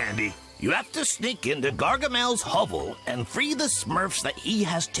worry, Handy. You have to sneak into Gargamel's hovel and free the Smurfs that he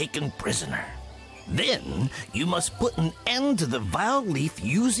has taken prisoner. Then, you must put an end to the Vileaf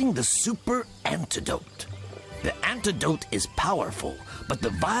using the super antidote. The antidote is powerful, but the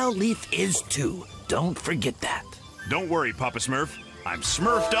Vileaf is too. Don't forget that. Don't worry, Papa Smurf. I'm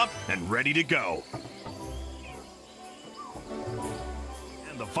smurfed up and ready to go.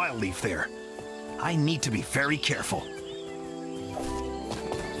 And the Vileaf there. I need to be very careful.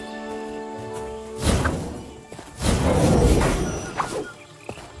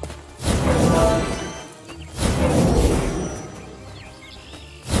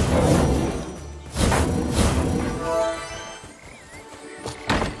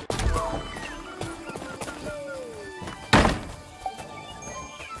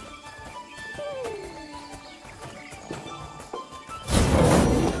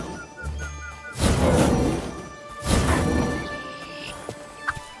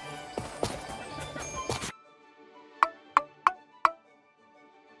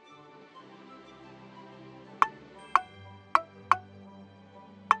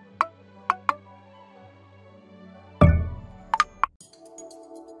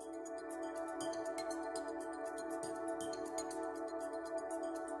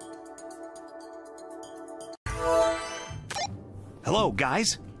 Hello,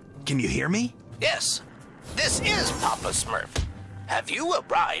 guys. Can you hear me? Yes, this is Papa Smurf. Have you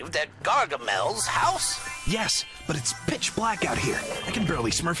arrived at Gargamel's house? Yes, but it's pitch black out here. I can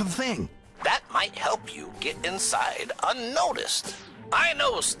barely smurf a thing. That might help you get inside unnoticed. I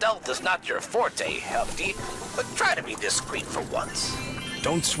know stealth is not your forte, Hefty, but try to be discreet for once.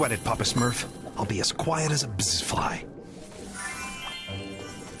 Don't sweat it, Papa Smurf. I'll be as quiet as a bzzfly.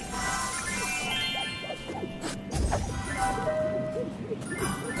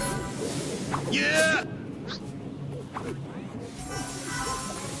 Yeah!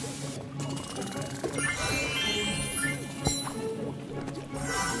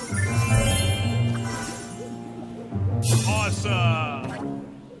 Awesome!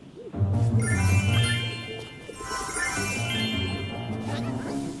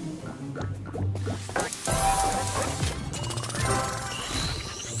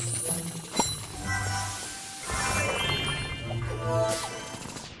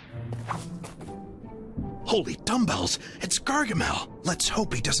 Holy dumbbells! It's Gargamel! Let's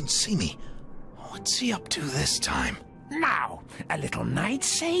hope he doesn't see me. What's he up to this time? Now, a little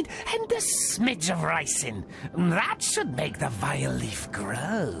nightshade and a smidge of ricin. That should make the Vileaf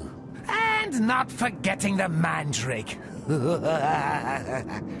grow. And not forgetting the mandrake.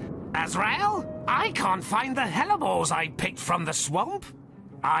 Azrael, I can't find the hellebores I picked from the swamp.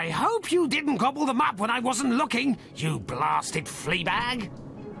 I hope you didn't gobble them up when I wasn't looking, you blasted fleabag.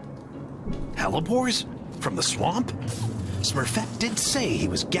 Hellebores? From the swamp? Smurfette did say he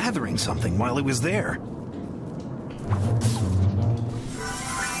was gathering something while he was there.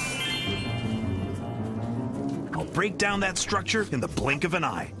 I'll break down that structure in the blink of an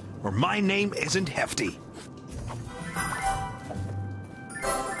eye, or my name isn't Hefty.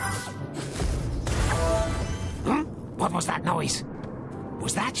 What was that noise?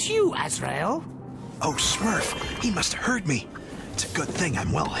 Was that you, Azrael? Oh, Smurf, he must have heard me. It's a good thing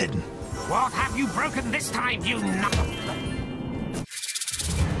I'm well hidden. What have you broken this time, you knuckle?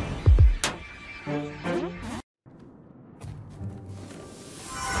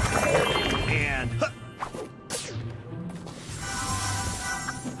 And...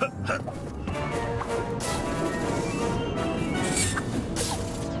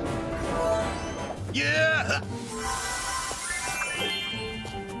 Yeah!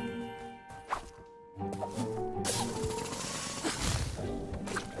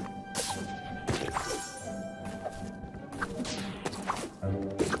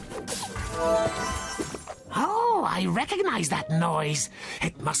 Oh, I recognize that noise.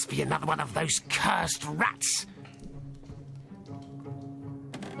 It must be another one of those cursed rats.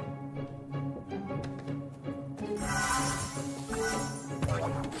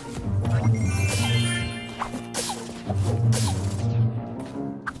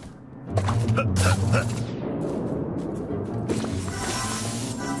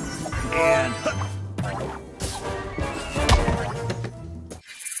 And...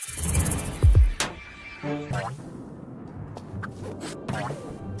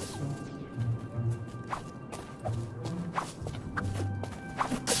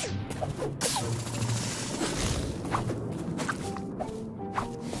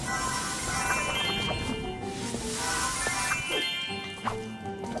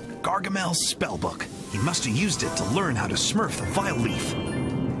 Gargamel's spellbook. He must have used it to learn how to smurf the Vileaf.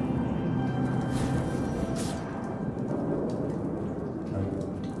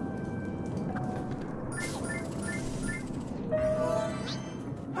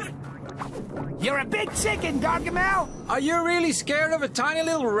 chicken, Gargamel! Are you really scared of a tiny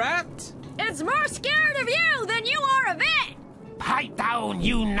little rat? It's more scared of you than you are of it! Pipe down,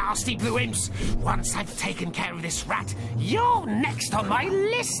 you nasty blue imps. Once I've taken care of this rat, you're next on my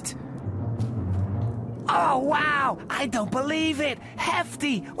list. Oh, wow! I don't believe it!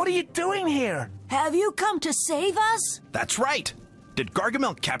 Hefty, what are you doing here? Have you come to save us? That's right. Did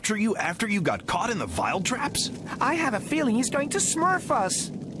Gargamel capture you after you got caught in the Vile traps? I have a feeling he's going to smurf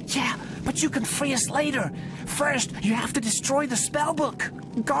us. Yeah, but you can free us later. First, you have to destroy the spellbook.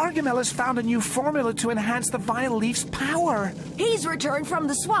 Gargamel has found a new formula to enhance the Vile Leaf's power. He's returned from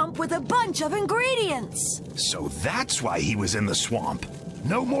the swamp with a bunch of ingredients. So that's why he was in the swamp.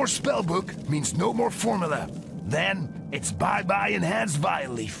 No more spellbook means no more formula. Then it's bye-bye enhanced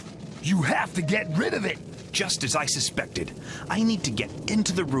Vile Leaf. You have to get rid of it. Just as I suspected. I need to get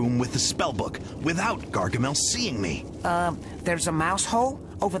into the room with the spellbook without Gargamel seeing me. There's a mouse hole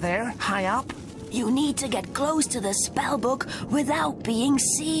over there, high up. You need to get close to the spellbook without being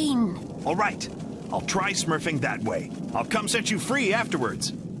seen. All right. I'll try smurfing that way. I'll come set you free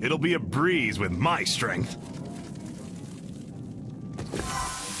afterwards. It'll be a breeze with my strength.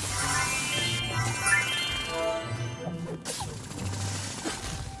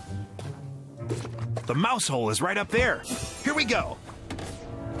 The mouse hole is right up there. Here we go.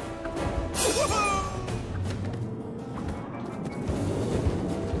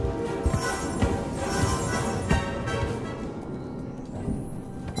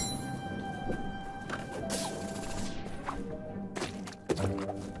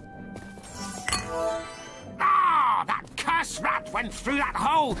 Ah, that cursed rat went through that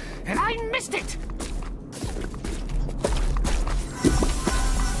hole, and I missed it.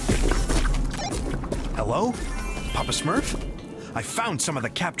 Hello? Papa Smurf? I found some of the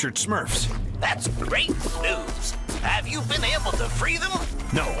captured Smurfs. That's great news. Have you been able to free them?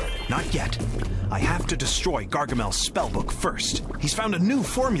 No, not yet. I have to destroy Gargamel's spellbook first. He's found a new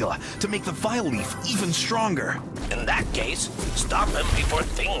formula to make the Vile Leaf even stronger. In that case, stop him before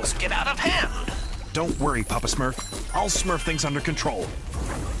things get out of hand. Don't worry, Papa Smurf. I'll smurf things under control.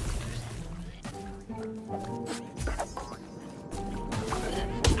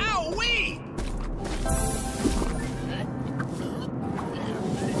 Ow-wee!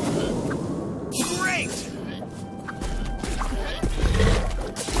 Great!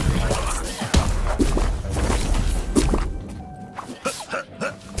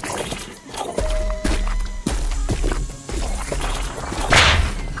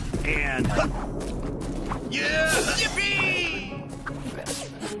 And... Yeah! Yippee!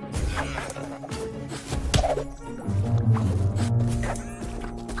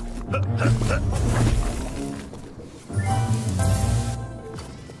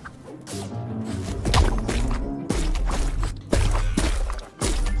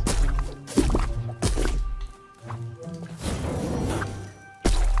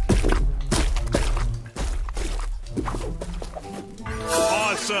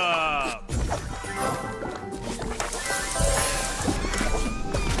 Awesome!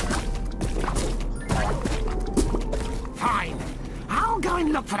 Fine. I'll go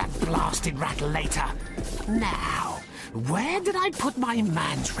and look for that blasted rat later. Now, where did I put my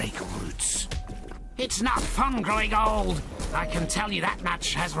mandrake roots? It's not fun growing old. I can tell you that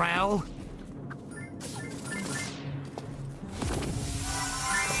much, Hazrael.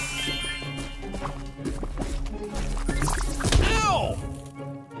 Ow!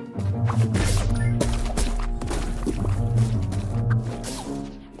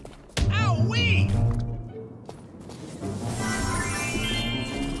 Ow-wee!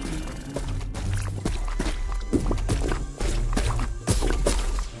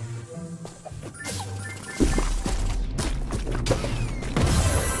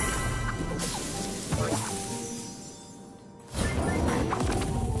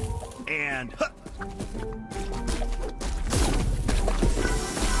 And...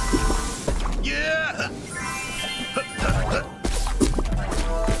 Yeah!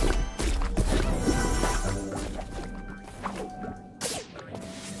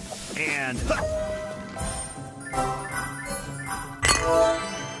 And...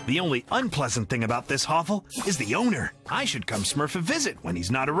 The only unpleasant thing about this hovel is the owner. I should come smurf a visit when he's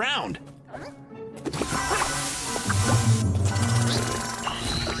not around.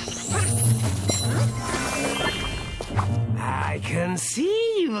 I can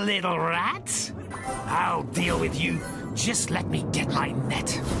see you, little rat. I'll deal with you. Just let me get my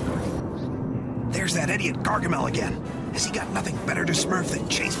net. There's that idiot Gargamel again. Has he got nothing better to smurf than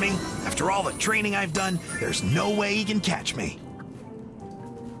chase me? After all the training I've done, there's no way he can catch me.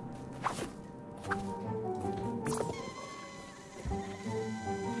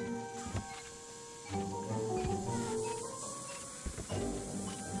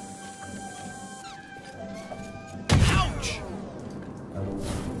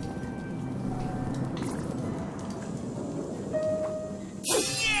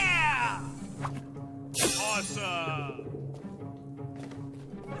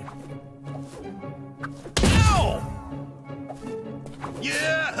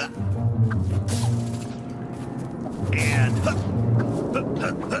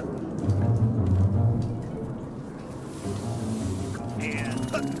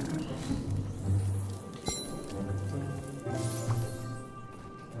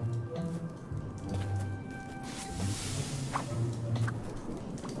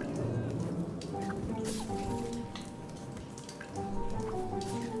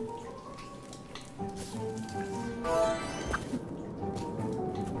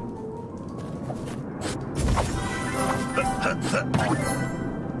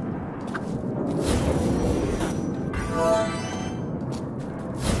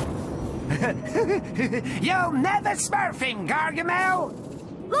 You'll never smurf him, Gargamel!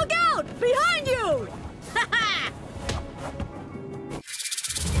 Look out! Behind you!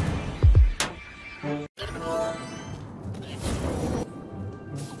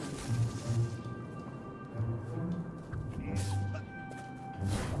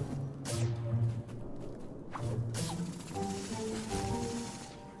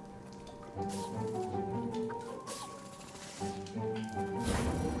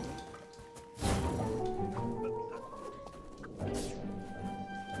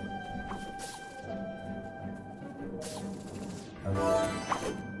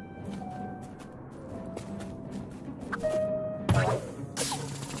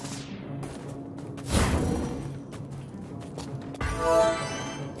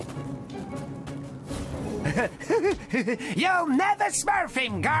 You'll never smurf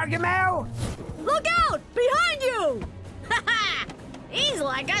him, Gargamel! Look out! Behind you! He's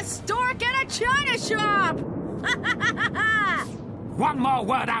like a stork in a china shop! One more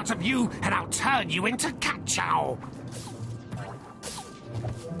word out of you, and I'll turn you into cat chow.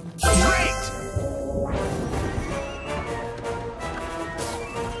 Great!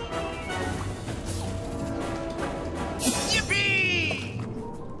 Yippee!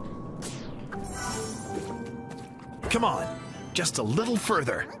 Come on, just a little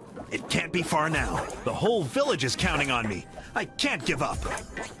further. It can't be far now. The whole village is counting on me. I can't give up.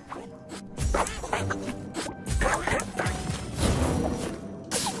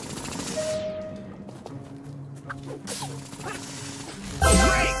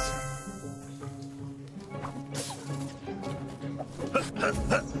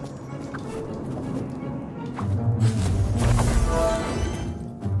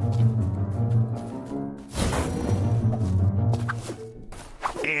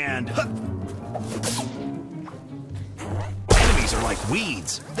 And enemies are like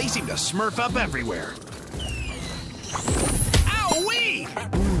weeds. They seem to smurf up everywhere. Ow-wee!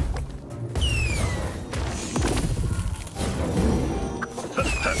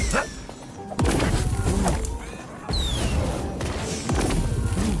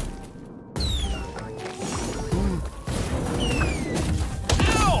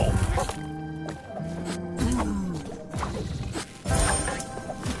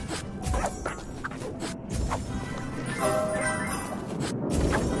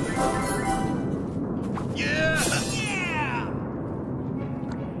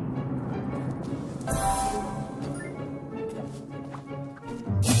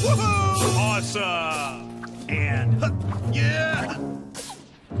 Awesome! And yeah!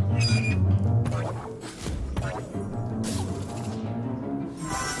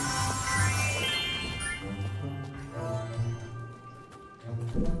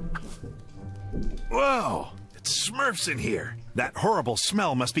 Whoa! It's Smurfs in here. That horrible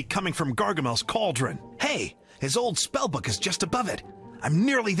smell must be coming from Gargamel's cauldron. Hey, his old spellbook is just above it. I'm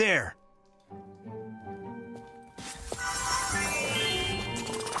nearly there.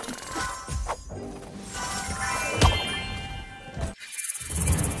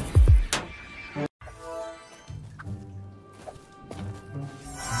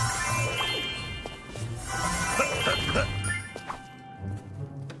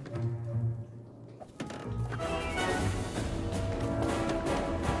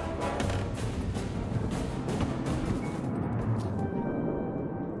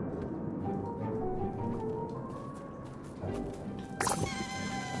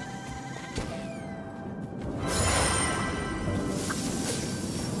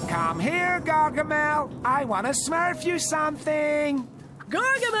 Come here, Gargamel. I want to smurf you something.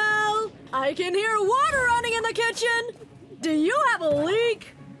 Gargamel! I can hear water running in the kitchen! Do you have a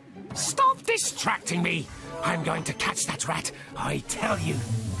leak? Stop distracting me. I'm going to catch that rat, I tell you.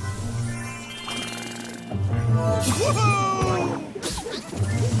 Woohoo!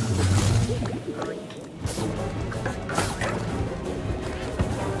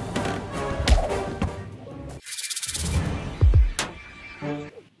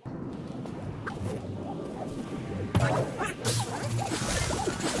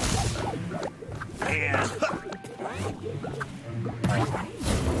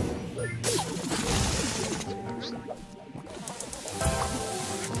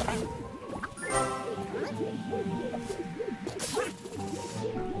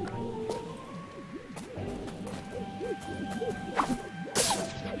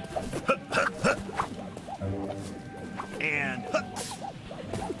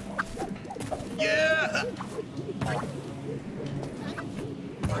 Yeah!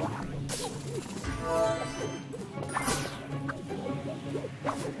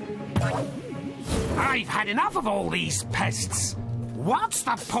 I've had enough of all these pests. What's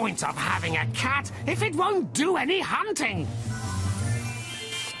the point of having a cat if it won't do any hunting?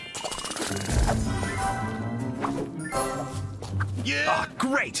 Yeah! Ah,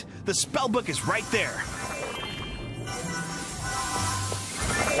 great! The spellbook is right there.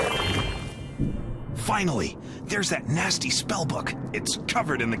 Finally! There's that nasty spellbook. It's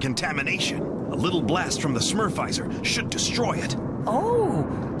covered in the contamination. A little blast from the Smurfizer should destroy it. Oh,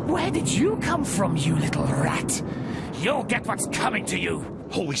 where did you come from, you little rat? You'll get what's coming to you.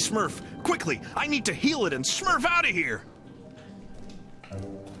 Holy Smurf! Quickly! I need to heal it and Smurf out of here!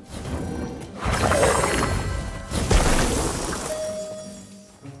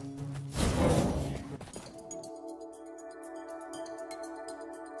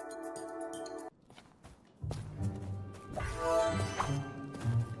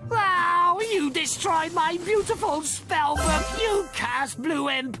 You destroyed my beautiful spellbook, you cursed blue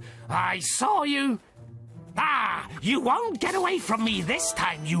imp! I saw you! Ah, you won't get away from me this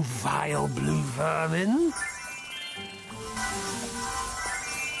time, you vile blue vermin!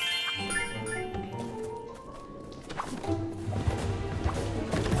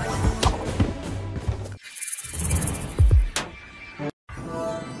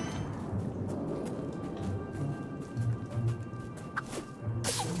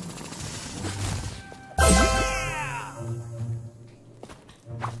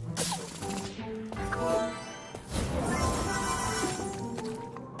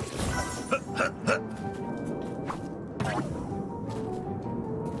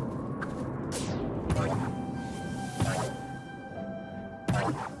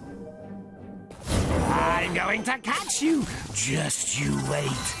 I'm going to catch you. Just you wait.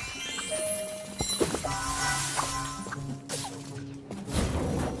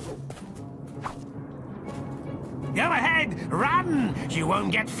 Go ahead, run. You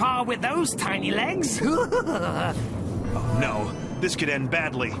won't get far with those tiny legs. Oh no, this could end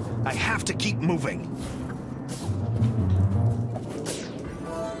badly. I have to keep moving.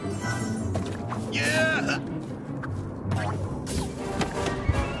 Yeah!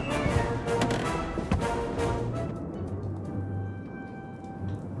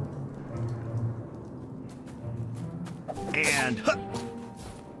 And...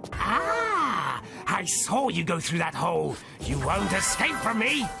 Ah! I saw you go through that hole. You won't escape from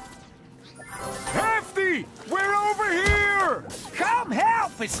me. Hefty! We're over here! Come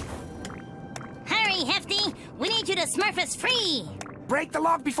help us! Hurry, Hefty! We need you to Smurf us free! Break the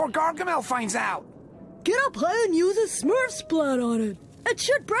lock before Gargamel finds out! Get up high and use a Smurf splat on it. It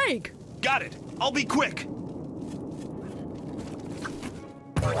should break. Got it! I'll be quick!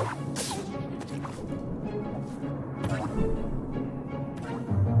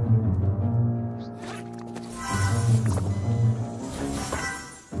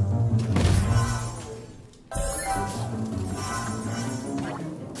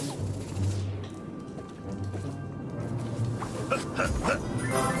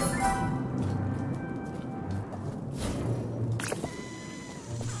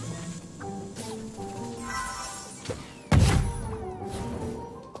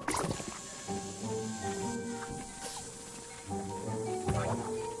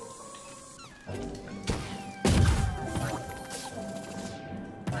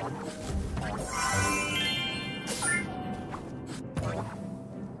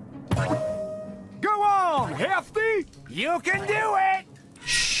 Go on, Hefty! You can do it!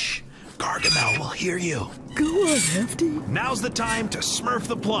 Shh! Gargamel will hear you. Go on, Hefty. Now's the time to Smurf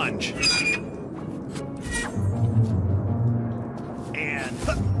the plunge. And...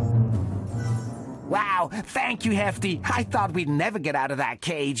 Wow, thank you, Hefty. I thought we'd never get out of that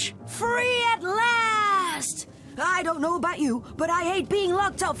cage. Free at last! I don't know about you, but I hate being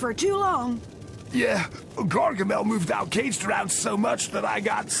locked up for too long. Yeah, Gargamel moved out caged around so much that I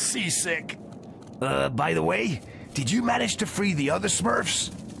got seasick. By the way, did you manage to free the other Smurfs?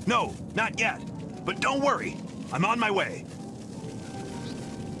 No, not yet. But don't worry, I'm on my way.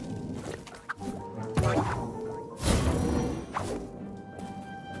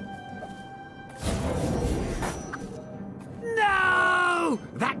 No!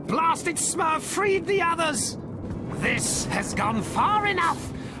 That blasted Smurf freed the others! This has gone far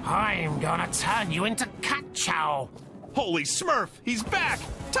enough! I'm gonna turn you into cat chow! Holy Smurf, he's back!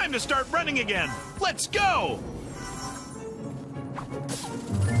 Time to start running again! Let's go!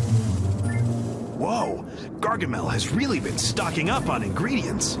 Whoa, Gargamel has really been stocking up on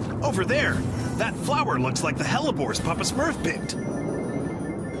ingredients. Over there, that flower looks like the hellebores Papa Smurf picked.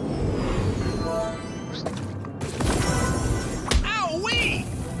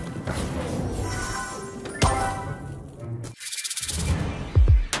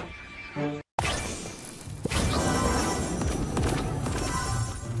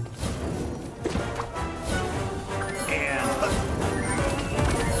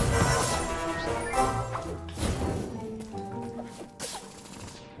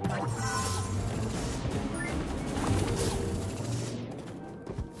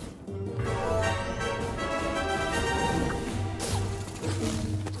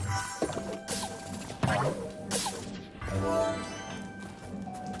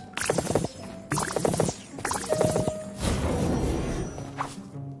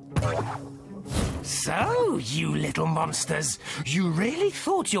 So, you little monsters, you really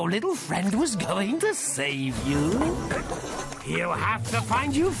thought your little friend was going to save you? He'll have to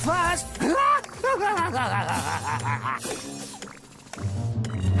find you first.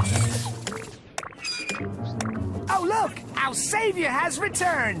 Oh, look! Our savior has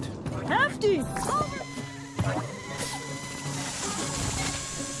returned! Hefty!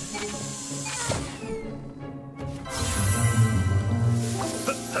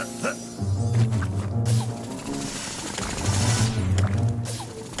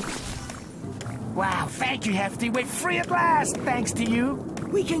 Wow, thank you, Hefty. We're free at last, thanks to you.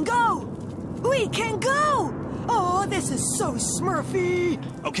 We can go! We can go! Oh, this is so Smurfy!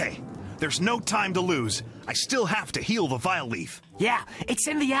 Okay, there's no time to lose. I still have to heal the Vileaf. Yeah, it's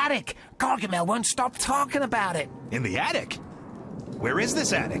in the attic. Gargamel won't stop talking about it. In the attic? Where is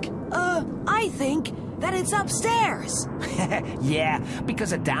this attic? I think that it's upstairs. Yeah,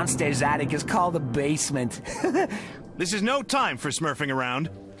 because a downstairs attic is called a basement. This is no time for smurfing around.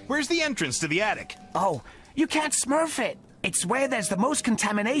 Where's the entrance to the attic? Oh, you can't smurf it. It's where there's the most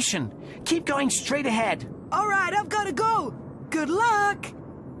contamination. Keep going straight ahead. All right, I've got to go. Good luck.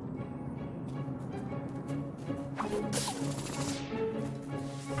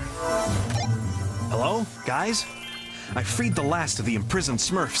 Hello, guys? I freed the last of the imprisoned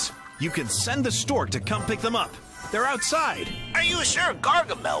Smurfs. You can send the stork to come pick them up. They're outside. Are you sure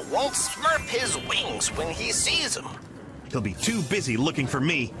Gargamel won't smurf his wings when he sees them? He'll be too busy looking for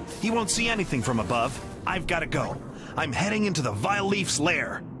me. He won't see anything from above. I've got to go. I'm heading into the Vileaf's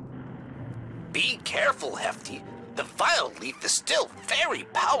lair. Be careful, Hefty. The Vileaf is still very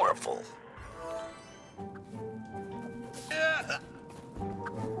powerful.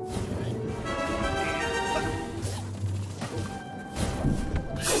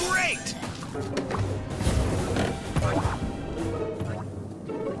 Great!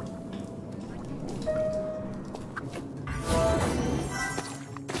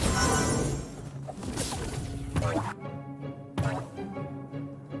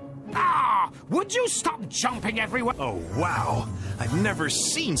 Would you stop jumping everywhere? Oh, wow. I've never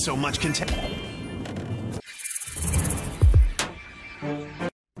seen so much content.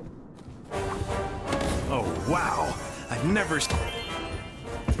 Oh, wow. I've never...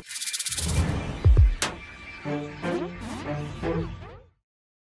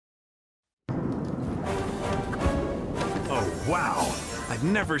 Oh, wow. I've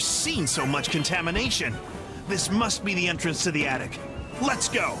never seen so much contamination. This must be the entrance to the attic. Let's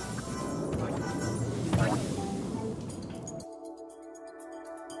go!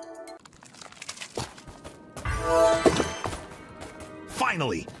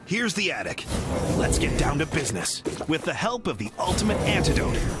 Finally, here's the attic. Let's get down to business. With the help of the ultimate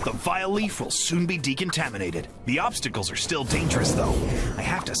antidote, the Vileaf will soon be decontaminated. The obstacles are still dangerous, though. I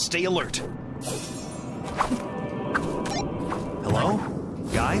have to stay alert. Hello?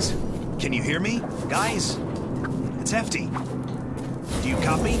 Guys? Can you hear me? Guys? It's Hefty. Do you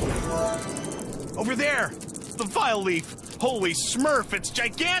copy? Over there! The Vileaf! Holy Smurf, it's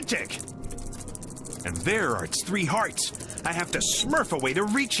gigantic! And there are its 3 hearts. I have to smurf a way to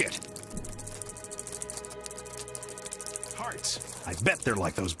reach it. Hearts. I bet they're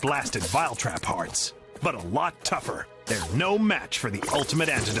like those blasted Viletrap hearts. But a lot tougher. They're no match for the ultimate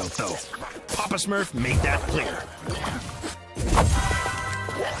antidote, though. Papa Smurf made that clear.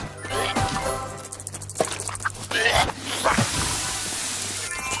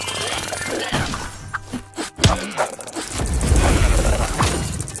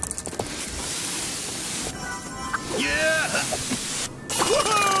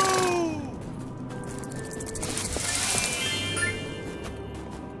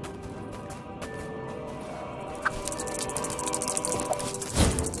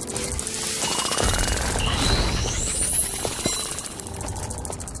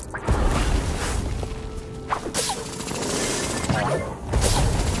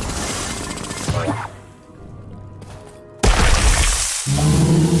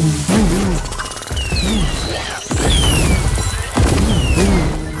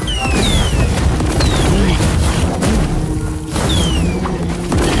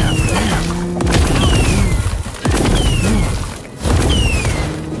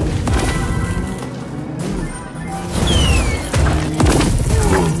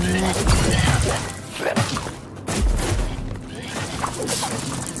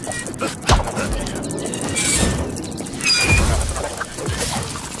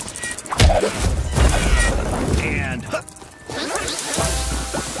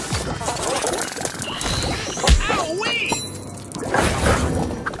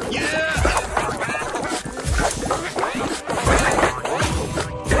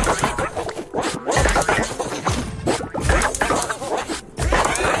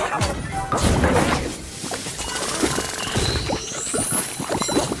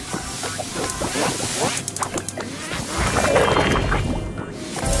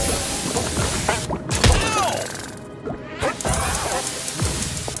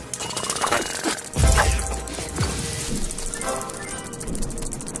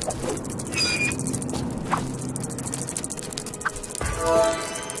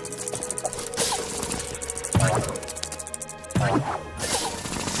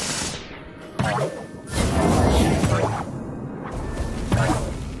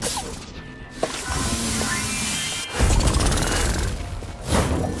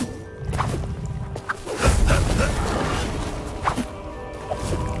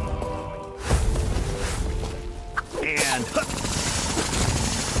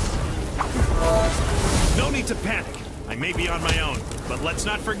 may be on my own, but let's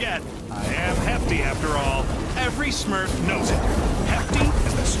not forget, I am Hefty after all. Every Smurf knows it. Hefty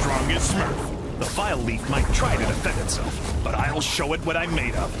is the strongest Smurf. The Vileaf might try to defend itself, but I'll show it what I'm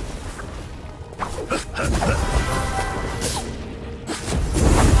made of.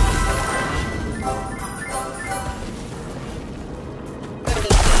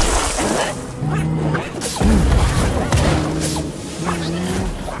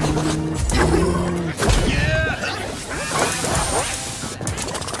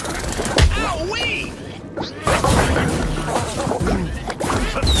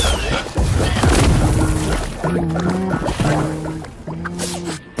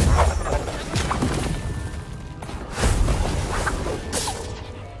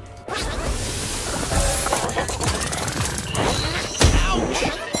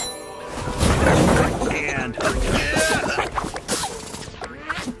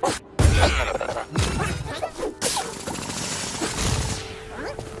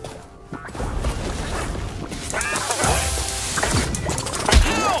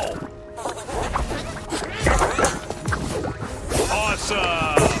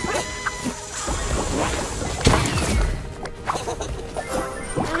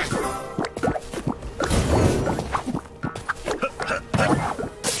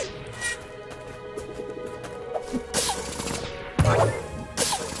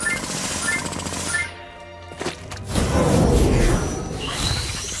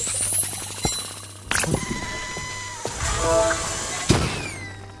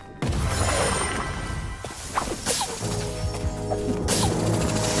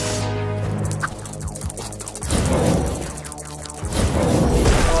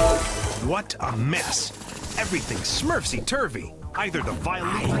 What a mess. Everything's Smurfsy-turvy. Either the Vileaf...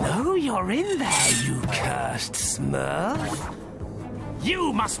 I know you're in there, you cursed Smurf.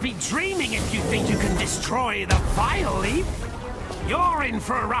 You must be dreaming if you think you can destroy the Vileaf. You're in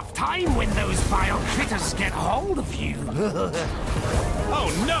for a rough time when those vile critters get hold of you.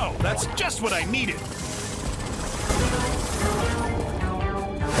 Oh no, that's just what I needed.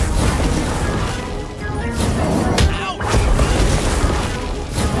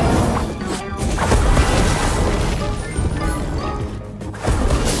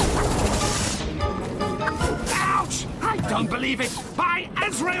 Don't believe it! By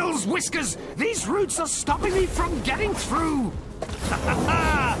Azrael's whiskers! These roots are stopping me from getting through!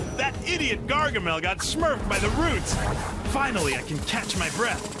 That idiot Gargamel got smurfed by the roots! Finally, I can catch my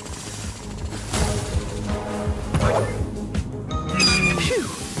breath. Phew!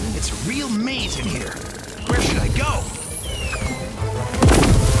 It's a real maze in here. Where should I go?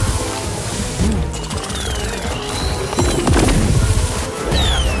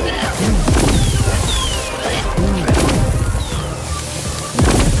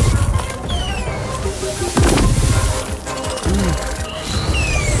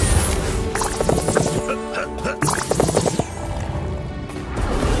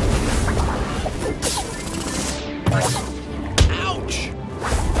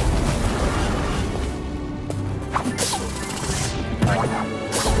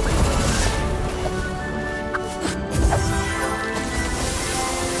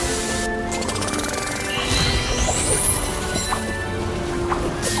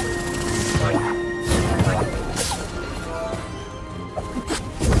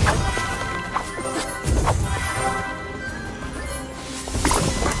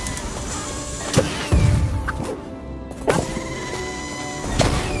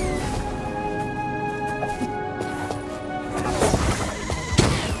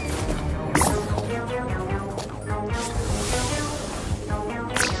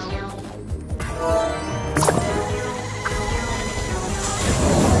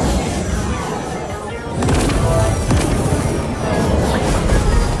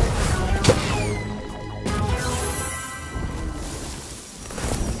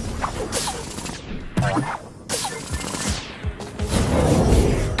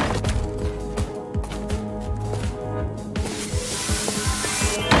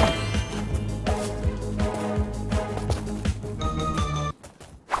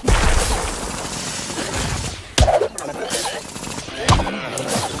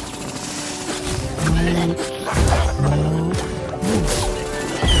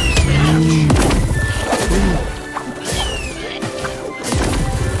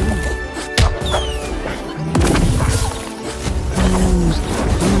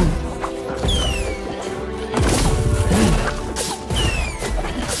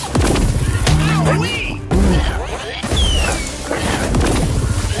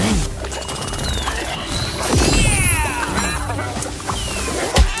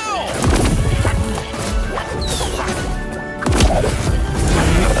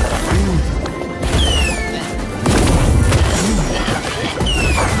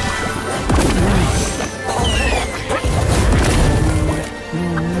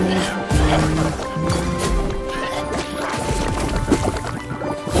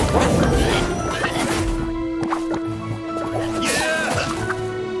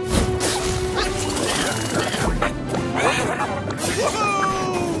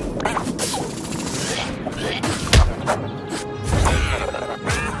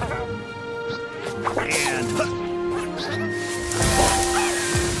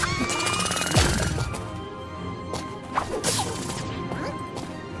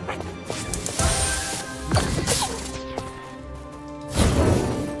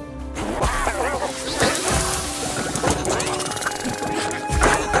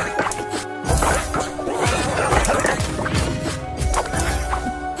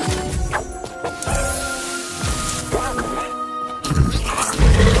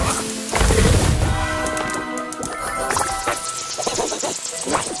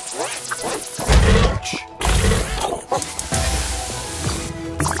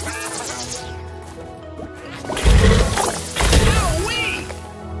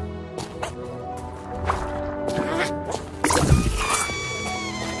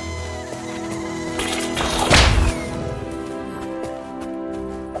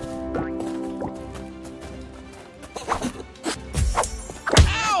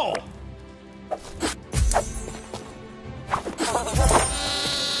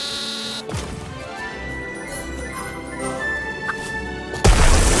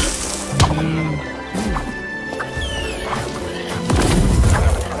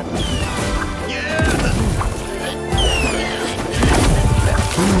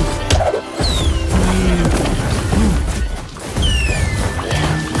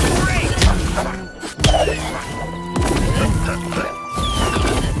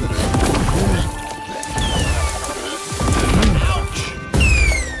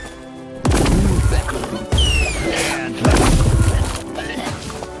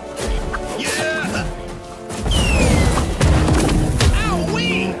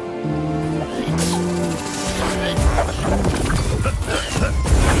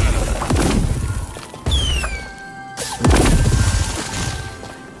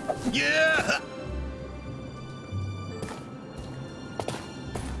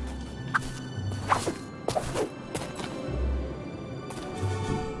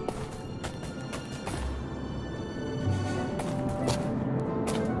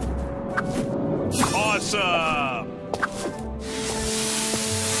 Awesome!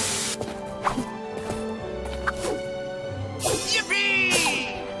 Yippee!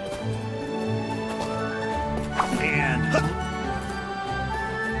 And...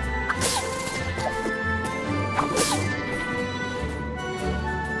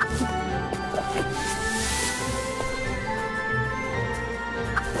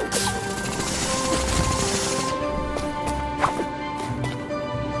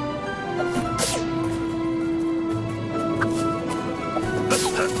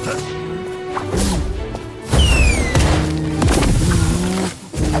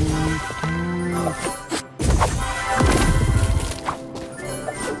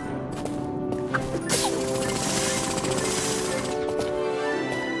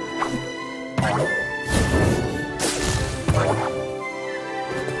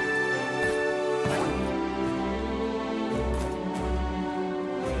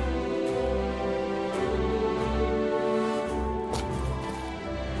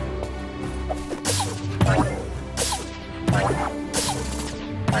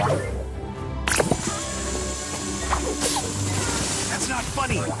 That's not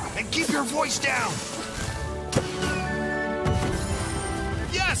funny! And keep your voice down!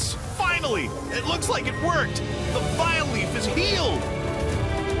 Yes! Finally! It looks like it worked! The Vileaf is healed!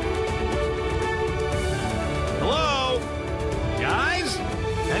 Hello? Guys?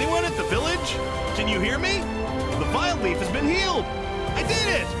 Anyone at the village? Can you hear me? The Vileaf has been healed! I did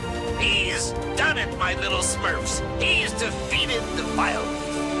it! He's done it, my little Smurfs. He's defeated the Vileaf.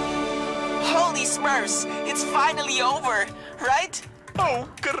 Holy Smurfs, it's finally over, right? Oh,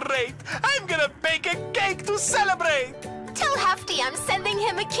 great! I'm gonna bake a cake to celebrate! Tell Hefty I'm sending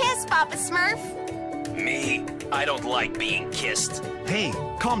him a kiss, Papa Smurf. Me? I don't like being kissed. Hey,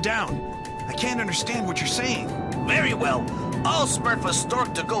 calm down. I can't understand what you're saying. Very well. I'll Smurf a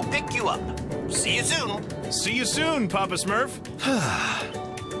stork to go pick you up. See you soon. See you soon, Papa Smurf.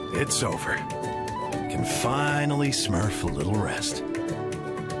 It's over. Can finally Smurf a little rest.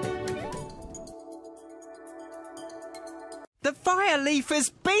 The Vileaf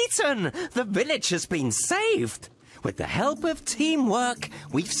is beaten! The village has been saved! With the help of teamwork,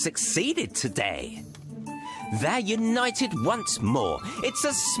 we've succeeded today. They're united once more. It's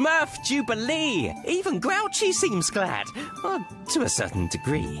a Smurf Jubilee! Even Grouchy seems glad, to a certain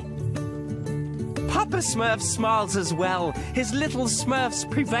degree. Papa Smurf smiles as well. His little Smurfs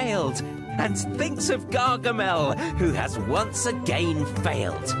prevailed, and thinks of Gargamel, who has once again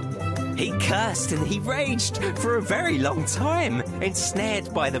failed. He cursed and he raged for a very long time,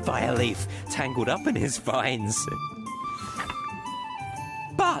 ensnared by the Vileaf, tangled up in his vines.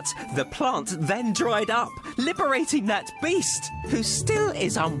 But the plant then dried up, liberating that beast, who still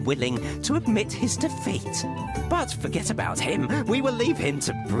is unwilling to admit his defeat. But forget about him, we will leave him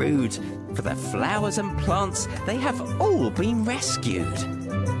to brood. For the flowers and plants, they have all been rescued.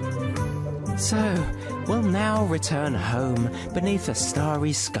 So, we'll now return home beneath a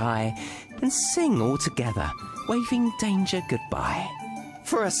starry sky and sing all together, waving danger goodbye.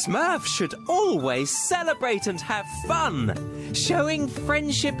 For a Smurf should always celebrate and have fun, showing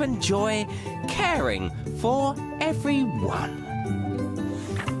friendship and joy, caring for everyone.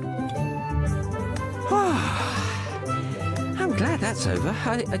 I'm glad that's over.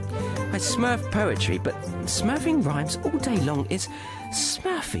 I Smurf poetry, but smurfing rhymes all day long is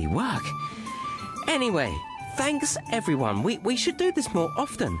Smurfy work. Anyway, thanks everyone. We should do this more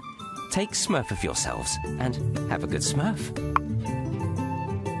often. Take Smurf of yourselves and have a good Smurf.